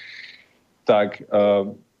zase. Tak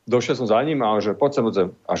došiel som za ním a že poď sem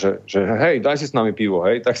a že hej, daj si s nami pivo,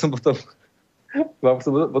 hej. Tak som potom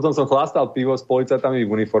som chlastal pivo s policajtami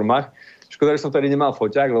v uniformách. Škoda, že som tady nemal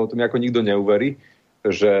foťák, lebo to mi ako nikto neuverí,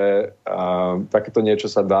 že takéto niečo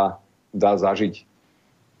sa dá zažiť.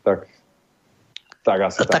 Tak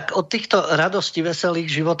asi tak od týchto radostí veselých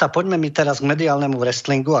života poďme mi teraz k mediálnemu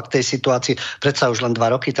wrestlingu a k tej situácii predsa už len 2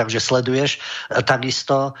 roky, takže sleduješ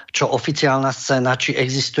takisto, čo oficiálna scéna, či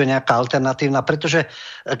existuje nejaká alternatívna, pretože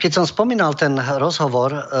keď som spomínal ten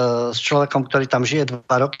rozhovor s človekom, ktorý tam žije 2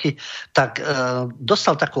 roky, tak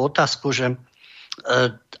dostal takú otázku, že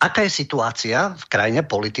aká je situácia v krajine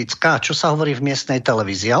politická a čo sa hovorí v miestnej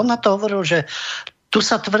televízii. A on na to hovoril, že tu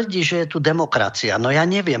sa tvrdí, že je tu demokracia. No ja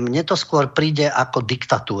neviem, mne to skôr príde ako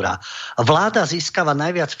diktatúra. Vláda získava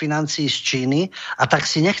najviac financií z Číny a tak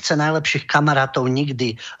si nechce najlepších kamarátov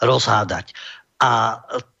nikdy rozhádať. A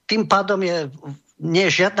tým pádom nie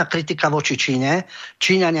je žiadna kritika voči Číne.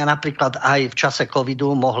 Číňania napríklad aj v čase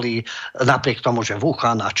covidu mohli, napriek tomu, že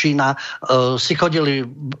Wuhan a Čína si chodili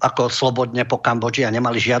ako slobodne po Kambodži a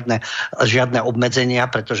nemali žiadne obmedzenia,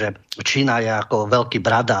 pretože Čína je ako veľký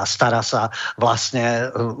brat a stará sa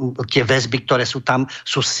vlastne tie väzby, ktoré sú tam,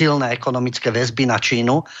 sú silné ekonomické väzby na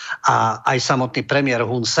Čínu a aj samotný premiér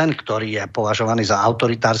Hun Sen, ktorý je považovaný za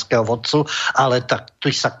autoritárskeho vodcu, ale tak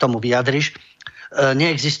ty sa k tomu vyjadriš,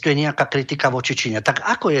 neexistuje nejaká kritika voči Číne. Tak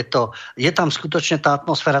ako je to? Je tam skutočne tá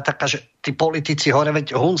atmosféra taká, že tí politici hore,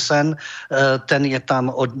 veď Hun Sen, ten je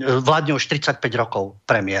tam, vládne už 35 rokov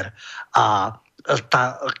premiér. A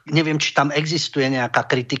neviem, či tam existuje nejaká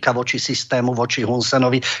kritika voči systému, voči Hun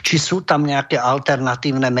Senovi, či sú tam nejaké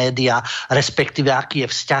alternatívne médiá, respektíve aký je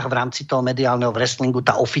vzťah v rámci toho mediálneho wrestlingu,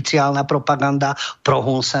 tá oficiálna propaganda pro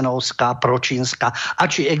Hun Senovská, pro čínska, a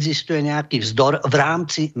či existuje nejaký vzdor v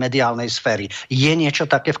rámci mediálnej sféry. Je niečo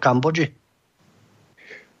také v Kambodži?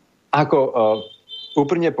 Ako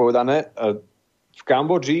úprimne povedané, v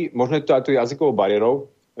Kambodži, možno je to aj to jazykovou bariérou,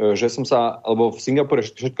 že som sa, alebo v Singapure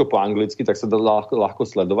všetko po anglicky, tak sa dá ľahko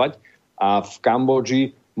sledovať. A v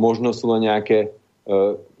Kambodži možno sú len nejaké,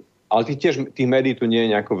 ale tých médií tu nie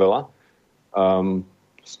je nejako veľa.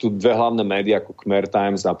 Sú tu 2 hlavné médiá, ako Khmer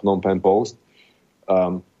Times a Phnom Penh Post.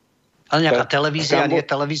 Ale nejaká televízia, nie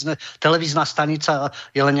televízna stanica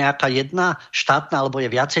je len nejaká jedna štátna, alebo je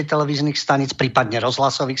viacej televíznych staníc, prípadne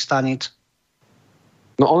rozhlasových staníc?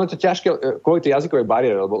 No ono je to ťažké kvôli tej jazykovej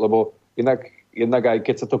bariére, lebo jednak aj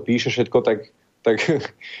keď sa to píše všetko, tak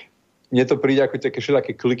mne to príde ako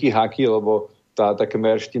také kliky, haky, lebo tá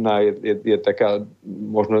khmerština je taká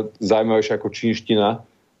možno zaujímavejšia ako čínština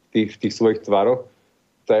v tých svojich tvaroch.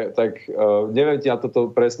 Tak neviem ti na toto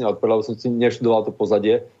presne odpovedať, lebo som si neštudoval to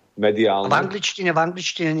pozadie mediálne. V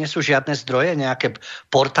angličtine nie sú žiadne zdroje, nejaké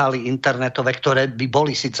portály internetové, ktoré by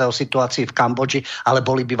boli síce o situácii v Kambodži, ale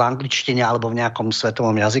boli by v angličtine alebo v nejakom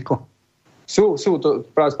svetovom jazyku? Sú, to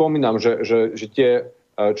práve spomínam, že tie,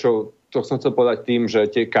 to som chcel povedať tým,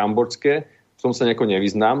 že tie kambodžské, v tom sa nejako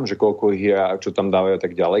nevyznám, že koľko ich je a čo tam dávajú a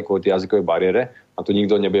tak ďalej, kvôli tej jazykovej bariére, a to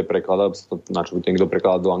nikto nebude prekladať, na čo by to niekto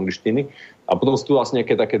prekladať do angličtiny. A potom sú tu vlastne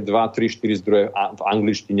nejaké také 2, 3, 4 zdroje v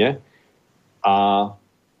angličtine a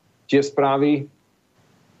tie správy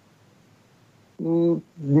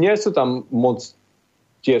nie sú tam moc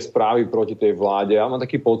tie správy proti tej vláde. Ja mám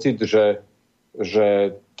taký pocit, že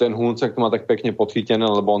ten Hun Sen to má tak pekne podchytené,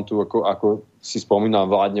 lebo on tu, ako si spomínal,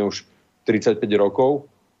 vládne už 35 rokov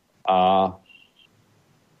a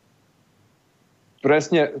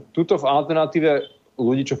presne tuto v alternatíve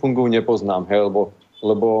ľudí, čo fungujú, nepoznám, hej,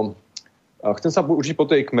 lebo chcem sa učiť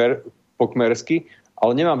po kmersky,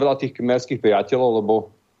 ale nemám veľa tých kmerských priateľov, lebo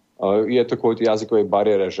je to kvôli tej jazykovej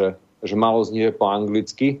bariére, že málo z nich je po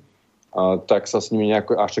anglicky, tak sa s nimi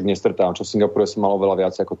nejako až tak nestretávam. Čo v Singapure som mal veľa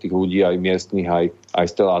viac ako tých ľudí, aj miestnych, aj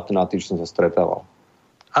z tej alternatív, čo som sa stretával.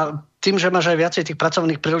 A tým, že máš aj viacej tých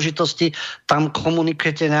pracovných príležitostí, tam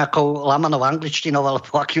komunikujete nejakou lamanou angličtinou alebo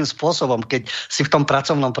akým spôsobom, keď si v tom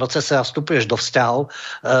pracovnom procese a vstupuješ do vzťahov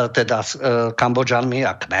teda s Kambodžanmi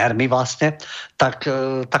a Khmermi vlastne, tak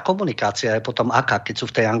tá komunikácia je potom aká, keď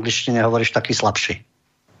sú v tej angličtine, hovoríš, taký slabší?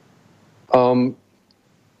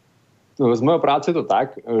 Z mojej práce je to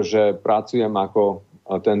tak, že pracujem ako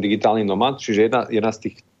ten digitálny nomad, čiže jedna z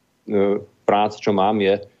tých prác, čo mám,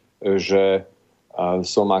 je, že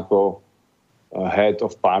som ako head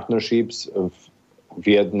of partnerships v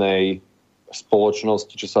jednej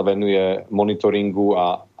spoločnosti, čo sa venuje monitoringu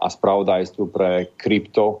a spravodajstvu pre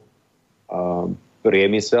krypto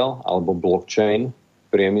priemysel alebo blockchain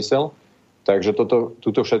priemysel. Takže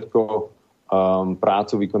túto všetko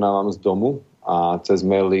prácu vykonávam z domu a cez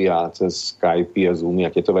maily a cez Skype a Zoomy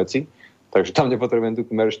a tieto veci. Takže tam nepotrebujem tú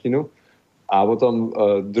kmerštinu. A potom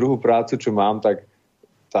druhú prácu, čo mám, tak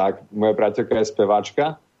moja priateľka je speváčka,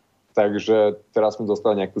 takže teraz sme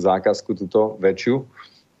dostali nejakú zákazku, túto väčšiu,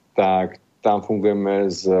 tak tam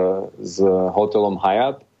fungujeme s hotelom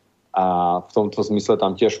Hyatt a v tomto zmysle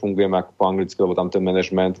tam tiež fungujeme ako po anglicky, lebo tam ten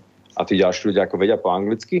management a tí ďalší ľudia ako vedia po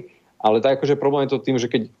anglicky. Ale tak akože problém je to tým, že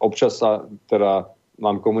keď občas sa teda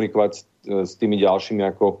mám komunikovať s tými ďalšími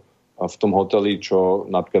ako v tom hoteli, čo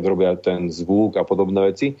napríklad robia ten zvuk a podobné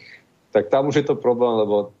veci, tak tam už je to problém,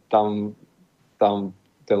 lebo tam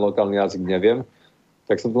ten lokálny jazyk neviem.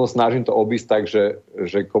 Tak sa to snažím to obísť tak,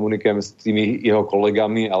 že komunikujem s tými jeho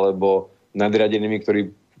kolegami alebo nadriadenými, ktorí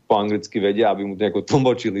po anglicky vedia, aby mu to nejako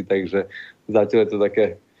tlmočili. Takže zatiaľ je to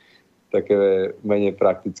také menej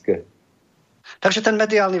praktické. Takže ten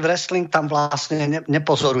mediálny wrestling tam vlastne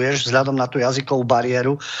nepozoruješ vzhľadom na tú jazykovú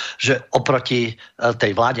bariéru, že oproti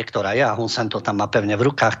tej vláde, ktorá je, a Hun Sen to tam má pevne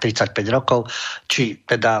v rukách 35 rokov, či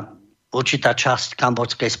teda určitá časť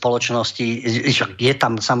kambodžskej spoločnosti, je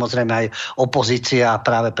tam samozrejme aj opozícia a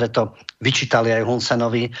práve preto vyčítali aj Hun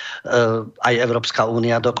Senovi, aj Európska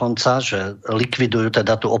únia dokonca, že likvidujú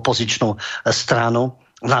teda tú opozičnú stranu.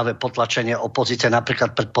 Práve potlačenie opozície,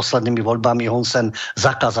 napríklad pred poslednými voľbami Hun Sen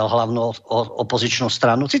zakázal hlavnú opozičnú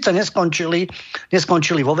stranu. Sice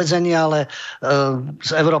neskončili vo väzení, ale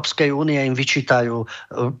z Európskej únie im vyčítajú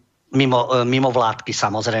mimo vládky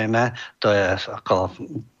samozrejme. To je ako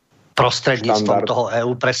prostredníctvom toho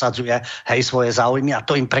EÚ presadzuje svoje záujmy a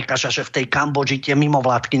to im prekáža, že v tej Kambodži tie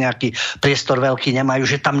mimovládky nejaký priestor veľký nemajú,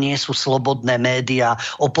 že tam nie sú slobodné médiá,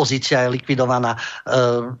 opozícia je likvidovaná.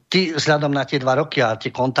 Ty vzhľadom na tie 2 roky a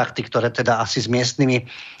tie kontakty, ktoré teda asi s miestnymi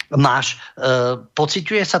máš,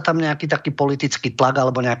 pociťuje sa tam nejaký taký politický tlak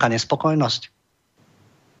alebo nejaká nespokojnosť?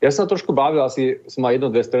 Ja som trošku bavil, asi som mal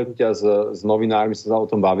 1-2 stretnutia s novinármi, sa o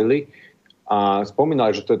tom bavili. A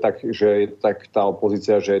spomínali, že to je tak, že je tak tá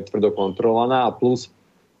opozícia, že je tvrdo kontrolovaná a plus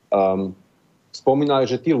spomínali,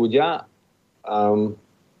 že tí ľudia,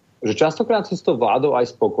 že častokrát sú s tou vládou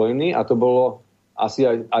aj spokojní a to bolo asi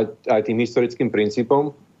aj tým historickým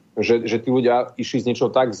princípom, že tí ľudia išli z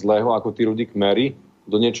niečoho tak zlého, ako tí ľudí kmeri,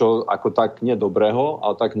 do niečoho ako tak nedobrého,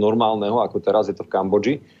 ale tak normálneho, ako teraz je to v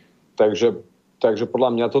Kambodži. Takže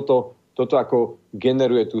podľa mňa toto ako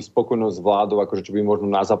generuje tú spokojnosť s vládou, akože čo by možno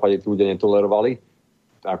na západe tí ľudia netolerovali,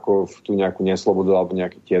 ako v tú nejakú neslobodu alebo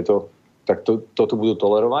nejaké tieto, tak toto budú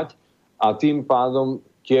tolerovať. A tým pádom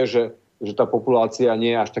tiež, že tá populácia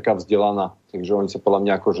nie je až taká vzdelaná. Takže oni sa podľa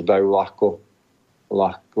mňa akože dajú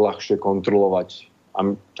ľahšie kontrolovať.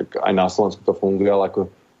 A tak aj na Slovensku to funguje, ale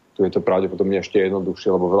ako tu je to pravdepodobne ešte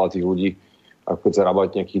jednoduchšie, lebo veľa tých ľudí, ako keď zarábajú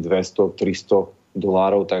nejakých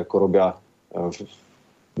 $200-300, tak ako robia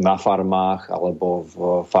na farmách alebo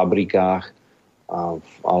v fabrikách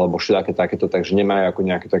alebo všetké takéto, takže nemajú ako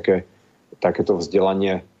nejaké takéto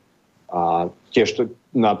vzdelanie. A tiež to,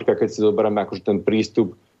 napríklad keď si zoberieme akože ten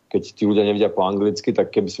prístup, keď tí ľudia nevedia po anglicky,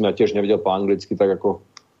 tak keby som ja tiež nevedel po anglicky, tak ako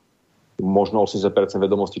možno 80%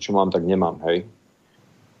 vedomostí, čo mám, tak nemám, hej.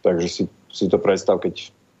 Takže si to predstav,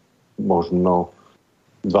 keď možno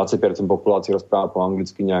 20% populácie rozpráva po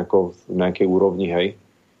anglicky nejako v nejakej úrovni, hej,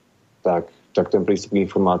 tak ten prístup k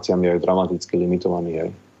informáciám je dramaticky limitovaný.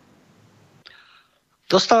 Hej.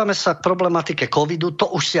 Dostávame sa k problematike covidu.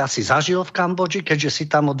 To už si asi zažil v Kambodži, keďže si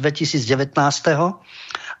tam od 2019.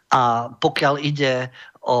 A pokiaľ ide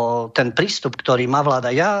o ten prístup, ktorý má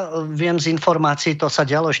vláda, ja viem z informácií, to sa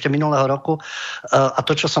dialo ešte minulého roku, a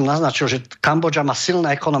to, čo som naznačil, že Kambodža má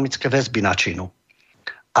silné ekonomické väzby na Čínu.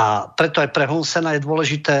 A preto aj pre Hun Sena je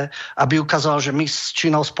dôležité, aby ukazoval, že my s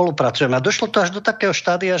Čínou spolupracujeme. A došlo to až do takého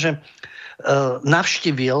štádia, že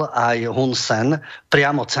navštívil aj Hun Sen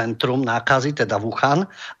priamo centrum nákazy, teda Wuhan,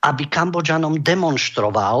 aby Kambodžanom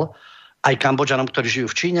demonstroval, aj Kambodžanom, ktorí žijú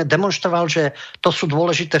v Číne, demonstroval, že to sú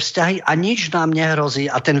dôležité vzťahy a nič nám nehrozí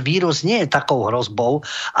a ten vírus nie je takou hrozbou.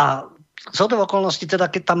 A zhodou okolností, teda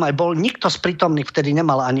keď tam aj bol, nikto z prítomných vtedy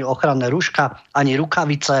nemal ani ochranné rúška, ani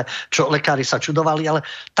rukavice, čo lekári sa čudovali, ale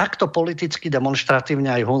takto politicky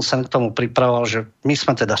demonstratívne aj Hun Sen k tomu pripravoval, že my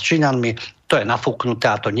sme teda s Číňanmi, to je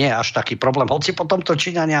nafúknuté a to nie je až taký problém. Hoci potom to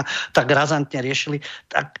Číňania tak razantne riešili,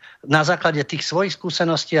 tak na základe tých svojich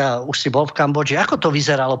skúseností, a už si bol v Kambodži, ako to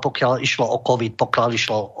vyzeralo, pokiaľ išlo o COVID, pokiaľ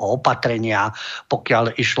išlo o opatrenia,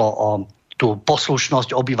 pokiaľ išlo o tú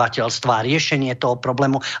poslušnosť obyvateľstva, riešenie toho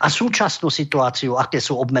problému a súčasnú situáciu, aké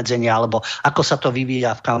sú obmedzenia, alebo ako sa to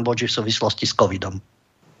vyvíja v Kambodži v súvislosti s covidom?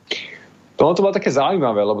 To bolo také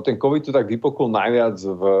zaujímavé, lebo ten covid tu tak vypukol najviac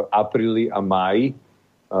v apríli a máji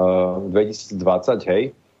 2020, hej.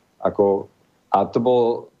 A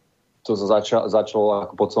to začalo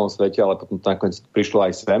ako po celom svete, ale potom to nakoniec prišlo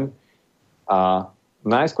aj sem. A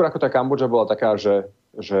najskôr ako tá Kambodža bola taká, že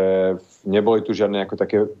neboli tu žiadne ako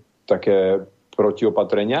také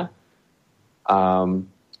protiopatrenia.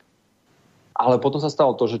 Ale potom sa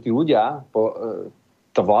stalo to, že tí ľudia,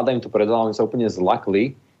 tá vláda im to predala, oni sa úplne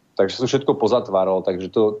zlakli, takže sa všetko pozatváralo. Takže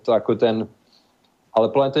to ako ale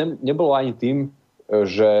to nebolo ani tým,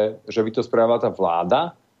 že by to spravila tá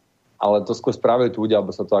vláda, ale to skôr spravili tí ľudia, alebo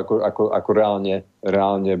sa to ako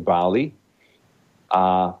reálne báli.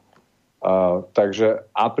 Takže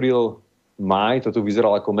apríl, máj, to tu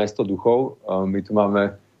vyzeralo ako mesto duchov. My tu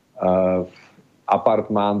máme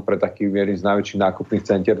apartmán pre taký jedný z najväčších nákupných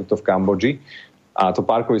centier tuto v Kambodži. A to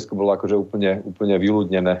parkovisko bolo akože úplne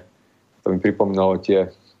vyľudnené. To mi pripomínalo tie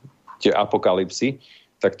apokalypsy.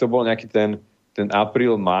 Tak to bol nejaký ten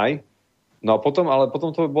apríl, maj. No a potom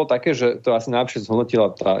to bolo také, že to asi najlepšie zhodnotila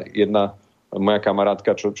tá jedna moja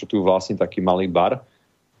kamarátka, čo tu vlastne taký malý bar,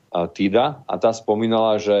 Tida, a tá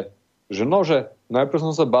spomínala, že najprv som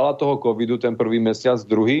sa bala toho covidu ten prvý mesiac,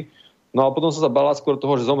 druhý, no a potom som sa bala skôr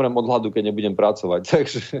toho, že zomrem od hladu, keď nebudem pracovať.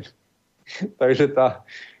 Takže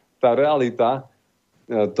tá realita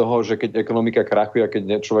toho, že keď ekonomika krachuje a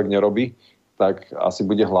keď človek nerobí, tak asi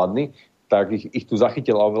bude hladný, tak ich tu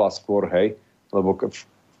zachytila oveľa skôr, hej, lebo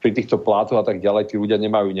pri týchto plátoch a tak ďalej, tí ľudia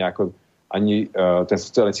nemajú nejako, ani ten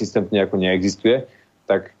sociálny systém nejako neexistuje,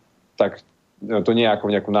 tak to nie je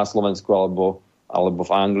ako na Slovensku alebo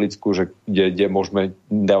v Anglicku, že kde môžeme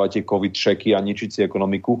dávať tie covid checky a ničiť si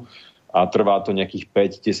ekonomiku a trvá to nejakých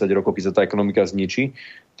 5-10 rokov, keď sa tá ekonomika zničí,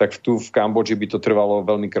 tak tu v Kambodži by to trvalo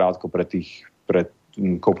veľmi krátko pre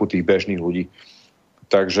kopu tých bežných ľudí.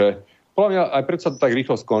 Takže podľa mňa aj preto sa to tak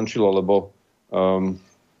rýchlo skončilo, lebo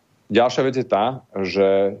ďalšia vec je tá,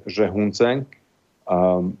 že Hun Sen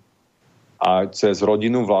a cez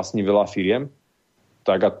rodinu vlastní veľa firiem,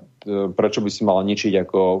 tak prečo by si mala ničiť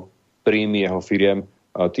ako príjmy jeho firiem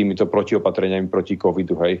týmito protiopatreniami proti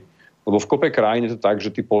covidu, hej? Lebo v kope krajín je to tak, že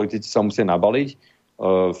tí politici sa musia nabaliť,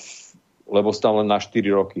 lebo sú tam len na 4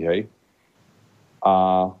 roky, hej?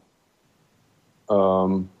 A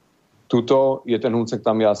tuto je ten Hun Sen,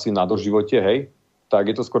 tam je asi na doživote, hej? Tak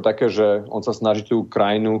je to skôr také, že on sa snaží tú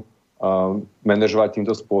krajinu manažovať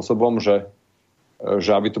týmto spôsobom, že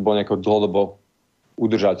aby to bolo nejako dlhodobo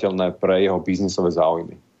udržateľné pre jeho biznisové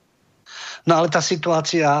záujmy. No ale tá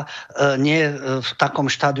situácia nie je v takom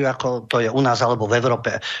štádiu, ako to je u nás alebo v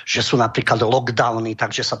Európe, že sú napríklad lockdowny,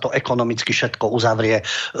 takže sa to ekonomicky všetko uzavrie.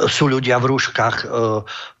 Sú ľudia v rúškach,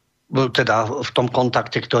 teda v tom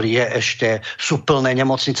kontakte, ktorý je ešte, sú plné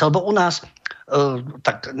nemocnice, lebo u nás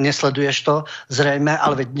tak nesleduješ to zrejme,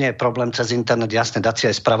 ale veď nie je problém cez internet, jasne, dať si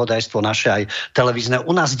aj spravodajstvo naše, aj televízne.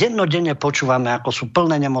 U nás dennodenne počúvame, ako sú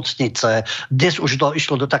plné nemocnice, dnes už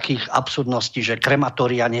išlo do takých absurdností, že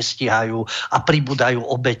krematória nestíhajú a pribúdajú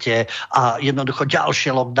obete a jednoducho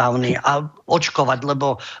ďalšie lockdowny a očkovať,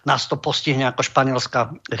 lebo nás to postihne ako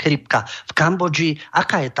španielská chrypka. V Kambodži,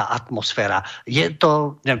 aká je tá atmosféra? Je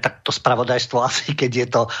to, neviem, tak to spravodajstvo asi, keď je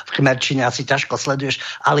to v kmerčine, asi ťažko sleduješ,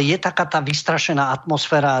 ale je taká tá vystrašená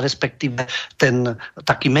atmosféra, respektíve ten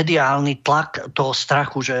taký mediálny tlak toho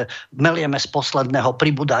strachu, že melieme z posledného,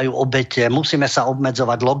 pribúdajú obete, musíme sa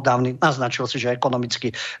obmedzovať, lockdowny, naznačil si, že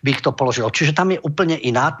ekonomicky by ich to položilo. Čiže tam je úplne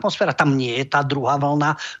iná atmosféra, tam nie je tá druhá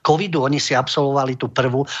vlna covidu, oni si absolvovali tú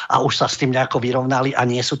prvú a už sa s tým nejako vyrovnali a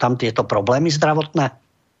nie sú tam tieto problémy zdravotné?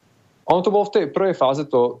 Ono to bolo v tej prvej fáze,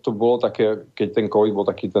 to bolo také, keď ten covid bol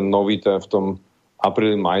taký ten nový, v tom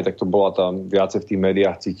apríli, maj, tak to bola tam viacej v tých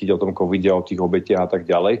médiách cítiť o tom covide, o tých obetiach a tak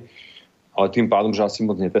ďalej. Ale tým pádom, že asi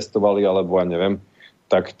moc netestovali, alebo ja neviem,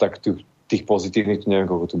 tak tých pozitívnych, neviem,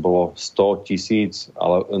 koľko tu bolo, 100 000,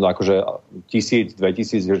 ale no akože 1000,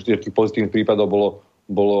 2000, že tých pozitívnych prípadov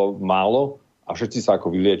bolo málo a všetci sa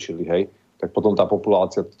ako vyliečili, hej. Tak potom tá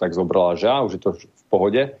populácia to tak zobrala, že už je to v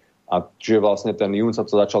pohode. A čiže vlastne ten jún sa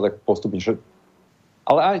to začal tak postupne.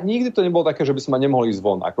 Ale aj nikdy to nebolo také, že by som ma nemohol ísť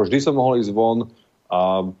von. Ako vždy som mohol ísť von.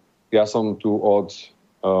 A ja som tu od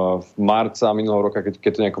marca minulého roka, keď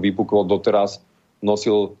to nejako vypuklo doteraz,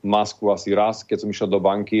 nosil masku asi raz, keď som išiel do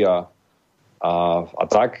banky a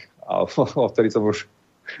tak. A vtedy som už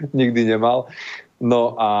nikdy nemal.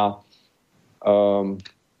 No a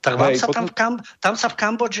Tak vám sa tam sa v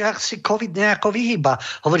Kambodži asi COVID nejako vyhýba.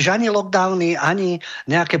 Hovoríš, ani lockdowny, ani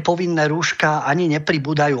nejaké povinné rúška, ani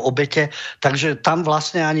nepribúdajú obete, takže tam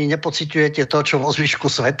vlastne ani nepociťujete to, čo vo zvyšku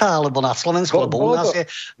sveta, alebo na Slovensku, lebo u nás je...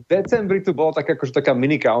 V decembri tu bolo taká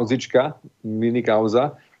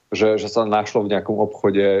minikauza, že sa našlo v nejakom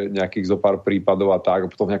obchode nejakých zopár prípadov a tak, a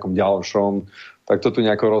potom v nejakom ďalšom, tak to tu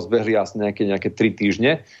nejako rozbehli asi nejaké 3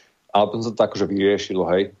 týždne, ale potom sa to akože vyriešilo,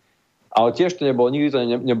 hej. Ale tiež to nebolo, nikdy to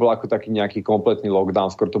nebolo ako taký nejaký kompletný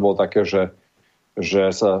lockdown, skôr to bolo také, že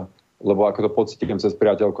sa, lebo ako to pocítim cez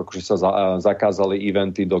priateľku, akože sa zakázali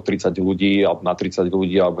eventy do 30 ľudí, alebo na 30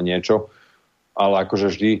 ľudí, alebo niečo, ale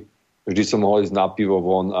akože vždy som mohol ísť na pivo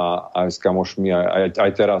von a aj s kamošmi,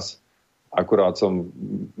 aj teraz, akurát som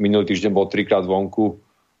minulý týždeň bol 3-krát vonku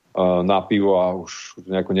na pivo a už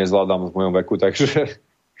nejako nezvládam v mojom veku, takže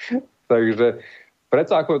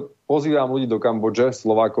preto ako pozývam ľudí do Kambodže,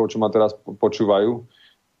 Slovákov, čo ma teraz počúvajú,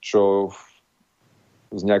 čo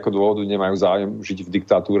z nejakého dôvodu nemajú záujem žiť v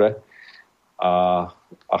diktatúre a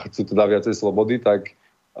chcú teda viacej slobody, tak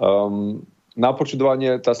na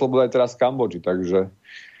počudovanie tá sloboda je teraz v Kambodži, takže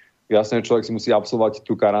jasne, človek si musí absolvovať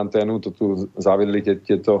tú karanténu, to tu zaviedli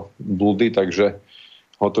tieto blúdy, takže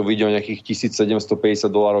ho to vidí o nejakých $1750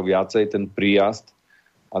 viacej, ten príjazd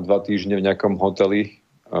a 2 týždne v nejakom hoteli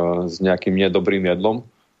s nejakým nedobrým jedlom.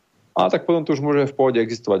 A tak potom to už môže v pohode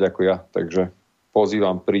existovať ako ja. Takže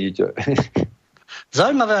pozývam, prídite.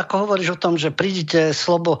 Zaujímavé, ako hovoríš o tom, že prídite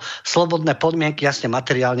slobodné podmienky, jasne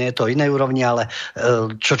materiálne je to inej úrovni, ale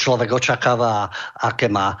čo človek očakáva, aké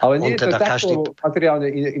má. Ale nie je teda to takto materiálne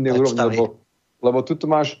inej úrovni, lebo tu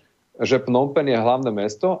máš, že Phnom Penh je hlavné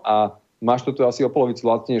mesto a máš to tu asi o polovicu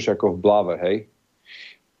lacnejšie ako v Blave, hej?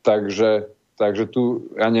 Takže tu,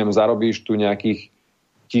 ja neviem, zarobíš tu nejakých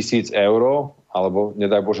 1,000 eur, alebo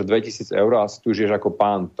nedaj Bože 2,000 eur a tu žiješ ako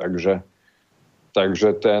pán. Takže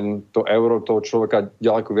to euro toho človeka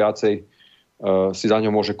ďaleko viacej si za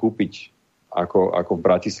ňo môže kúpiť ako v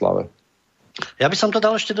Bratislave. Ja by som to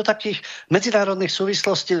dal ešte do takých medzinárodných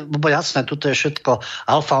súvislostí, lebo jasné, tuto je všetko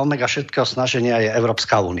alfa, omega, všetkého snaženia je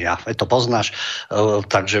Európska únia. To poznáš,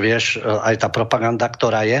 takže vieš aj tá propaganda,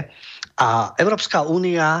 ktorá je. A Európska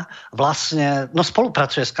únia vlastne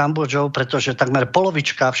spolupracuje s Kambodžou, pretože takmer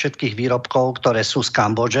polovička všetkých výrobkov, ktoré sú z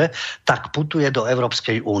Kambodže, tak putuje do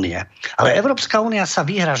Európskej únie. Ale Európska únia sa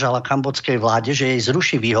vyhražala kambodžskej vláde, že jej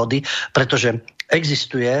zruší výhody, pretože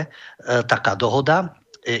existuje taká dohoda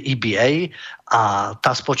EBA a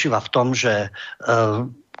tá spočíva v tom, že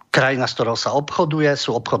krajina, s ktorou sa obchoduje,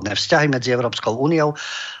 sú obchodné vzťahy medzi Európskou úniou,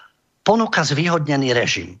 ponúka zvýhodnený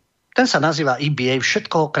režim. Ten sa nazýva EBA,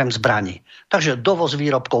 všetko okrem zbraní. Takže dovoz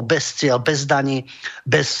výrobkov bez cieľ, bez daní,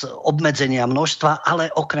 bez obmedzenia množstva, ale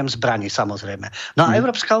okrem zbraní samozrejme. No a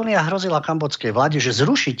Európska únia hrozila kambodžskej vláde, že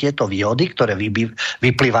zruší tieto výhody, ktoré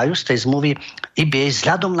vyplývajú z tej zmluvy EBA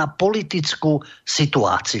vzhľadom na politickú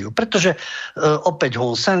situáciu. Pretože opäť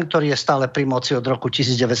Hun Sen, ktorý je stále pri moci od roku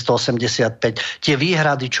 1985, tie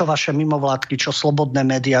výhrady, čo vaše mimovládky, čo slobodné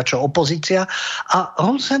médiá, čo opozícia. A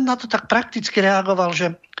Hun Sen na to tak prakticky reagoval,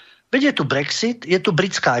 že veď je tu Brexit, je tu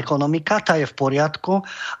britská ekonomika, tá je v poriadku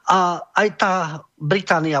a aj tá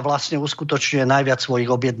Británia vlastne uskutočňuje najviac svojich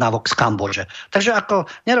objednávok z Kambodže. Takže ako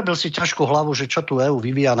nerobil si ťažkú hlavu, že čo tu EÚ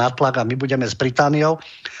vyvíja nátlak a my budeme s Britániou.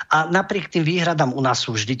 A napriek tým výhradám u nás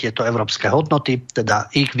sú vždy tieto európske hodnoty, teda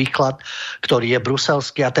ich výklad, ktorý je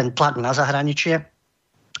bruselský a ten tlak na zahraničie.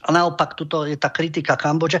 A naopak, tuto je tá kritika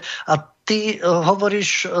Kambodže a ty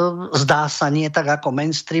hovoríš, zdá sa, nie tak ako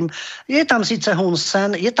mainstream. Je tam síce Hun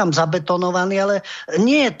Sen, je tam zabetonovaný, ale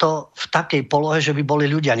nie je to v takej polohe, že by boli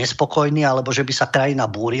ľudia nespokojní alebo že by sa krajina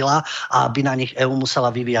búrila a aby na nich EÚ musela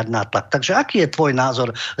vyvíjať nátlak. Takže aký je tvoj názor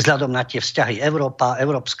vzhľadom na tie vzťahy Európa,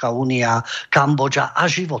 Európska únia, Kambodža a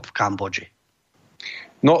život v Kambodži?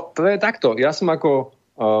 No, to je takto. Ja som ako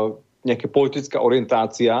nejaká politická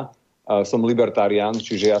orientácia, som libertarián,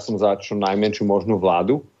 čiže ja som za čo najmenšiu možnú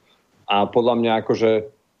vládu. A podľa mňa akože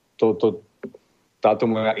táto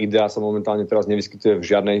moja idea sa momentálne teraz nevyskytuje v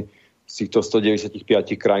žiadnej z týchto 195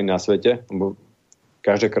 krajín na svete, lebo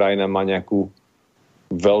každá krajina má nejakú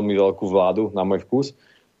veľmi veľkú vládu na môj vkus.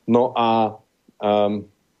 No a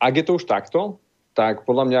ak je to už takto, tak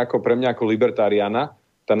podľa mňa pre mňa ako libertariána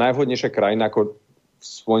tá najvhodnejšia krajina, ako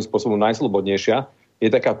svojím spôsobom najslobodnejšia, je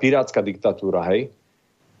taká pirátska diktatúra, hej?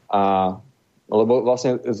 Lebo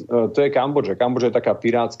vlastne to je Kambodža. Kambodža je taká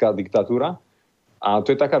pirátska diktatúra a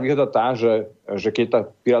to je taká výhoda tá, že keď tá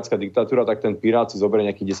pirátska diktatúra, tak ten pirát si zoberie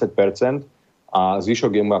nejakých 10% a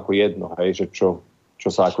zvyšok je mu ako jedno, hej, že čo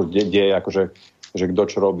sa ako deje, akože, že kto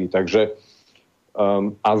čo robí. Takže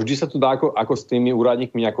a vždy sa tu dá ako s tými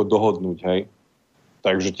úradníkmi nejako dohodnúť, hej.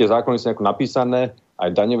 Takže tie zákony sú nejako napísané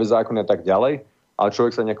aj daňové zákony a tak ďalej, ale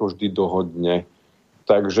človek sa nejako vždy dohodne.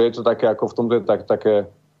 Takže je to také, ako v tomto je také,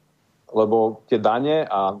 lebo tie dane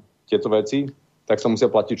a tieto veci, tak sa musia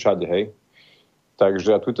platiť všade, hej.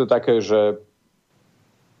 Takže tu je to také, že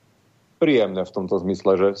príjemné v tomto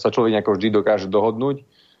zmysle, že sa človek nejako vždy dokáže dohodnúť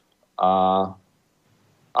a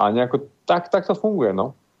nejako tak to funguje,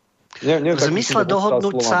 no. V zmysle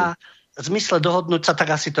dohodnúť sa, tak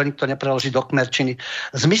asi to nikto nepreloží do kmerčiny.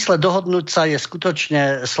 V zmysle dohodnúť sa je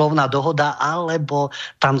skutočne slovná dohoda, alebo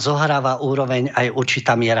tam zohráva úroveň aj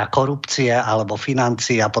určitá miera korupcie alebo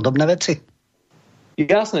financií a podobné veci?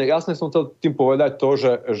 Jasne som chcel tým povedať to,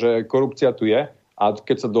 že korupcia tu je a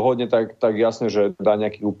keď sa dohodne, tak jasne, že dá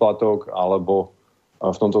nejaký úplatok alebo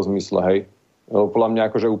v tomto zmysle, hej. Podľa mňa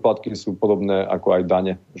akože úplatky sú podobné ako aj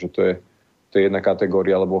dane, že to je jedna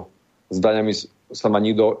kategória, lebo s daňami sa ma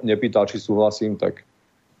nikto nepýtal, či súhlasím, tak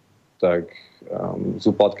s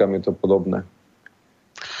úplatkami je to podobné.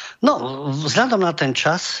 No, vzhľadom na ten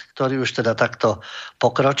čas, ktorý už teda takto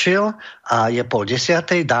pokročil a je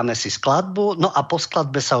 9:30, dáme si skladbu, no a po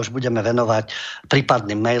skladbe sa už budeme venovať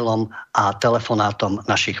prípadným mailom a telefonátom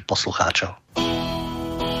našich poslucháčov.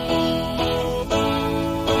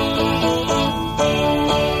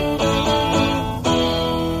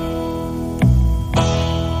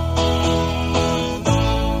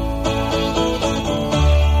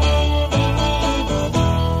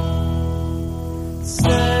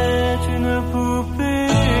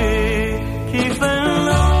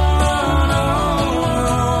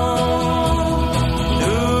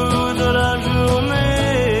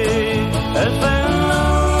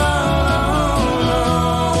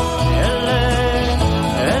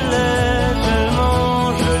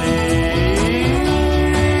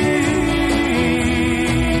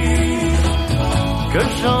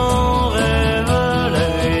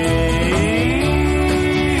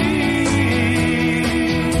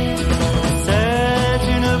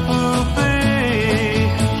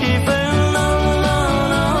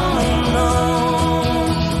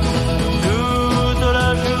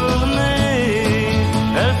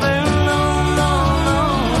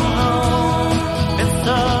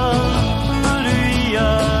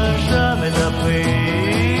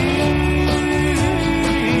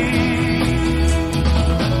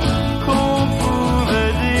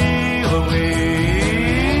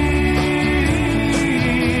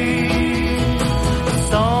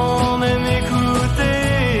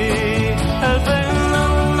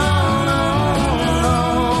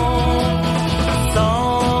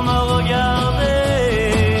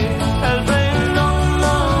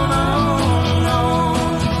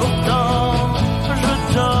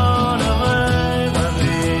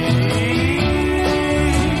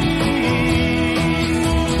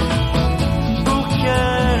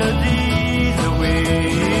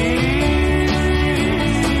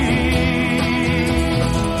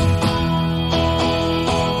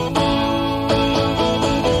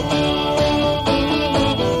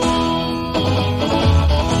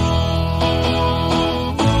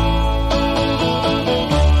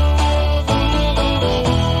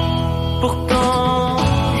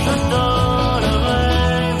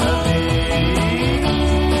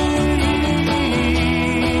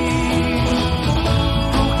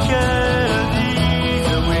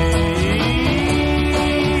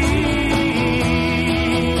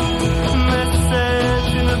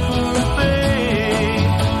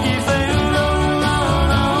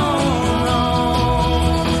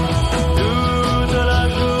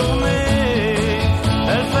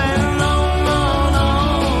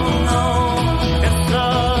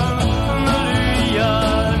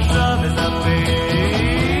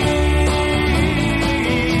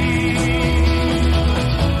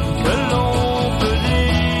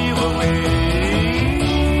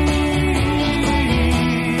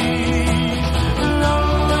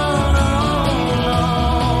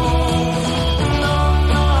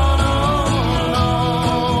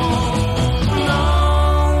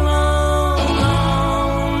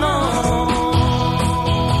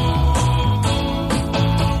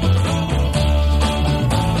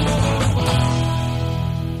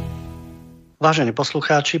 Vážení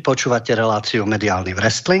poslucháči, počúvate reláciu Mediálny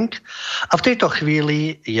Wrestling a v tejto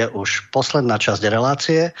chvíli je už posledná časť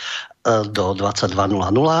relácie do 22:00,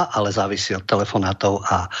 ale závisí od telefonátov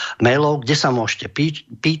a mailov, kde sa môžete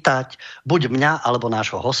pýtať buď mňa alebo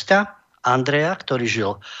nášho hostia Andreja, ktorý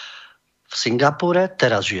žil v Singapure,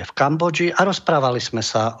 teraz žije v Kambodži a rozprávali sme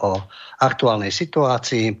sa o aktuálnej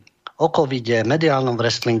situácii, o covide, mediálnom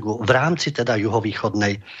wrestlingu v rámci teda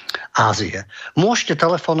juhovýchodnej Ázie. Môžete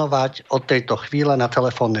telefonovať od tejto chvíle na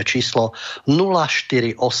telefónne číslo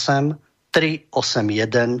 048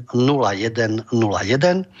 381 0101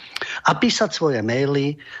 a písať svoje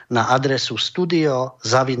maily na adresu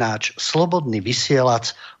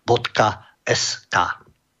studio@slobodnyvysielac.sk.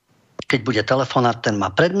 Keď bude telefonát, ten má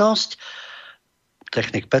prednosť.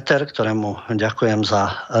 Technik Peter, ktorému ďakujem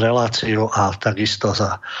za reláciu a takisto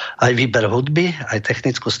za aj výber hudby, aj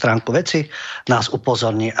technickú stránku veci, nás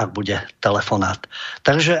upozorní, ak bude telefonát.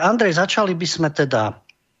 Takže Andrej, začali by sme teda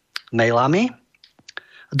mailami.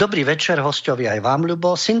 Dobrý večer hosťovi aj vám,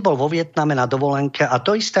 Ľubo. Syn bol vo Vietname na dovolenke a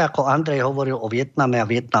to isté ako Andrej hovoril o Vietname a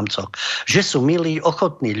Vietnamcoch. Že sú milí,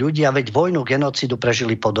 ochotní ľudia, veď vojnu, genocidu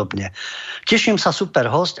prežili podobne. Teším sa, super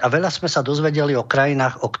hosť a veľa sme sa dozvedeli o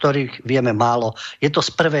krajinách, o ktorých vieme málo. Je to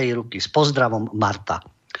z prvej ruky. S pozdravom, Marta.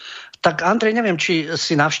 Tak Andrej, neviem, či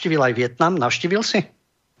si navštívil aj Vietnam. Navštívil si?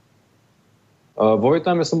 Vo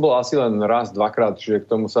Vietname som bol asi len raz, dvakrát, čiže k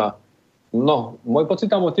tomu sa... No, môj pocit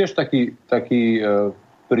tam bol tiež taký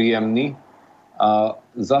príjemný a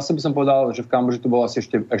zase by som povedal, že v Kambodži to bolo asi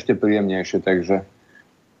ešte príjemnejšie, takže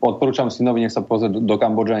odporúčam synovi, nech sa pozrie do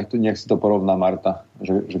Kambodže, nech si to porovná Marta,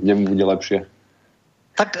 že kde mu bude lepšie.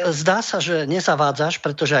 Tak zdá sa, že nezavádzaš,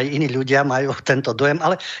 pretože aj iní ľudia majú tento dojem,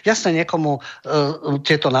 ale jasne niekomu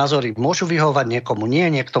tieto názory môžu vyhovať, niekomu nie,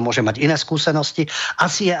 niekto môže mať iné skúsenosti.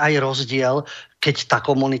 Asi je aj rozdiel, keď tá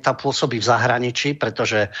komunita pôsobí v zahraničí,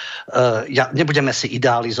 pretože nebudeme si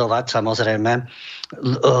idealizovať, samozrejme.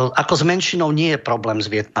 Ako s menšinou nie je problém s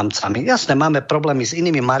Vietnamcami. Jasné, máme problémy s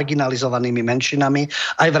inými marginalizovanými menšinami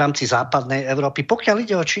aj v rámci západnej Európy. Pokiaľ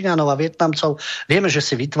ide o Číňanov a Vietnamcov, vieme, že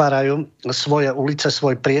si vytvárajú svoje ulice,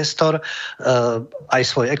 svoj priestor, aj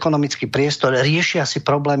svoj ekonomický priestor, riešia si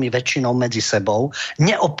problémy väčšinou medzi sebou,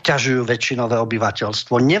 neobťažujú väčšinové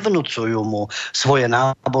obyvateľstvo, nevnúcujú mu svoje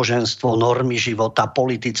náboženstvo, normy života,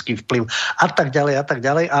 politický vplyv a tak ďalej.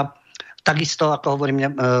 A takisto, ako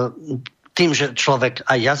hovorím, tým, že človek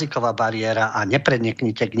aj jazyková bariéra a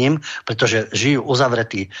nepredniknite k ním, pretože žijú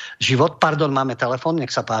uzavretý život. Pardon, máme telefon,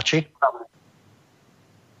 nech sa páči.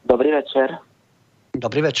 Dobrý večer.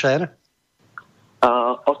 Dobrý večer.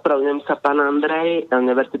 Ospravedlňujem sa, pán Andrej,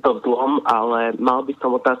 neverte to v zlom, ale mal by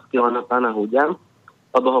som otázky len na pána Huďa,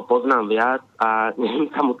 lebo ho poznám viac a neviem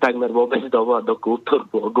sa mu takmer vôbec dovolať do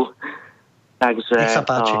kultúrblogu. Takže nech sa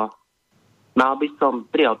páči. Mal by som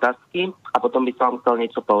 3 otázky a potom by som vám chcel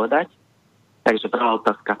niečo povedať. Takže prvá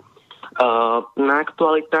otázka. Na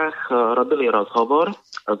aktualitách robili rozhovor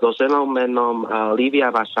so ženou menom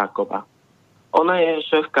Lívia Vašáková. Ona je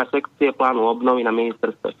šéfka sekcie plánu obnovy na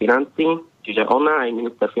ministerstve financií, čiže ona aj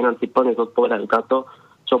minister financií plne zodpovedajú za to,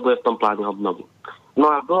 čo bude v tom pláne obnovy.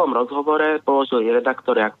 No a v dlhom rozhovore položili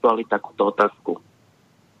redaktori aktuality takúto otázku.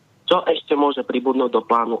 Čo ešte môže pribudnúť do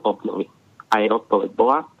plánu obnovy? A jej odpoveď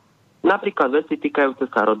bola napríklad veci týkajúce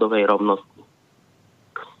sa rodovej rovnosti.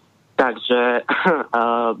 Takže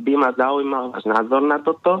by ma zaujímal váš názor na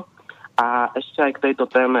toto a ešte aj k tejto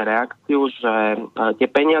téme reakciu, že tie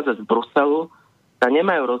peniaze z Bruselu sa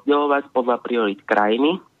nemajú rozdielovať podľa priorít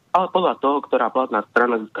krajiny, ale podľa toho, ktorá platná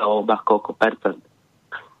strana získala v voľbách koľko percent.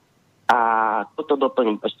 A toto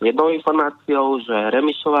doplním ešte jednou informáciou, že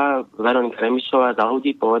Veronika Remišová za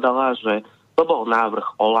ľudí povedala, že to bol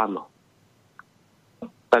návrh Olano.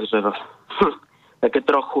 Takže také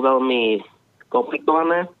trochu veľmi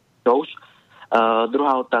komplikované. To už.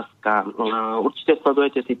 Druhá otázka. Určite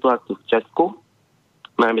sledujete situáciu v Česku,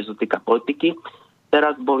 najmä čo týka politiky.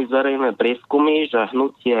 Teraz boli zverejnené prieskumy, že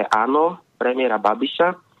hnutie Áno, premiéra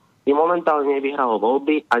Babiša, by momentálne nevyhralo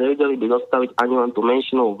voľby a nevedeli by dostaviť ani len tú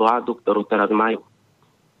menšinovú vládu, ktorú teraz majú.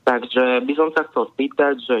 Takže by som sa chcel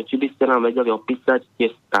spýtať, že či by ste nám vedeli opísať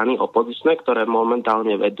tie strany opozičné, ktoré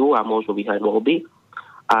momentálne vedú a môžu vyhrať voľby,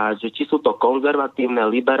 a že či sú to konzervatívne,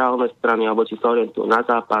 liberálne strany, alebo či sa orientujú na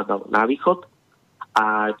západ alebo na východ.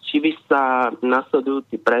 A či by sa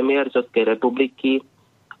nasledujúci premiér Českej republiky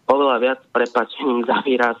oveľa viac prepáčením za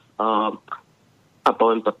výraz a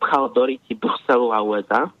poviem to, pchal do ryti Bruselu a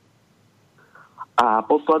USA. A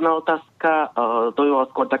posledná otázka, to by bola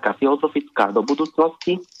skôr taká filozofická do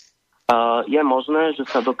budúcnosti. Je možné, že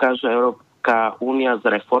sa dokáže Európska únia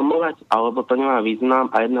zreformovať, alebo to nemá význam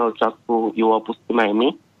a jedného času ju opustíme aj my?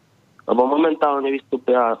 Lebo momentálne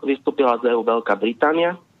vystúpila z EU Veľká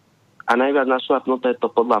Británia a najviac našlapnuté to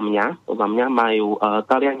podľa mňa majú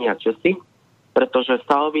Taliani a Česi, pretože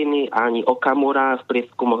Salvini ani Okamura v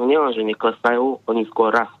prieskumoch nielenže neklesajú, oni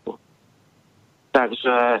skôr rastú.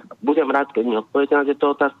 Takže budem rád, keď mi odpoviete na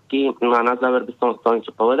tieto otázky. No a na záver by som chcel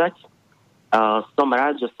niečo povedať. Som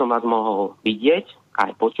rád, že som vás mohol vidieť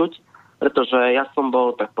aj počuť, pretože ja som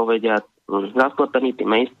bol, tak povediať, zasklepený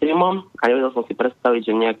tým mainstreamom a nevedel som si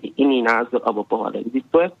predstaviť, že nejaký iný názor alebo pohľad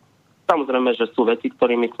existuje. Samozrejme, že sú veci,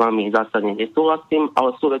 ktorými s vami zásadne nesúhlasím,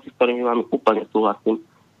 ale sú veci, s ktorými vami úplne súhlasím.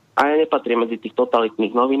 A ja nepatrím medzi tých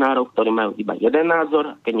totalitných novinárov, ktorí majú iba jeden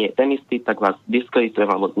názor, keď nie je ten istý, tak vás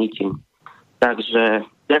diskreditujem alebo zničím. Takže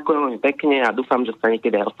ďakujem veľmi pekne a dúfam, že sa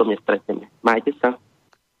niekedy aj osobne stretneme. Majte sa.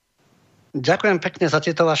 Ďakujem pekne za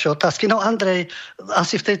tieto vaše otázky. No Andrej,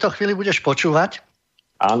 asi v tejto chvíli budeš počúvať.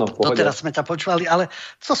 Áno, v pohode. Doteraz sme ťa počúvali, ale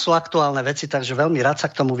to sú aktuálne veci, takže veľmi rád sa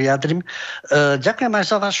k tomu vyjadrim. Ďakujem aj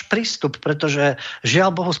za váš prístup, pretože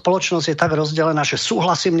žiaľ Bohu spoločnosť je tak rozdelená, že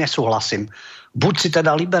súhlasím, nesúhlasím. Buď si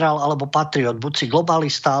teda liberál alebo patriot, buď si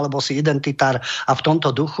globalista alebo si identitár a v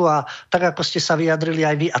tomto duchu a tak ako ste sa vyjadrili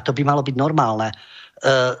aj vy, a to by malo byť normálne.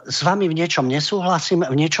 S vami v niečom nesúhlasím,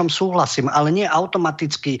 v niečom súhlasím, ale nie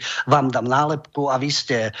automaticky vám dám nálepku a vy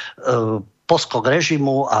ste poskok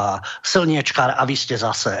režimu a silniečkár a vy ste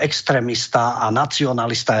zase extrémista a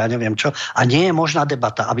nacionalista, ja neviem čo. A nie je možná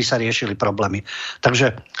debata, aby sa riešili problémy.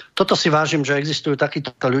 Takže toto si vážim, že existujú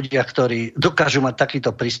takíto ľudia, ktorí dokážu mať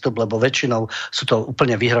takýto prístup, lebo väčšinou sú to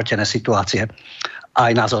úplne vyhrotené situácie,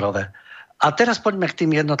 aj názorové. A teraz poďme k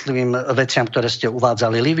tým jednotlivým veciam, ktoré ste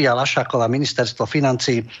uvádzali. Lívia Lašáková, ministerstvo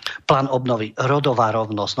financií, plán obnovy, rodová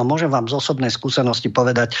rovnosť. No môžem vám z osobnej skúsenosti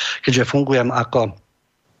povedať, keďže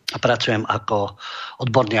pracujem ako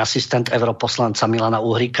odborný asistent europoslanca Milana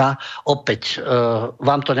Uhrika. Opäť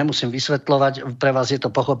vám to nemusím vysvetľovať, pre vás je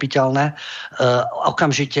to pochopiteľné.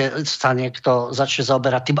 Okamžite sa niekto začne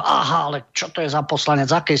zaoberať tým, ale čo to je za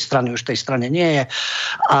poslanec, z akej strany, už tej strane nie je.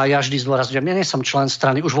 A ja vždy zdôrazňujem, ja nie som člen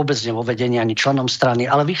strany, už vôbec nie vo vedení ani členom strany,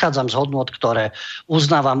 ale vychádzam z hodnôt, ktoré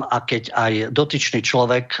uznávam, a keď aj dotyčný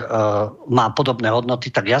človek má podobné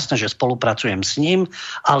hodnoty, tak jasné, že spolupracujem s ním,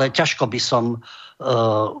 ale ťažko by som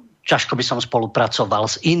spolupracoval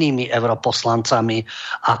s inými europoslancami,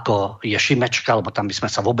 ako je Šimečka, lebo tam by sme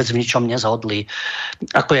sa vôbec v ničom nezhodli,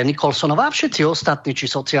 ako je Nikolsonová a všetci ostatní, či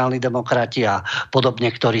sociálni demokrati a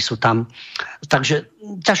podobne, ktorí sú tam. Takže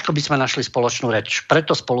ťažko by sme našli spoločnú reč.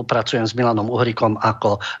 Preto spolupracujem s Milanom Uhrikom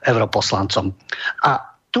ako europoslancom.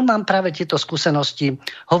 A tu mám práve tieto skúsenosti.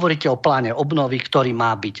 Hovoríte o pláne obnovy, ktorý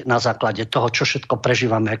má byť na základe toho, čo všetko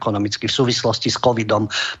prežívame ekonomicky v súvislosti s covidom,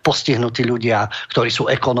 postihnutí ľudia, ktorí sú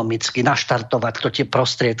ekonomicky, naštartovať to tie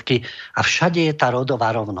prostriedky. A všade je tá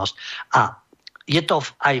rodová rovnosť. A je to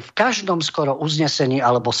aj v každom skoro uznesení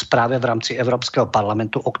alebo správe v rámci Európskeho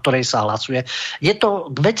parlamentu, o ktorej sa hlasuje. Je to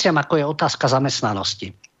k veciam, ako je otázka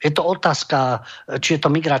zamestnanosti. Je to otázka, či je to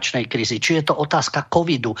migračnej krízy, či je to otázka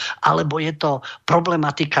covidu, alebo je to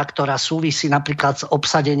problematika, ktorá súvisí napríklad s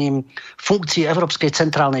obsadením funkcií Európskej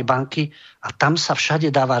centrálnej banky, a tam sa všade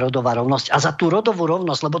dáva rodová rovnosť. A za tú rodovú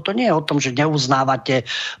rovnosť, lebo to nie je o tom, že neuznávate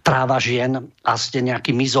práva žien a ste nejaký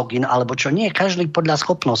mizogyn, alebo čo, nie, každý podľa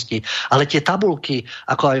schopností. Ale tie tabulky,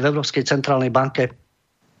 ako aj v Európskej centrálnej banke,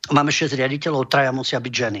 máme 6 riaditeľov, 3 musia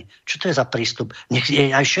byť ženy. Čo to je za prístup? Nech je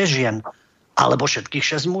aj 6 žien, alebo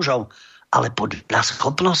všetkých 6 mužov, ale podľa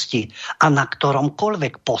schopnosti a na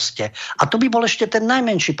ktoromkoľvek poste. A to by bol ešte ten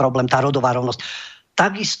najmenší problém, tá rodová rovnosť.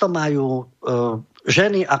 Takisto majú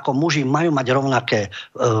ženy ako muži, majú mať rovnaké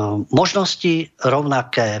možnosti,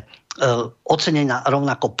 rovnaké ocenenia,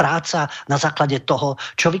 rovnako práca na základe toho,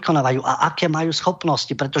 čo vykonávajú a aké majú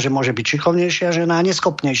schopnosti, pretože môže byť šikovnejšia žena a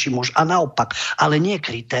neschopnejší muž a naopak. Ale nie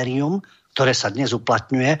kritérium, ktoré sa dnes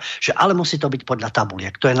uplatňuje, že ale musí to byť podľa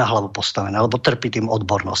tabuliek, to je na hlavu postavené, lebo trpí tým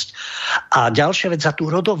odbornosť. A ďalšia vec, za tú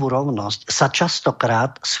rodovú rovnosť sa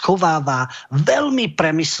častokrát schováva veľmi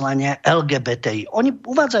premyslene LGBTI. Oni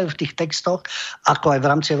uvádzajú v tých textoch, ako aj v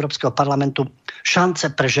rámci Európskeho parlamentu, šance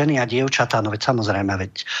pre ženy a dievčatá. No veď samozrejme,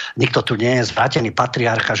 veď nikto tu nie je zvrátený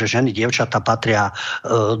patriarcha, že ženy, dievčatá patria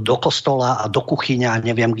do kostola a do kuchyňa a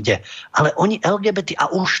neviem kde. Ale oni LGBT,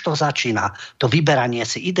 a už to začína, to vyberanie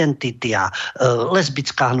si identity,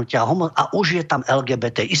 lesbická hnutia, a už je tam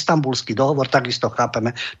LGBT, Istanbulský dohovor, takisto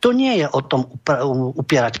chápeme. To nie je o tom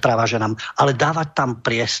upierať práva ženám, ale dávať tam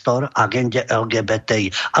priestor agende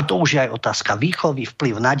LGBTI. A to už je aj otázka výchovy,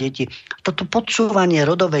 vplyv na deti. Toto podsúvanie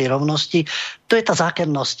rodovej rovnosti, to je tá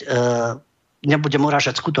zákernosť, nebudem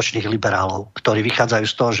urážať skutočných liberálov, ktorí vychádzajú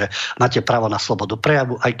z toho, že máte právo na slobodu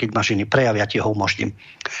prejavu, aj keď ma ženy prejavia, ti ho umožním.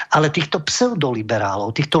 Ale týchto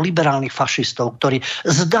pseudoliberálov, týchto liberálnych fašistov, ktorí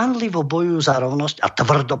zdanlivo bojujú za rovnosť a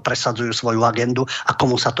tvrdo presadzujú svoju agendu, a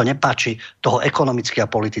komu sa to nepáči, toho ekonomicky a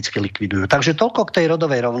politicky likvidujú. Takže toľko k tej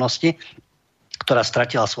rodovej rovnosti, ktorá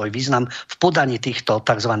stratila svoj význam v podaní týchto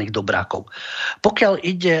tzv. Dobrákov. Pokiaľ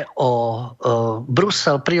ide o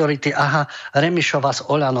Brusel, priority, Remišová z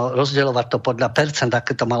Oľano, rozdeľovať to podľa percent,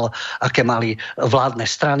 aké mali vládne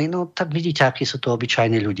strany, no tak vidíte, akí sú to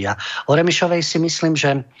obyčajní ľudia. O Remišovej si myslím,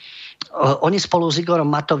 že oni spolu s Igorom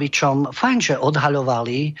Matovičom fajn, že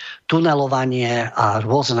odhaľovali tunelovanie a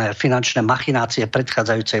rôzne finančné machinácie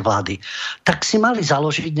predchádzajúcej vlády. Tak si mali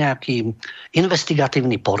založiť nejaký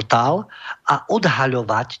investigatívny portál a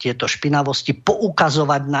odhaľovať tieto špinavosti,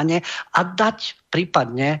 poukazovať na ne a dať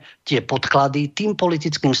prípadne tie podklady tým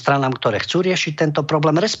politickým stranám, ktoré chcú riešiť tento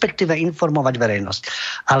problém, respektíve informovať verejnosť.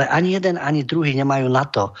 Ale ani jeden, ani druhý nemajú na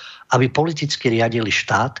to, aby politicky riadili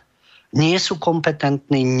štát, nie sú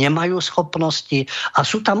kompetentní, nemajú schopnosti a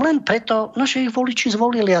sú tam len preto, že ich voliči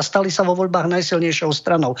zvolili a stali sa vo voľbách najsilnejšou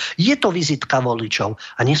stranou. Je to vizitka voličov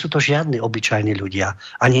a nie sú to žiadni obyčajní ľudia,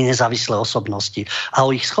 ani nezávislé osobnosti. A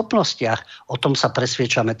o ich schopnostiach, o tom sa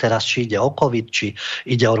presviečame teraz, či ide o COVID, či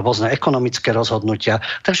ide o rôzne ekonomické rozhodnutia.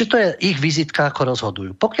 Takže to je ich vizitka, ako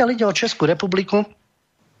rozhodujú. Pokiaľ ide o Českú republiku,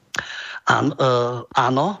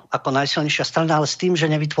 áno, ako najsilnejšia strana, ale s tým, že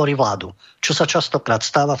nevytvorí vládu. Čo sa častokrát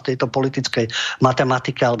stáva v tejto politickej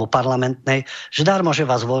matematike alebo parlamentnej, že darmo, že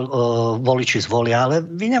vás voliči zvolia, ale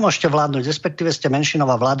vy nemôžete vládnuť, respektíve ste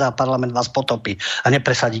menšinová vláda a parlament vás potopí a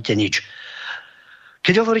nepresadíte nič.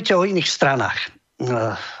 Keď hovoríte o iných stranách,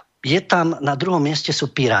 je tam na druhom mieste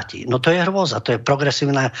sú Piráti. No to je hrôza, to je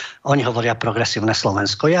progresívne, oni hovoria progresívne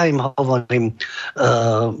Slovensko. Ja im hovorím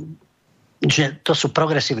že to sú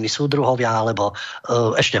progresívni súdruhovia, alebo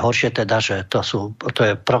ešte horšie teda, že to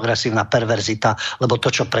je progresívna perverzita, lebo to,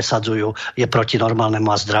 čo presadzujú, je proti normálnemu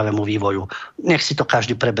a zdravému vývoju. Nech si to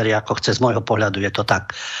každý preberie, ako chce. Z môjho pohľadu je to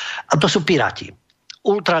tak. A to sú Piráti.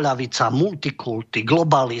 Ultraľavica, multikulty,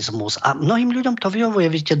 globalizmus a mnohým ľuďom to vyhovuje.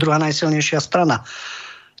 Vidíte, druhá najsilnejšia strana,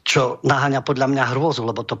 čo naháňa podľa mňa hrôzu,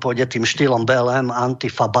 lebo to pôjde tým štýlom BLM,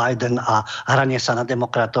 Antifa, Biden a hranie sa na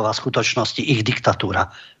demokratov a skutočnosti ich diktatúra,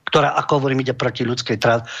 ktorá, ako hovorím, ide proti ľudskej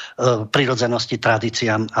prirodzenosti,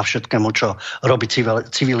 tradíciám a všetkému, čo robí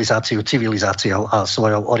civilizáciou a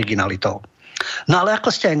svojou originalitou. No ale ako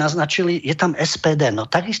ste aj naznačili, je tam SPD. No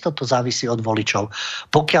takisto to závisí od voličov.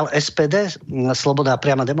 Pokiaľ SPD, Sloboda a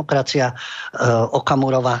priama demokracia,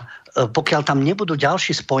 Okamurova, pokiaľ tam nebudú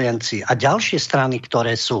ďalší spojenci a ďalšie strany,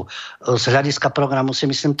 ktoré sú z hľadiska programu, si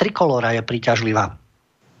myslím, Trikolóra je príťažlivá.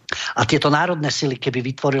 A tieto národné sily, keby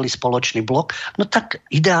vytvorili spoločný blok, no tak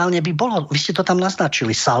ideálne by bolo, vy ste to tam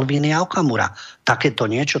naznačili, Salvini a Okamura. Takéto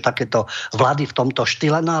niečo, takéto vlády v tomto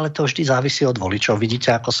štýle, no ale to vždy závisí od voličov.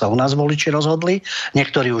 Vidíte, ako sa u nás voliči rozhodli?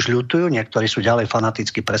 Niektorí už ľutujú, niektorí sú ďalej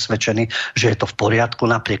fanaticky presvedčení, že je to v poriadku,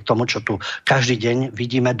 napriek tomu, čo tu každý deň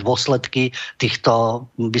vidíme dôsledky týchto,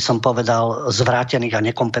 by som povedal, zvrátených a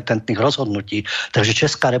nekompetentných rozhodnutí. Takže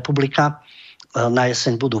Česká republika, na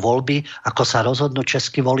jeseň budú voľby, ako sa rozhodnú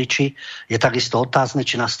českí voliči. Je takisto otázne,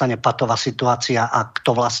 či nastane patová situácia a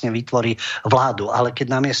kto vlastne vytvorí vládu. Ale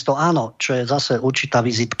keď namiesto áno, čo je zase určitá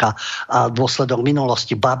vizitka a dôsledok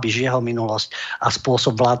minulosti, Babiš, jeho minulosť a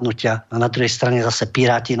spôsob vládnutia, a na druhej strane zase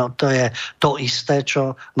Piráti, no to je to isté,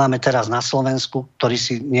 čo máme teraz na Slovensku, ktorí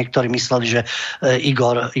si niektorí mysleli, že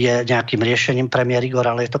Igor je nejakým riešením, premiér Igor,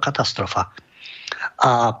 ale je to katastrofa.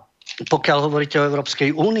 A pokiaľ hovoríte o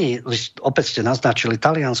Európskej únii, opäť ste naznačili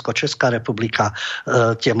Taliansko, Česká republika,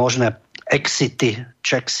 tie možné exity,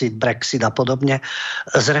 Czexit, Brexit a podobne,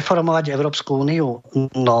 zreformovať Európsku úniu,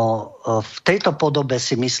 no v tejto podobe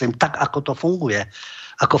si myslím, tak ako to funguje,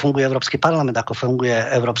 ako funguje Európsky parlament, ako funguje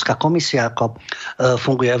Európska komisia, ako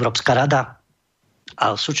funguje Európska rada,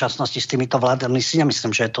 a v súčasnosti s týmito vládami si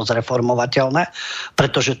nemyslím, že je to zreformovateľné,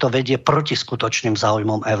 pretože to vedie proti skutočným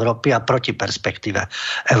záujmom Európy a proti perspektíve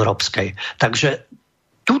európskej. Takže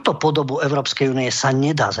túto podobu Európskej únie sa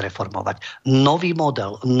nedá zreformovať. Nový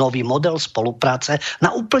model spolupráce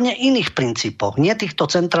na úplne iných princípoch. Nie týchto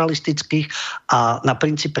centralistických a na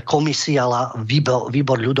princípe komisiála,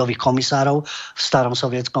 výbor ľudových komisárov v starom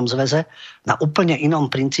Sovietskom zväze. Na úplne inom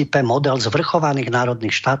princípe model zvrchovaných národných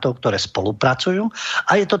štátov, ktoré spolupracujú.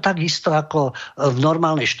 A je to takisto ako v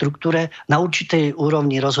normálnej štruktúre. Na určitej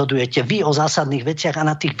úrovni rozhodujete vy o zásadných veciach a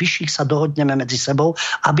na tých vyšších sa dohodneme medzi sebou,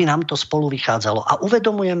 aby nám to spolu vychádzalo. A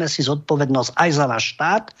uvedomujeme si zodpovednosť aj za náš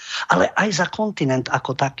štát, ale aj za kontinent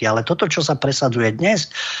ako taký. Ale toto, čo sa presadzuje dnes,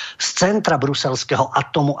 z centra bruselského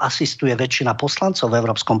atomu asistuje väčšina poslancov v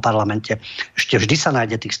Európskom parlamente. Ešte vždy sa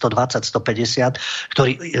nájde tých 120, 150,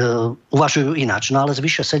 ktorí uvažujú ináč. No ale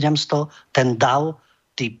zvyše 700, ten DAO,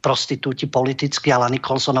 tí prostitúti politickí, ale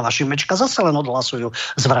Nikolsonova Šimečka zase len odhlasujú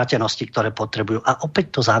zvrátenosti, ktoré potrebujú. A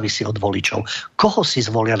opäť to závisí od voličov. Koho si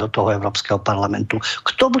zvolia do toho Európskeho parlamentu?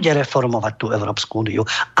 Kto bude reformovať tú Európsku úniu?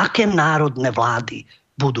 Aké národné vlády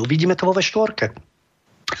budú? Vidíme to vo V4.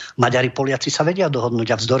 Maďari, Poliaci sa vedia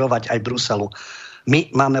dohodnúť a vzdorovať aj Bruselu. My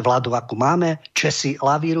máme vládu, akú máme, Česi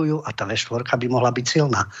lavírujú a tá V4 by mohla byť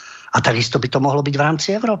silná. A takisto by to mohlo byť v rámci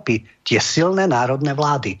Európy. Tie silné národné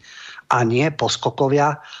vlády. a nie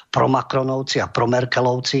poskokovia, promakronovci a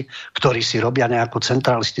promerkelovci, ktorí si robia nejakú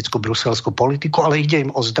centralistickú bruselskú politiku, ale ide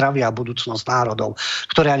im o zdravie a budúcnosť národov,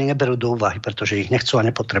 ktoré ani neberú do úvahy, pretože ich nechcú a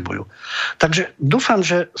nepotrebujú. Takže dúfam,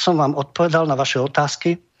 že som vám odpovedal na vaše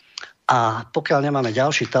otázky a pokiaľ nemáme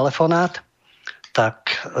ďalší telefonát,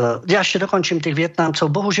 tak ja ešte dokončím tých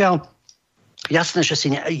Vietnamcov. Bohužiaľ, jasné, že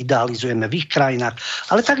si neidealizujeme v ich krajinách,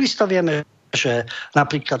 ale takisto vieme, že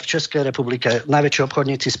napríklad v Českej republike najväčší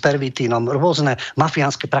obchodníci s pervitínom, rôzne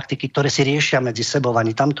mafiánske praktiky, ktoré si riešia medzi sebou,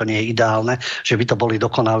 ani tam to nie je ideálne, že by to boli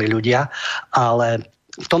dokonalí ľudia, ale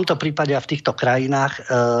v tomto prípade a v týchto krajinách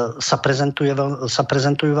sa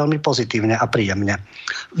prezentujú veľmi pozitívne a príjemne.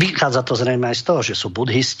 Vychádza to zrejme aj z toho, že sú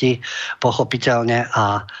budhisti, pochopiteľne,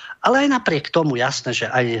 ale aj napriek tomu jasné,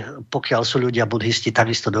 že aj pokiaľ sú ľudia budhisti,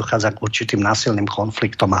 takisto dochádza k určitým násilným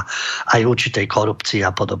konfliktom a aj určitej korupcii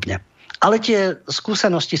a podobne. Ale tie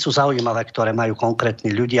skúsenosti sú zaujímavé, ktoré majú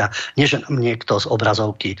konkrétni ľudia, než nám niekto z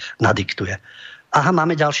obrazovky nadiktuje. Aha,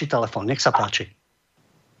 máme ďalší telefón, nech sa páči.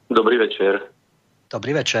 Dobrý večer.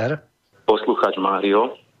 Dobrý večer. Poslucháč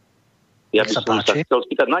Mário. Ja by som sa chcel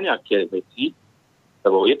spýtať na nejaké veci,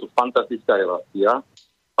 lebo je tu fantastická relácia.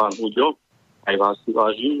 Pán Huďo, aj vás si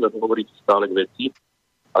vážim, lebo hovoríte stále k veci,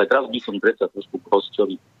 ale teraz by som predsa trošku k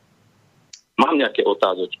hosťovi. Mám nejaké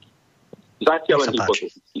otázočky. Zatiaľ len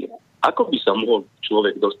hypoteticky. Ako by sa mohol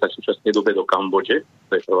človek dostať v súčasnej dobe do Kambodže?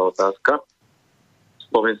 To je prvá otázka.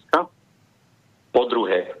 Slovenska. Po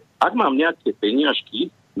druhé, ak mám nejaké peniažky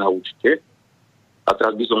na účte, a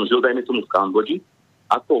teraz by som žil, dajme tomu v Kambodži,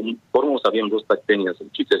 akou formou sa viem dostať peniaze?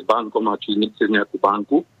 Či cez bankomat, či cez nejakú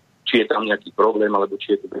banku, či je tam nejaký problém, alebo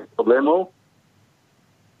či je to bez problémov.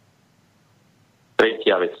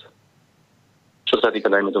 Tretia vec. Čo sa týka,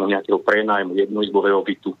 dajme tomu, nejakého prenájmu jednoizbového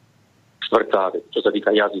bytu. Štvrtá vec, čo sa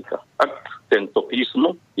týka jazyka. Ak tento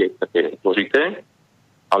písmo je také zložité,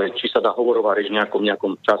 ale či sa dá hovorová reč v nejakom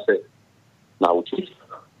čase naučiť.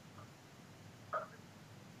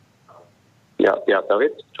 Piatá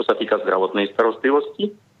vec, čo sa týka zdravotnej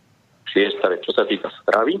starostlivosti. Šiesta vec, čo sa týka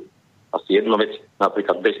stravy. A siedma vec,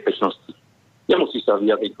 napríklad bezpečnosti. Nemusí sa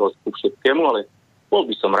vyjadriť ku všetkému, ale bol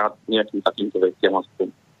by som rád nejakým takýmto veciam aspoň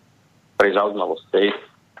pre zaujímavosť.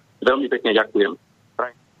 Veľmi pekne ďakujem.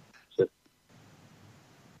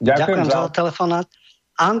 Ďakujem za telefonát.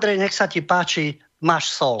 Andrej, nech sa ti páči, máš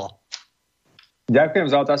solo. Ďakujem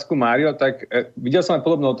za otázku, Mário. Tak videl som aj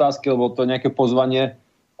podobné otázky, lebo to nejaké pozvanie,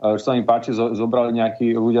 čo sa mi páči, zobrali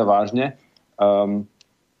nejakí ľudia vážne.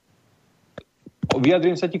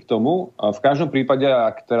 Vyjadrím sa ti k tomu. V každom prípade,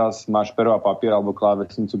 ak teraz máš pero a papier alebo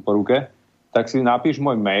klávesnicu po ruke, tak si napíš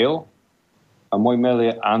môj mail. A môj mail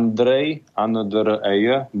je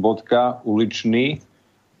andrej.uličný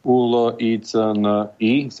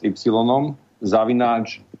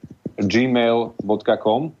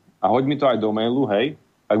 @gmail.com a hoď mi to aj do mailu, hej.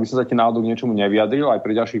 Ak by som sa ti náhodou k niečomu nevyjadril, aj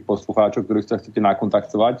pre ďalších poslucháčov, ktorých sa chcete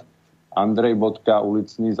nakontaktovať,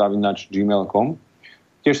 andrej.ulicny@gmail.com.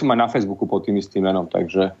 Tiež som aj na Facebooku pod tým istým menom,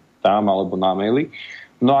 takže tam alebo na maili.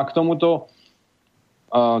 No a k tomuto,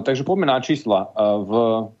 takže poďme na čísla.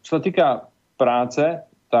 Čo sa týka práce,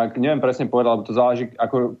 tak neviem presne povedať, lebo to záleží,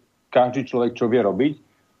 ako každý človek čo vie robiť.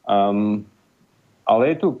 Ale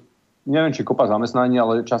je tu, neviem, či kopa zamestnaní,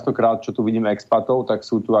 ale častokrát, čo tu vidíme expatov, tak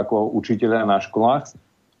sú tu ako učitelia na školách,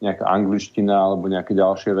 nejaká angličtina alebo nejaké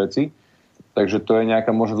ďalšie veci. Takže to je nejaká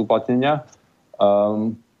možnosť uplatnenia.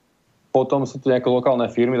 Potom sú tu nejaké lokálne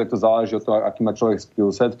firmy, tak to záleží od toho, aký má človek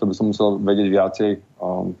skillset. To by som musel vedieť viacej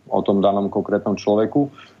o tom danom konkrétnom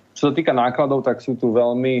človeku. Čo sa týka nákladov, tak sú tu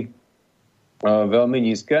veľmi, veľmi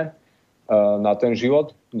nízke na ten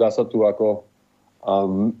život. Dá sa tu ako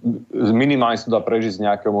minimálne sa dá prežiť z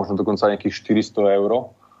nejakého, možno dokonca nejakých 400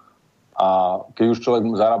 €. A keď už človek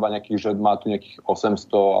zarába že má tu nejakých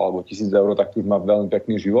 800 alebo 1000 €, tak tu už má veľmi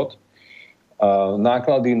pekný život.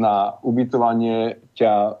 Náklady na ubytovanie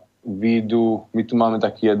ťa výjdu, my tu máme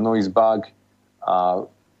taký jednoizbák a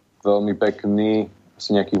veľmi pekný,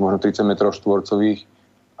 asi nejakých možno 30 m2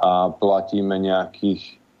 a platíme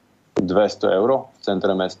nejakých 200 € v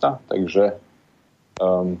centre mesta, takže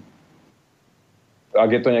ak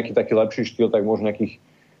je to nejaký taký lepší štýl, tak možno nejakých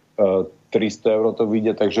 300 € to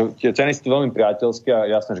vyjde, takže tie ceny sú veľmi priateľské a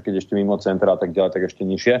jasné, že keď ešte mimo centra a tak ďalej, tak ešte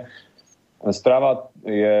nižšie. Strava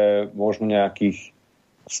je možno nejakých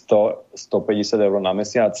 150 € na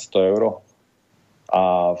mesiac, 100 €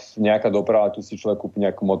 a nejaká doprava, tu si človek kúpi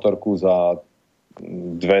nejakú motorku za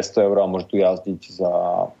 200 € a môže tu jazdiť za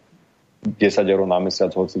 10 € na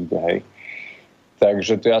mesiac, hoci kde, hej.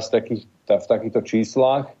 Takže to je asi v takýchto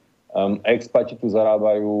číslach. Expati tu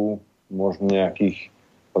zarábajú možno nejakých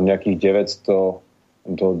 900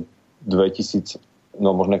 do 2000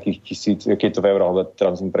 no možno nejakých 1000, keď to v euro, ale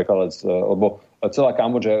teraz musím prekladať, lebo celá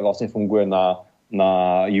Kambodža vlastne funguje na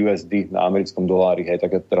USD, na americkom dolári, hej,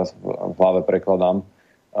 tak ja teraz v hlave prekladám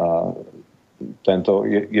tento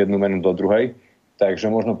jednu menu do druhej.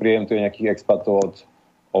 Takže možno príjem tu je nejakých expatov od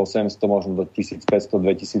 800, možno do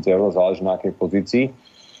 1500-2000 eur, záleží na akej pozícii.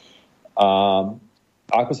 A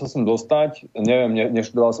ako sa sem dostať, neviem,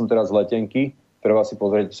 neštudoval som teraz letenky, treba si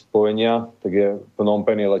pozrieť spojenia, tak je Phnom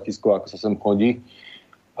Penh je letisko, ako sa sem chodí.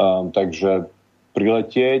 Takže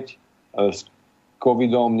priletieť s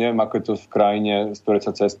covidom, neviem, ako je to v krajine, z ktorej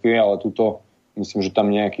sa cestuje, ale tuto myslím, že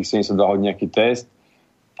tam nejakých 72 hodín nejaký test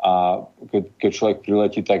a keď človek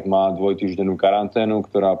priletí, tak má 2-týždennú karanténu,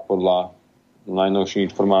 ktorá podľa najnovších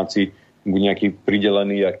informácií bude nejaký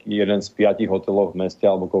pridelený jeden z 5 hotelov v meste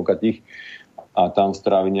alebo koľkatých a tam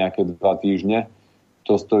strávi nejaké 2 týždne.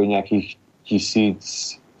 To stojí nejakých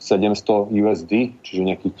 1700 USD, čiže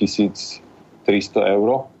nejakých 1300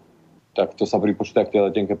 eur. Tak to sa pripočíta k tej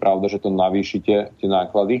letenke, pravda, že to navýšite tie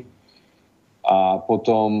náklady. A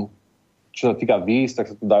potom, čo sa týka víz, tak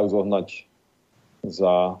sa to dajú zohnať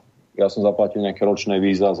ja som zaplatil nejaké ročné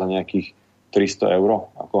víza za nejakých 300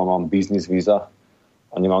 eur, ako mám business víza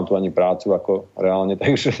a nemám tu ani prácu ako reálne,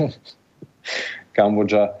 takže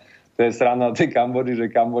Kambodža, to je sranda tej Kambodži,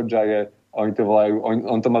 že Kambodža je, oni to volajú,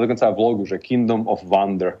 on to má dokonca v vlogu, že Kingdom of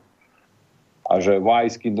Wonder. A že why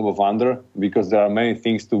is Kingdom of Wonder? Because there are many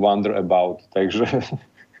things to wonder about. Takže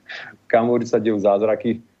v Kambodži sa dejú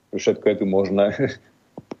zázraky, všetko je tu možné.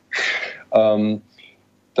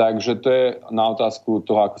 Takže to je na otázku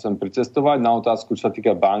toho, ako sem pricestovať. Na otázku, čo sa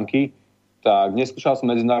týka banky, tak neskúšal som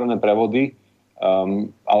medzinárodné prevody,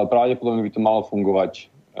 ale pravdepodobne by to malo fungovať,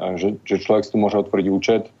 že človek si tu môže otvoriť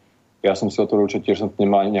účet. Ja som si otvoril účet, tiež som tu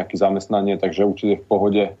nemal nejaké zamestnanie, takže účet je v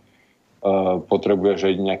pohode.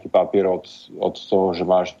 Potrebuješ nejaký papier od toho, že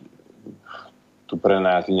máš tu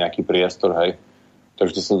prenajatý nejaký priestor, hej.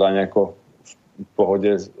 Takže to sa dá nejako v pohode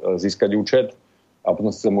získať účet a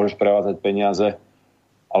potom si sa môžeš prevázať peniaze.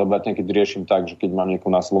 Alebo ja keď riešim tak, že keď mám niekoho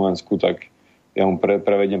na Slovensku, tak ja mu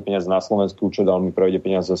prevediem peniaze na slovenský účet a on mi prevedie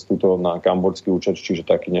peniaze z túto na kambodžský účet, čiže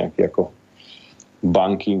taký nejaký ako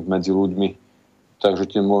banking medzi ľuďmi.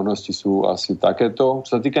 Takže tie možnosti sú asi takéto. Čo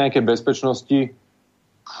sa týka nejakej bezpečnosti,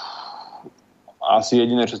 asi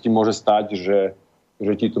jediné, čo ti môže stať, že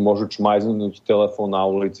ti tu môžu čmajznúť telefón na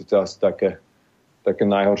ulici, to je asi také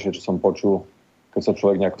najhoršie, čo som počul. Keď sa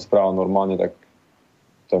človek nejako správa normálne, tak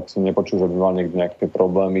som nepočul, že by mal niekde nejaké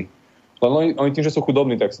problémy. Len oni tým, že sú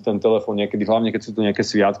chudobní, tak si ten telefón niekedy, hlavne keď sú to nejaké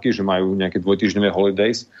sviatky, že majú nejaké 2-týždňové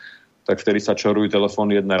holidays, tak vtedy sa čorujú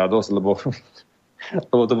telefóny, jedna radosť, lebo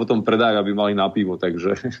to potom predajú, aby mali na pivo,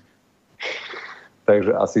 takže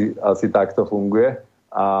asi tak to funguje.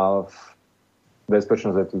 A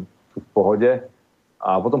bezpečnosť je tu v pohode.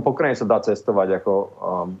 A potom po krajine sa dá cestovať ako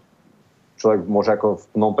človek môže ako v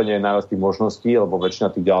Phnom Penh je najviac tých možností, lebo väčšina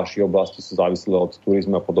tých ďalších oblastí sú závislé od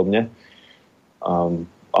turizmu a podobne.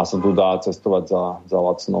 A sa tu dá cestovať za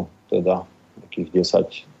lacno, teda nejakých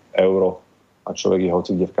 10 eur a človek je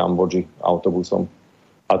hoci kde v Kambodži autobusom.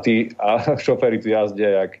 A šoféri tu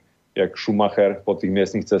jazdia jak Schumacher po tých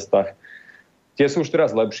miestnych cestách. Tie sú už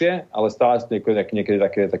teraz lepšie, ale stále sú niekedy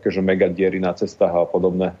také, že mega diery na cestách a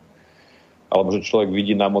podobné. Alebo že človek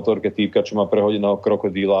vidí na motorke týpka, čo má prehodeného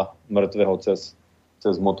krokodíla mŕtvého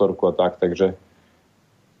cez motorku a tak. Takže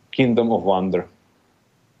Kingdom of Wonder.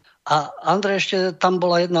 A Andrej, ešte tam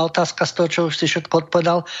bola jedna otázka z toho, čo už si všetko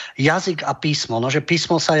odpovedal. Jazyk a písmo. No, že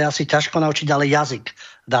písmo sa je asi ťažko naučiť, ale jazyk.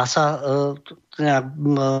 Dá sa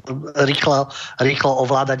rýchlo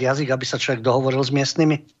ovládať jazyk, aby sa človek dohovoril s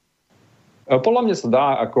miestnymi? Podľa mňa sa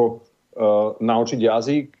dá ako naučiť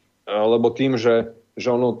jazyk, lebo tým, že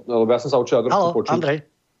lebo ja som sa učil trošku počuť. Andrej.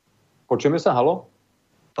 Počujeme sa, halo?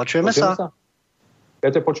 Počujeme sa. Ja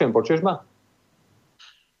te počujem, počuješ ma?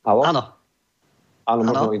 Halo? Áno,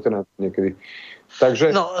 možno internet niekedy.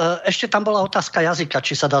 Takže... No, ešte tam bola otázka jazyka,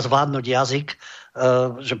 či sa dá zvládnuť jazyk,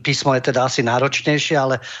 že písmo je teda asi náročnejšie,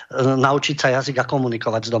 ale naučiť sa jazyk a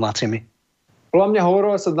komunikovať s domácimi. Podľa mňa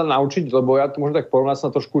hovorovať sa dá naučiť, lebo ja to možno tak porovnať sa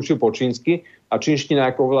trošku učil po čínsky a čínština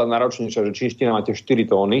je ako oveľa náročnejšia, že čínština máte 4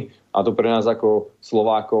 tóny a to pre nás ako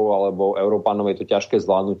Slovákov alebo Európanov je to ťažké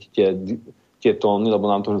zvládnuť tie tóny, lebo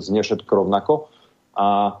nám to znie všetko rovnako.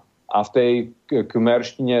 A v tej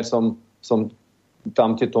kmerštine som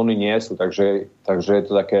tam tie tóny nie sú, takže je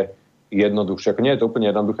to také jednoduchšie. Ako nie je to úplne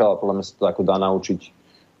jednoduché, ale podľa mňa sa to ako dá naučiť.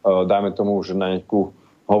 Dajme tomu, že na nejakú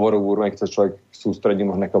hovorovú úroveň, keď sa človek sústredí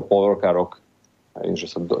možno nejakého pol roka, rok, že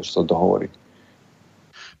sa dohovorí.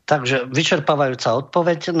 Takže vyčerpávajúca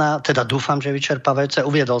odpoveď, teda dúfam, že vyčerpávajúce,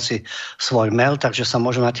 uviedol si svoj mail, takže sa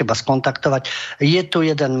môžu na teba skontaktovať. Je tu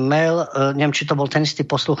jeden mail, neviem, či to bol ten istý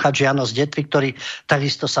poslucháč Jano z Detvy, ktorý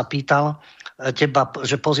takisto sa pýtal teba,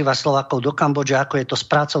 že pozývaš Slovákov do Kambodže, ako je to s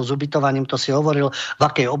prácou, s ubytovaním, to si hovoril, v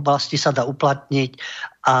akej oblasti sa dá uplatniť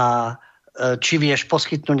a či vieš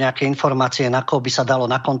poskytnúť nejaké informácie, na koho by sa dalo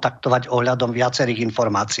nakontaktovať ohľadom viacerých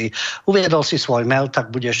informácií. Uviedol si svoj mail,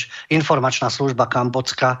 tak budeš informačná služba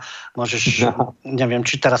kambodská. Môžeš, neviem,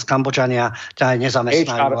 či teraz Kambodžania ťa aj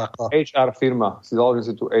nezamestnajú. HR firma, si založím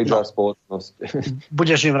si tú HR spoločnosť.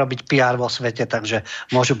 Budeš im robiť PR vo svete, takže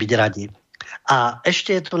môžu byť radi. A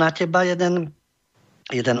ešte je tu na teba jeden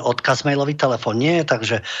odkaz, mailový telefón nie je,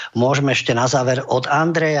 takže môžeme ešte na záver od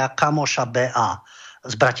Andreja Kamoša B.A.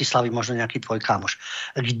 z Bratislavy, možno nejaký tvoj kamoš.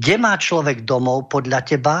 Kde má človek domov podľa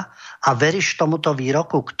teba a veríš tomuto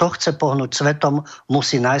výroku? Kto chce pohnúť svetom,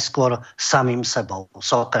 musí najskôr samým sebou.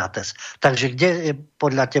 Sokrates. Takže kde je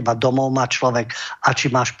podľa teba domov má človek a či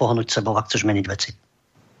máš pohnúť sebou, ak chceš meniť veci?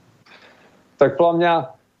 Tak podľa mňa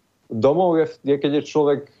domov je, keď je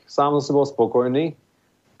človek sám so sebou spokojný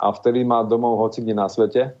a vtedy má domov hoci kde na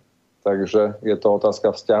svete. Takže je to otázka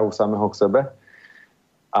vzťahu samého k sebe.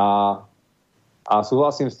 A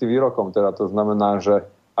súhlasím s tým výrokom, teda to znamená, že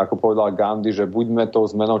ako povedal Gandhi, že buďme tou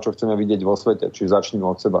zmenou, čo chceme vidieť vo svete, čiže začneme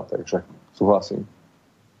od seba, takže súhlasím.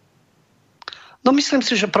 No myslím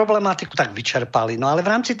si, že problematiku tak vyčerpali, no ale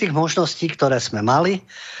v rámci tých možností, ktoré sme mali,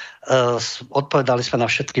 odpovedali sme na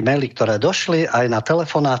všetky maily, ktoré došli, aj na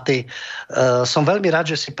telefonáty. Som veľmi rád,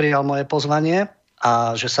 že si prijal moje pozvanie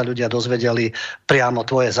a že sa ľudia dozvedeli priamo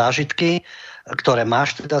tvoje zážitky, ktoré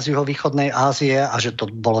máš teda z juhovýchodnej Ázie a že to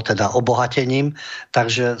bolo teda obohatením.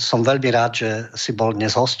 Takže som veľmi rád, že si bol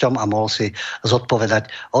dnes hosťom a mohol si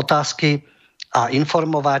zodpovedať otázky a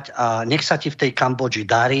informovať a nech sa ti v tej Kambodži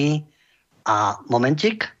darí. A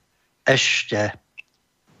momentík, ešte.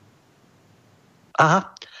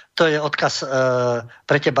 Aha, to je odkaz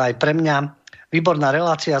pre teba aj pre mňa. Výborná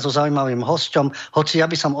relácia so zaujímavým hosťom, hoci ja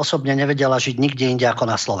by som osobne nevedela žiť nikde inde ako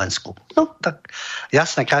na Slovensku. No tak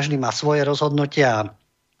jasné, každý má svoje rozhodnutia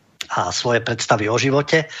a svoje predstavy o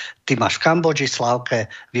živote. Ty máš v Kambodži, Slávke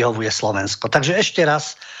vyhovuje Slovensko. Takže ešte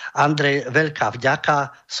raz, Andrej, veľká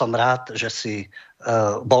vďaka. Som rád, že si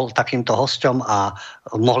bol takýmto hosťom a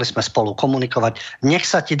mohli sme spolu komunikovať. Nech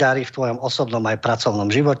sa ti darí v tvojom osobnom aj pracovnom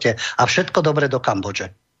živote a všetko dobré do Kambodže.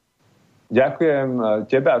 Ďakujem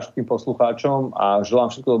tebe a všetkým poslucháčom a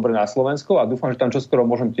želám všetko dobré na Slovensku a dúfam, že tam čoskoro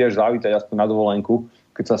môžem tiež zavítať aspoň na dovolenku,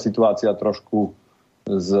 keď sa situácia trošku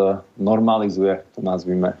znormalizuje, to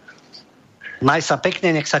nazvime. Maj sa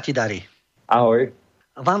pekne, nech sa ti darí. Ahoj.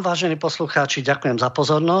 Vám, vážení poslucháči, ďakujem za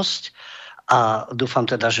pozornosť a dúfam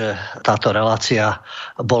teda, že táto relácia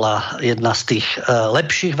bola jedna z tých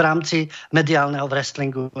lepších v rámci mediálneho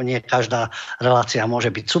wrestlingu. Nie každá relácia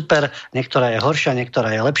môže byť super, niektorá je horšia,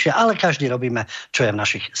 niektorá je lepšia, ale každý robíme, čo je v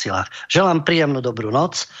našich silách. Želám príjemnú dobrú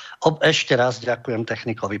noc. Ešte raz ďakujem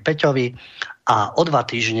technikovi Peťovi a o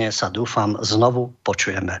 2 týždne sa dúfam znovu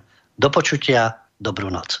počujeme. Do počutia,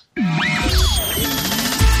 dobrú noc.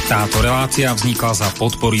 Táto relácia vznikla za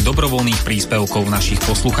podpory dobrovoľných príspevkov našich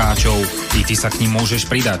poslucháčov. I ty sa k nim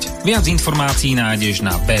môžeš pridať. Viac informácií nájdeš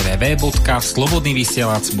na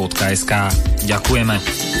www.slobodnyvysielac.sk. Ďakujeme.